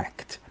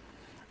correct,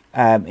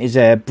 is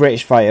a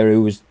British fighter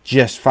who was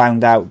just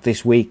found out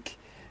this week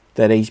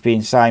that he's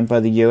been signed by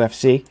the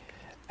UFC.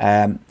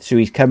 So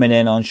he's coming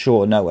in on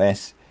short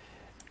notice,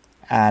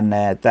 and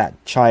that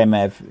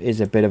Chimaev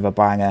is a bit of a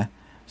banger.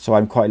 So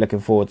I'm quite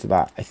looking forward to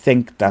that. I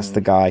think that's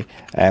the guy.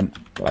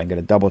 But I'm going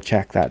to double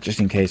check that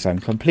just in case I'm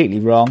completely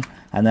wrong.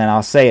 And then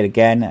I'll say it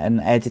again and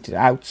edit it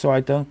out so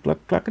I don't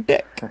look like a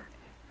dick.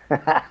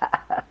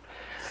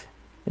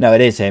 No,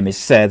 it is him.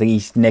 It's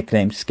he's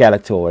nicknamed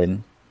Skeletor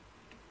in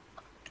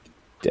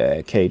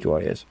Cage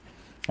Warriors.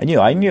 I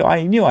knew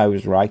I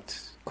was right.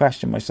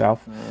 Question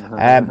myself.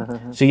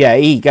 So yeah,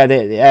 he got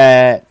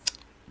it.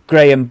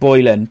 Graham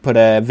Boylan put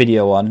a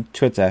video on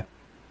Twitter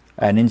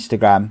and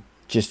Instagram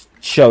just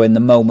showing the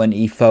moment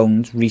he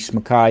phoned Rhys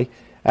McKay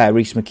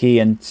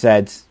and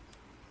said,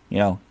 you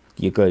know,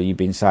 you're good, you've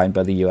been signed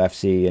by the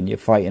UFC and you're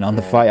fighting on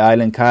the Fight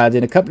Island card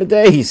in a couple of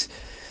days.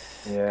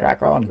 Yeah,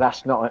 crack on.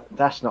 That's not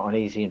an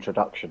easy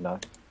introduction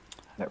though.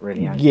 That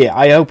really ain't. Yeah,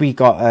 I hope he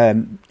got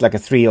like a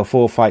 3 or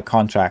 4 fight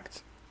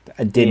contract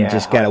and didn't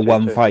just get a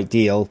one fight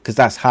deal, because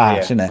that's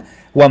harsh, isn't it?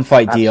 One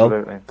fight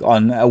deal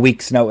on a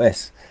week's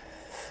notice.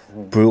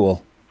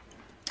 Brutal.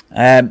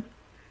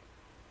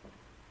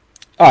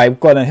 All right,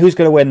 go on. Who's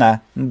going to win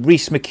that?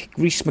 Rhys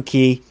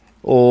McKay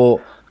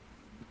or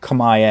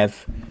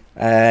Chimaev?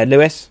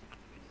 Lewis?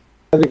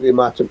 I think they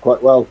match up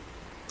quite well.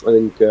 I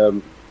think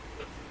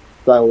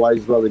style-wise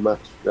as well they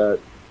match. I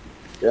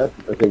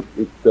think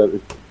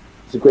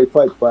it's a great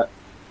fight, but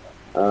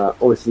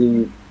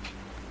obviously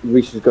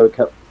Rhys has got to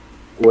cut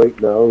weight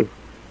now,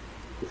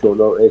 short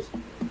notice.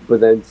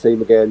 But then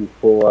same again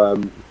for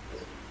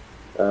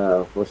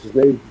what's his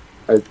name?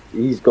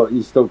 He's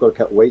still got to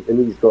cut weight,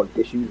 and he's got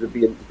issues of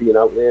being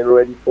out there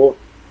already for.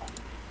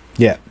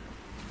 Yeah.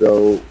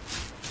 So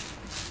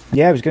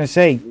Yeah, I was going to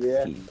say.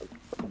 Yeah.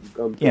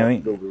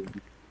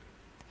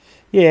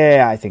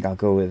 Yeah, I think I'll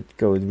go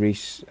with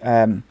Reese.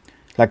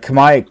 Like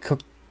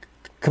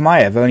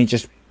Kamayev only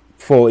just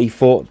fought.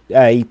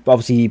 He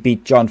obviously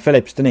beat John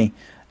Phillips, didn't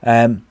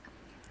he?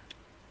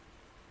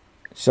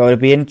 So it'll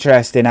be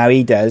interesting how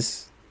he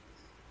does,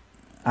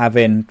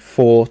 having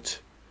fought.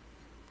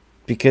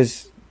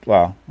 Because,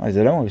 well, I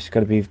don't know. It's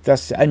got to be.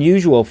 That's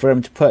unusual for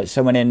him to put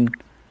someone in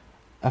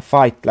a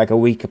fight like a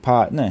week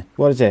apart, isn't it?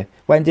 What is it?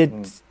 When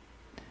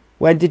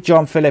did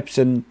John Phillips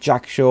and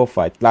Jack Shaw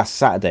fight? Last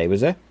Saturday,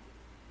 was it?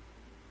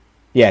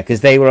 Yeah,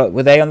 because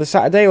were they on the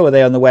Saturday or were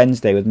they on the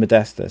Wednesday with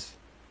Modestas?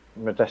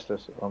 On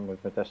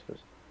with Modestas.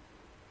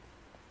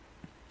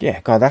 Yeah,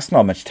 God, that's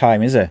not much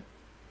time, is it?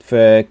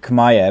 For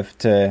Kamayev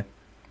to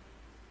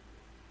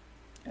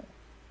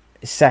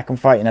his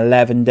second fight in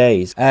 11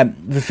 days.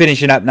 We're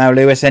finishing up now,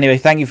 Lewis. Anyway,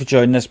 thank you for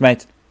joining us,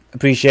 mate.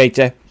 Appreciate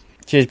it.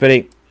 Cheers,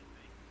 buddy.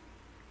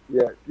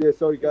 Yeah,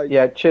 sorry, guys.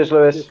 Yeah, cheers,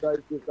 Lewis.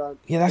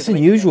 Yeah, that's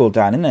unusual,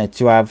 Dan, isn't it?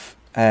 To have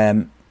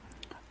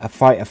a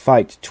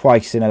fight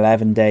twice in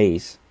 11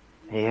 days.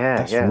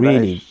 Yeah,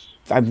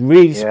 I'm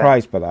really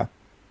surprised by that.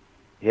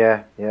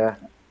 Yeah.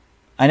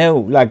 I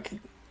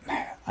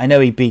know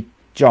he beat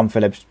John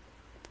Phillips,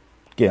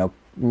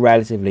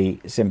 relatively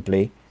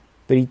simply,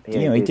 but he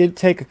did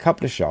take a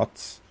couple of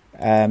shots.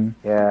 I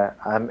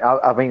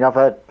mean, I've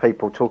heard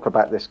people talk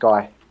about this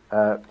guy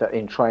that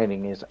in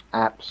training is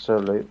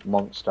absolute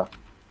monster.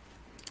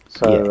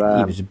 So yeah,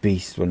 he was a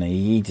beast, wasn't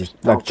he? He just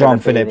John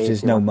Phillips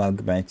is no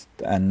mug, mate.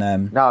 And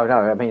no,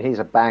 I mean he's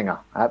a banger,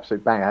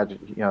 absolute banger.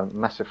 Had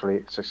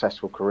massively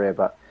successful career,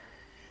 but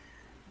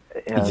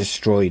he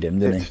destroyed him,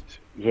 didn't he?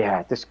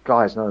 Yeah, this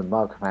guy's no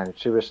mug, man.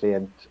 Seriously,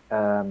 and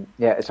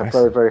it's a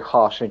very, very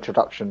harsh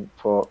introduction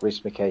for Rhys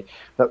McKee.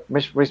 But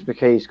Rhys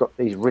McKee's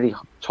he's really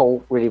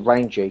tall, really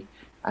rangy,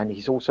 and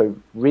he's also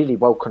really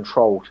well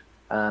controlled.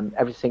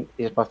 Everything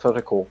is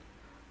methodical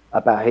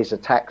about his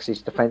attacks,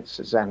 his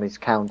defences, and his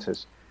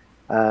counters.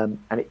 And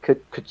it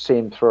could see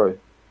him through,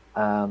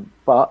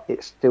 but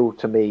it's still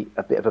to me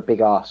a bit of a big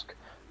ask.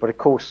 But of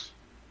course,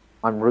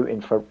 I'm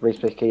rooting for Rhys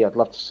McKee. I'd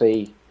love to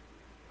see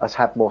us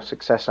have more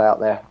success out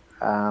there.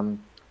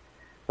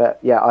 But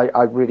yeah,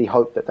 I really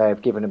hope that they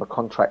have given him a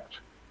contract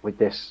with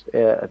this.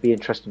 It'd be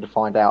interesting to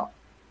find out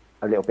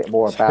a little bit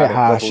more about it.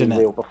 Harsh, isn't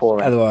it?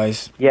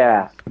 Otherwise,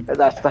 yeah,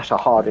 that's a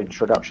hard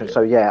introduction.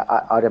 So yeah,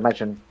 I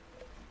imagine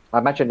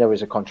there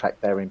is a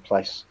contract there in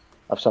place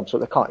of some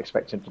sort. They can't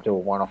expect him to do a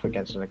one-off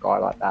against a guy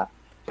like that,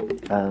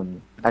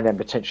 and then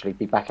potentially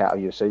be back out of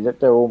UFC.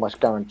 They're almost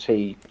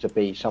guaranteed to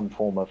be some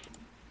form of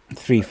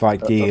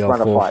 3-fight deal or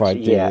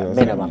 4-fight deal. Yeah,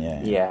 minimum.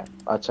 Yeah,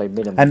 I'd say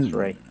minimum and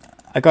 3.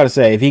 I got to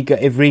say,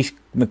 if Rhys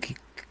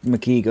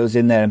McKee goes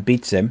in there and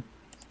beats him,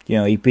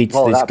 he beats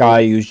this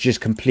guy who's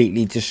just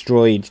completely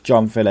destroyed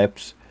John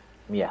Phillips.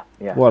 Yeah.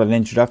 What an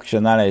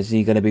introduction that is.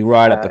 He's going to be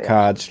right up the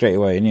card straight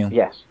away, isn't he?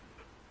 Yes.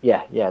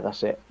 Yeah,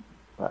 that's it.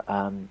 But,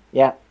 I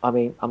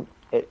mean,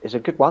 it's a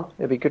good one.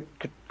 It'll be good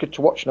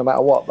to watch no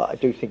matter what. But I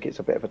do think it's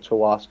a bit of a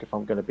tall ask if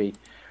I'm going to be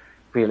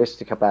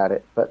realistic about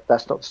it. But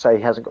that's not to say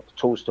he hasn't got the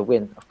tools to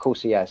win. Of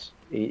course he has.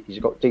 He's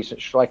got decent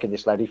striking,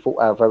 this lad. He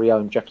fought our very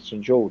own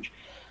Jefferson George.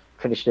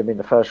 Finished him in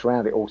the first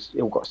round. It all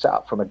got set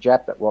up from a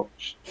jab that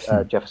rocked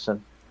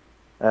Jefferson.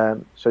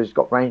 So he's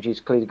got range. He's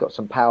clearly got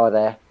some power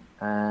there,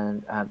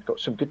 and got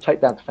some good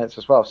takedown defense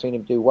as well. I've seen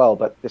him do well,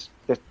 but this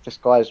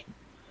guy's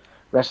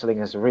wrestling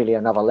is really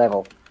another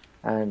level,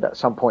 and at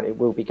some point it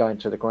will be going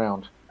to the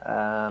ground.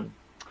 I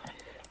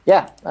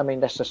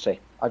mean, let's just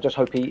see. I just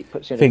hope he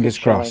puts in fingers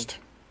crossed,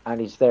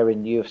 and he's there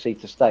in UFC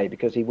to stay,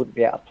 because he wouldn't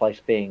be out of place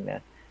being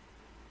there.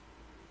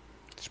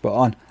 Spot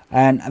on.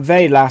 And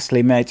very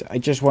lastly, mate, I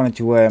just wanted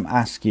to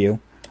ask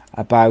you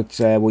about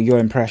your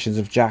impressions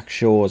of Jack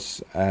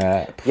Shaw's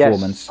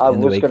performance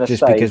in the week.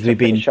 Just because we've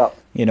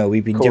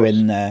been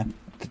doing the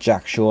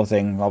Jack Shaw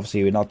thing.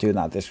 Obviously, we're not doing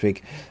that this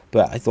week,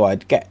 but I thought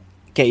I'd get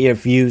your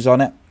views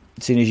on it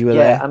as soon as you were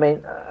there. Yeah, I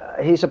mean,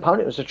 his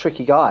opponent was a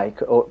tricky guy.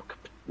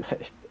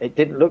 It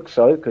didn't look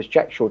so, because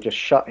Jack Shaw just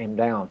shut him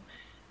down.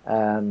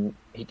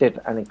 He did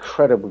an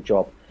incredible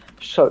job.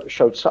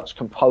 Showed such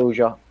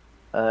composure.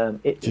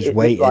 It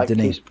waited, like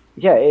didn't he?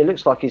 Yeah, it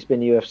looks like he's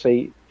been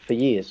UFC for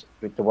years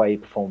with the way he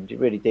performed. It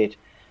really did.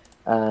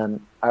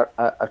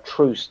 A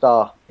true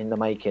star in the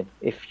making,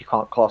 if you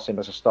can't class him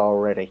as a star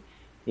already.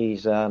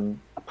 He's a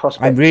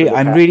prospect.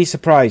 I'm really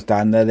surprised,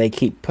 Dan, that they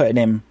keep putting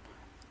him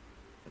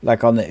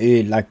like on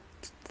the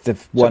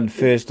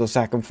first or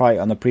second fight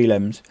on the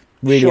prelims.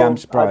 Really, I'm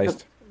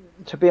surprised.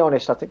 To be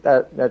honest, I think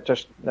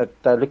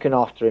they're looking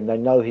after him. They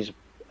know he's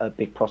a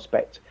big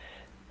prospect.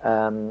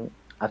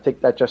 I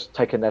think they're just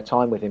taking their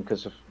time with him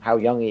because of how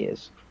young he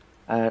is,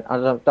 and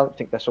I don't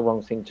think that's a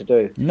wrong thing to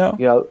do.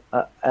 No,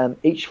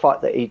 each fight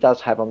that he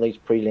does have on these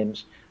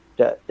prelims,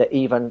 they're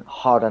even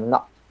harder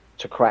nut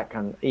to crack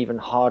and even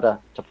harder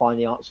to find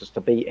the answers to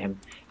beat him.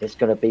 It's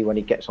going to be when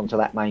he gets onto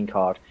that main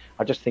card.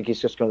 I just think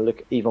he's just going to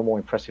look even more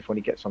impressive when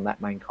he gets on that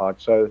main card.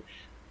 So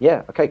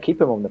yeah, okay, keep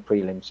him on the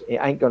prelims. It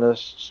ain't going to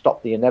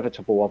stop the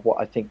inevitable of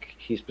what I think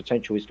his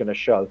potential is going to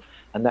show,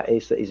 and that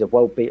is that he's a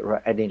world beater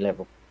at any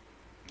level.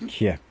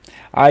 Yeah,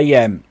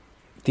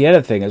 the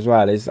other thing as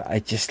well is I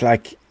just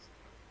like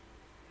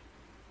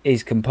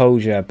his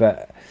composure,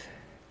 but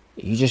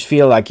you just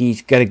feel like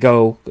he's gonna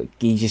go.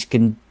 He just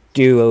can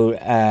do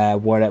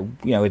what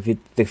if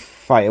the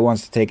fighter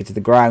wants to take it to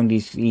the ground,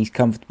 he's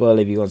comfortable.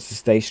 If he wants to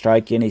stay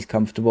striking, he's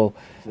comfortable.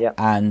 Yeah,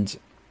 and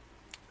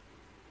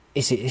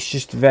it's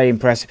just very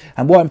impressive.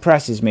 And what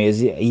impresses me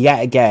is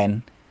yet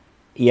again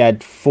he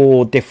had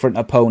 4 different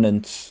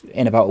opponents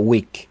in about a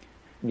week.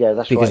 Yeah,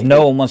 that's because right.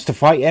 no one wants to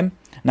fight him.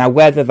 Now,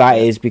 whether that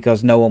is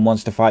because no one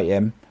wants to fight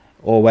him,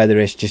 or whether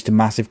it's just a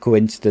massive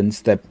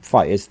coincidence that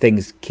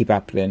things keep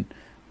happening,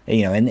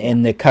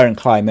 in the current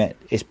climate,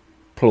 it's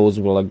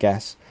plausible, I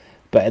guess.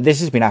 But this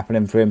has been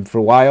happening for him for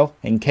a while.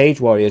 In Cage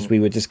Warriors, we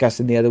were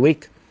discussing the other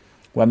week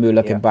when we were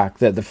looking back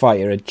that the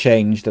fighter had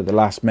changed at the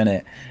last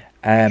minute.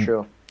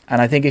 Sure.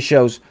 And I think it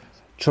shows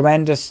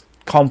tremendous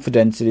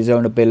confidence in his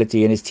own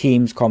ability and his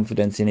team's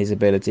confidence in his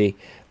ability,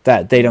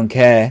 that they don't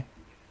care,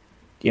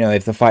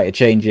 if the fighter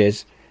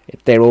changes.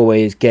 They're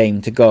always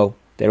game to go.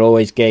 They're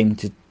always game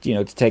to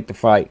to take the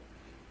fight.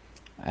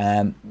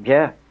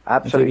 Yeah,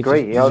 absolutely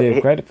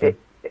agree.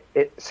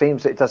 It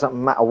seems it doesn't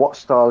matter what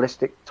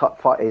stylistic type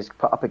fight he's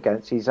put up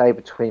against. He's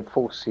able to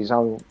enforce his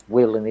own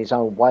will and his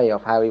own way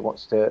of how he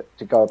wants to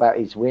go about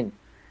his win.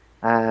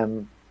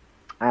 And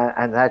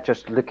they're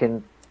just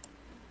looking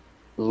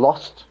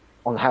lost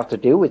on how to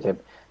deal with him.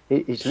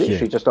 He's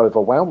literally just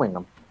overwhelming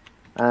them.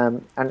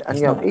 And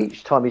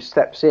each time he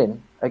steps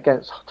in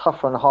against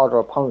tougher and harder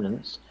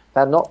opponents,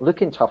 they're not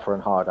looking tougher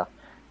and harder.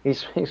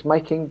 He's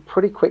making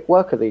pretty quick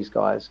work of these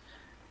guys.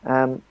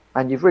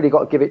 And you've really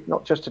got to give it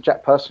not just to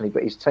Jack personally,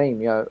 but his team.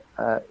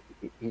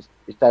 His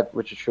dad,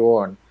 Richard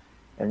Shaw,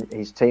 and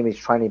his team, his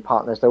training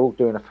partners, they're all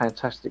doing a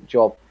fantastic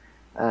job.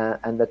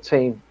 And the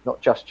team, not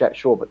just Jack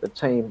Shaw, but the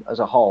team as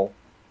a whole,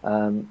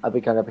 are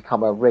going to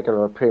become a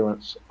regular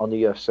appearance on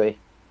the UFC.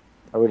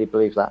 I really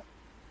believe that.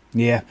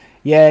 Yeah,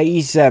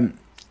 he's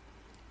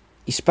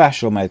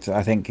special, mate.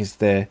 I think is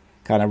the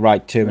kind of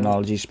right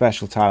terminology.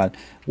 Special talent.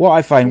 What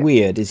I find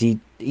weird is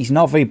he's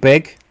not very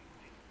big.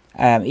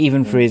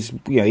 Even for his,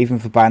 even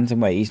for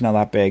bantamweight, he's not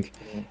that big,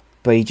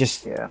 but he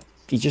just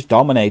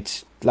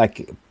dominates.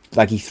 Like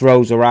he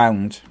throws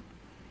around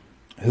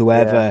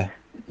whoever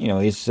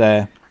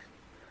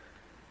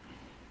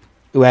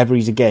whoever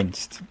he's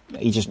against.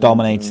 He just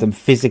dominates them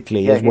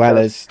physically as well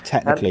as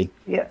technically.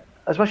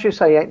 As much as you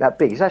say he ain't that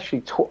big, he's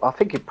actually tall. I'm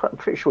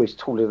pretty sure he's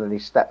taller than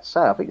his stats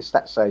say. I think his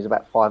stats say he's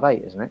about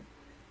 5'8", isn't it?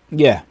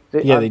 Yeah,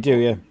 they do.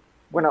 Yeah.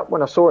 When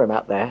I saw him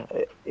out there,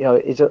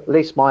 he's at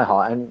least my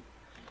height, and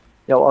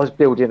I was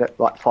building at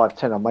like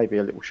 5'10", or maybe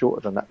a little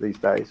shorter than that these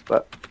days.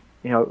 But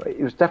he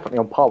was definitely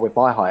on par with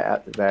my height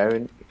out there,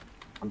 and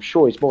I'm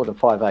sure he's more than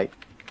 5'8".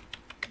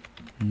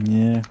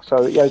 Yeah.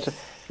 So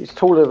he's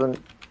taller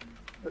than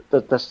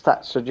the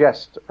stats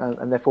suggest,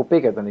 and therefore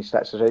bigger than his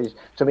stats suggest.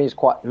 To me, he's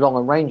quite long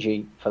and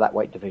rangy for that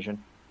weight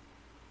division.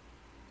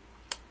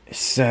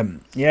 It's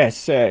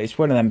it's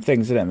one of them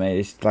things, isn't it, mate?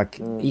 It's like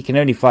he can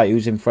only fight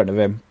who's in front of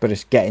him, but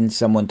it's getting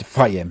someone to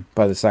fight him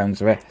by the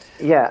sounds of it.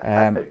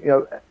 Yeah,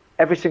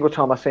 every single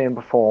time I see him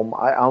perform,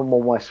 I'm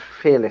almost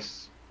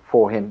fearless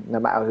for him, no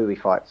matter who he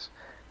fights.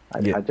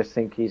 I just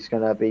think he's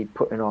going to be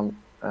putting on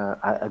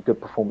a good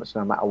performance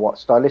no matter what.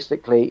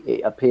 Stylistically,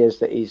 it appears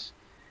that he's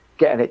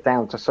getting it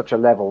down to such a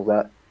level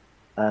that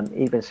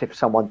even if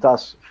someone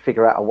does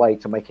figure out a way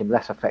to make him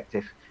less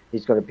effective,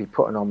 he's going to be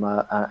putting on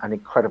an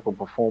incredible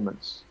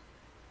performance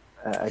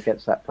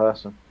against that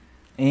person.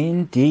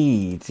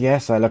 Indeed,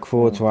 yes. I look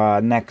forward to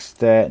our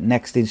next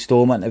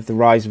instalment of the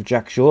Rise of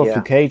Jack Shaw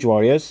for Cage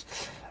Warriors.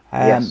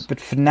 Yes. But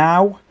for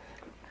now,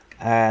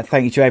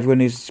 thank you to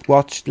everyone who's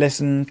watched,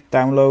 listened,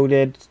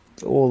 downloaded,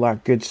 all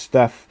that good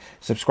stuff.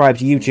 Subscribe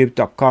to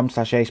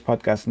youtube.com/Ace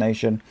Podcast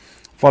Nation.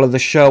 Follow the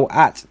show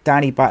at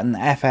Danny Batten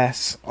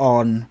FS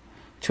on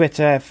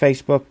Twitter,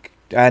 Facebook,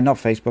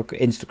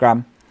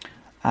 Instagram,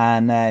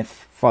 and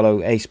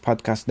follow Ace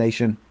Podcast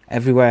Nation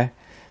everywhere.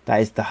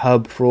 That is the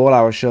hub for all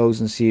our shows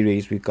and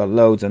series. We've got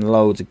loads and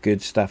loads of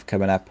good stuff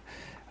coming up.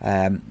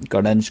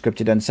 Got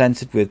Unscripted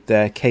Uncensored with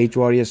Cage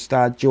Warriors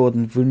star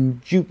Jordan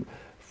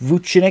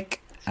Vucinic,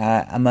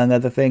 among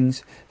other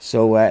things.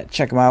 So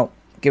check them out,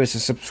 give us a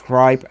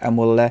subscribe, and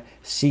we'll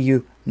see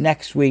you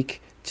next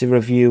week to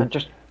review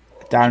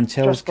Darren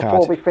Till's card.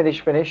 Just before we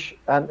finish,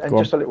 and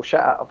just a little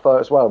shout out for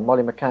as well,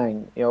 Molly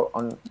McCain,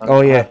 on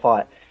her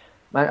fight.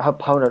 Man, her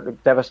opponent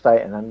looked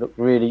devastating and looked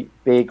really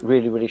big,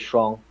 really, really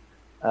strong.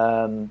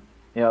 Molly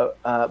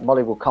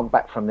will come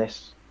back from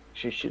this.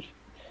 She's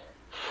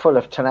full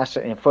of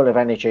tenacity and full of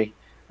energy.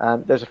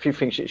 There's a few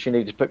things that she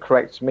needed to put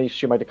correct. To me,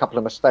 she made a couple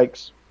of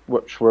mistakes,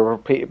 which were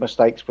repeated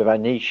mistakes with her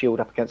knee shield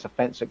up against a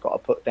fence that got her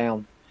put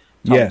down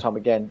time and time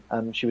again.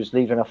 She was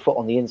leaving her foot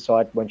on the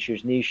inside when she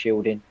was knee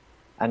shielding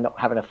and not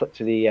having her foot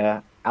to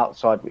the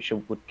outside, which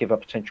would give her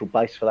potential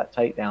base for that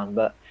takedown.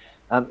 But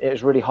it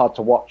was really hard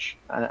to watch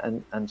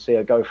and see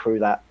her go through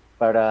that.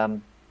 But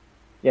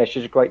yeah,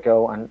 she's a great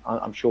girl, and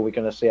I'm sure we're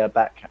going to see her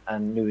back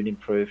and new and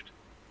improved.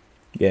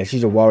 Yeah,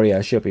 she's a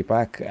warrior. She'll be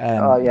back.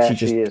 She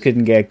just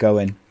couldn't get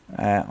going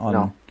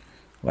on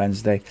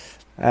Wednesday.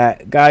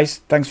 Guys,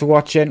 thanks for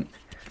watching.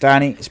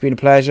 Danny, it's been a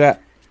pleasure,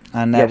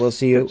 and we'll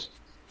see you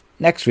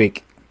next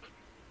week.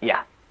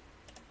 Yeah.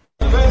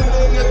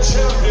 Defending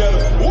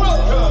champion,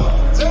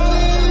 welcome,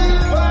 Danny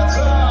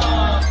Batten.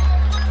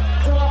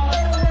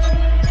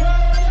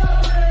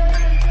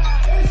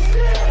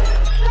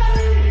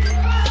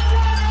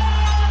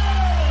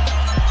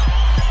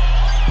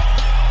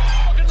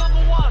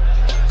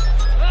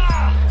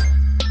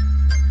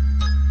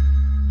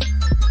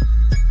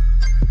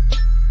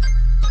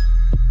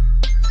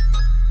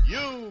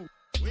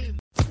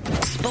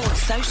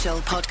 Sports Social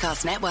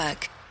Podcast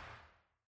Network.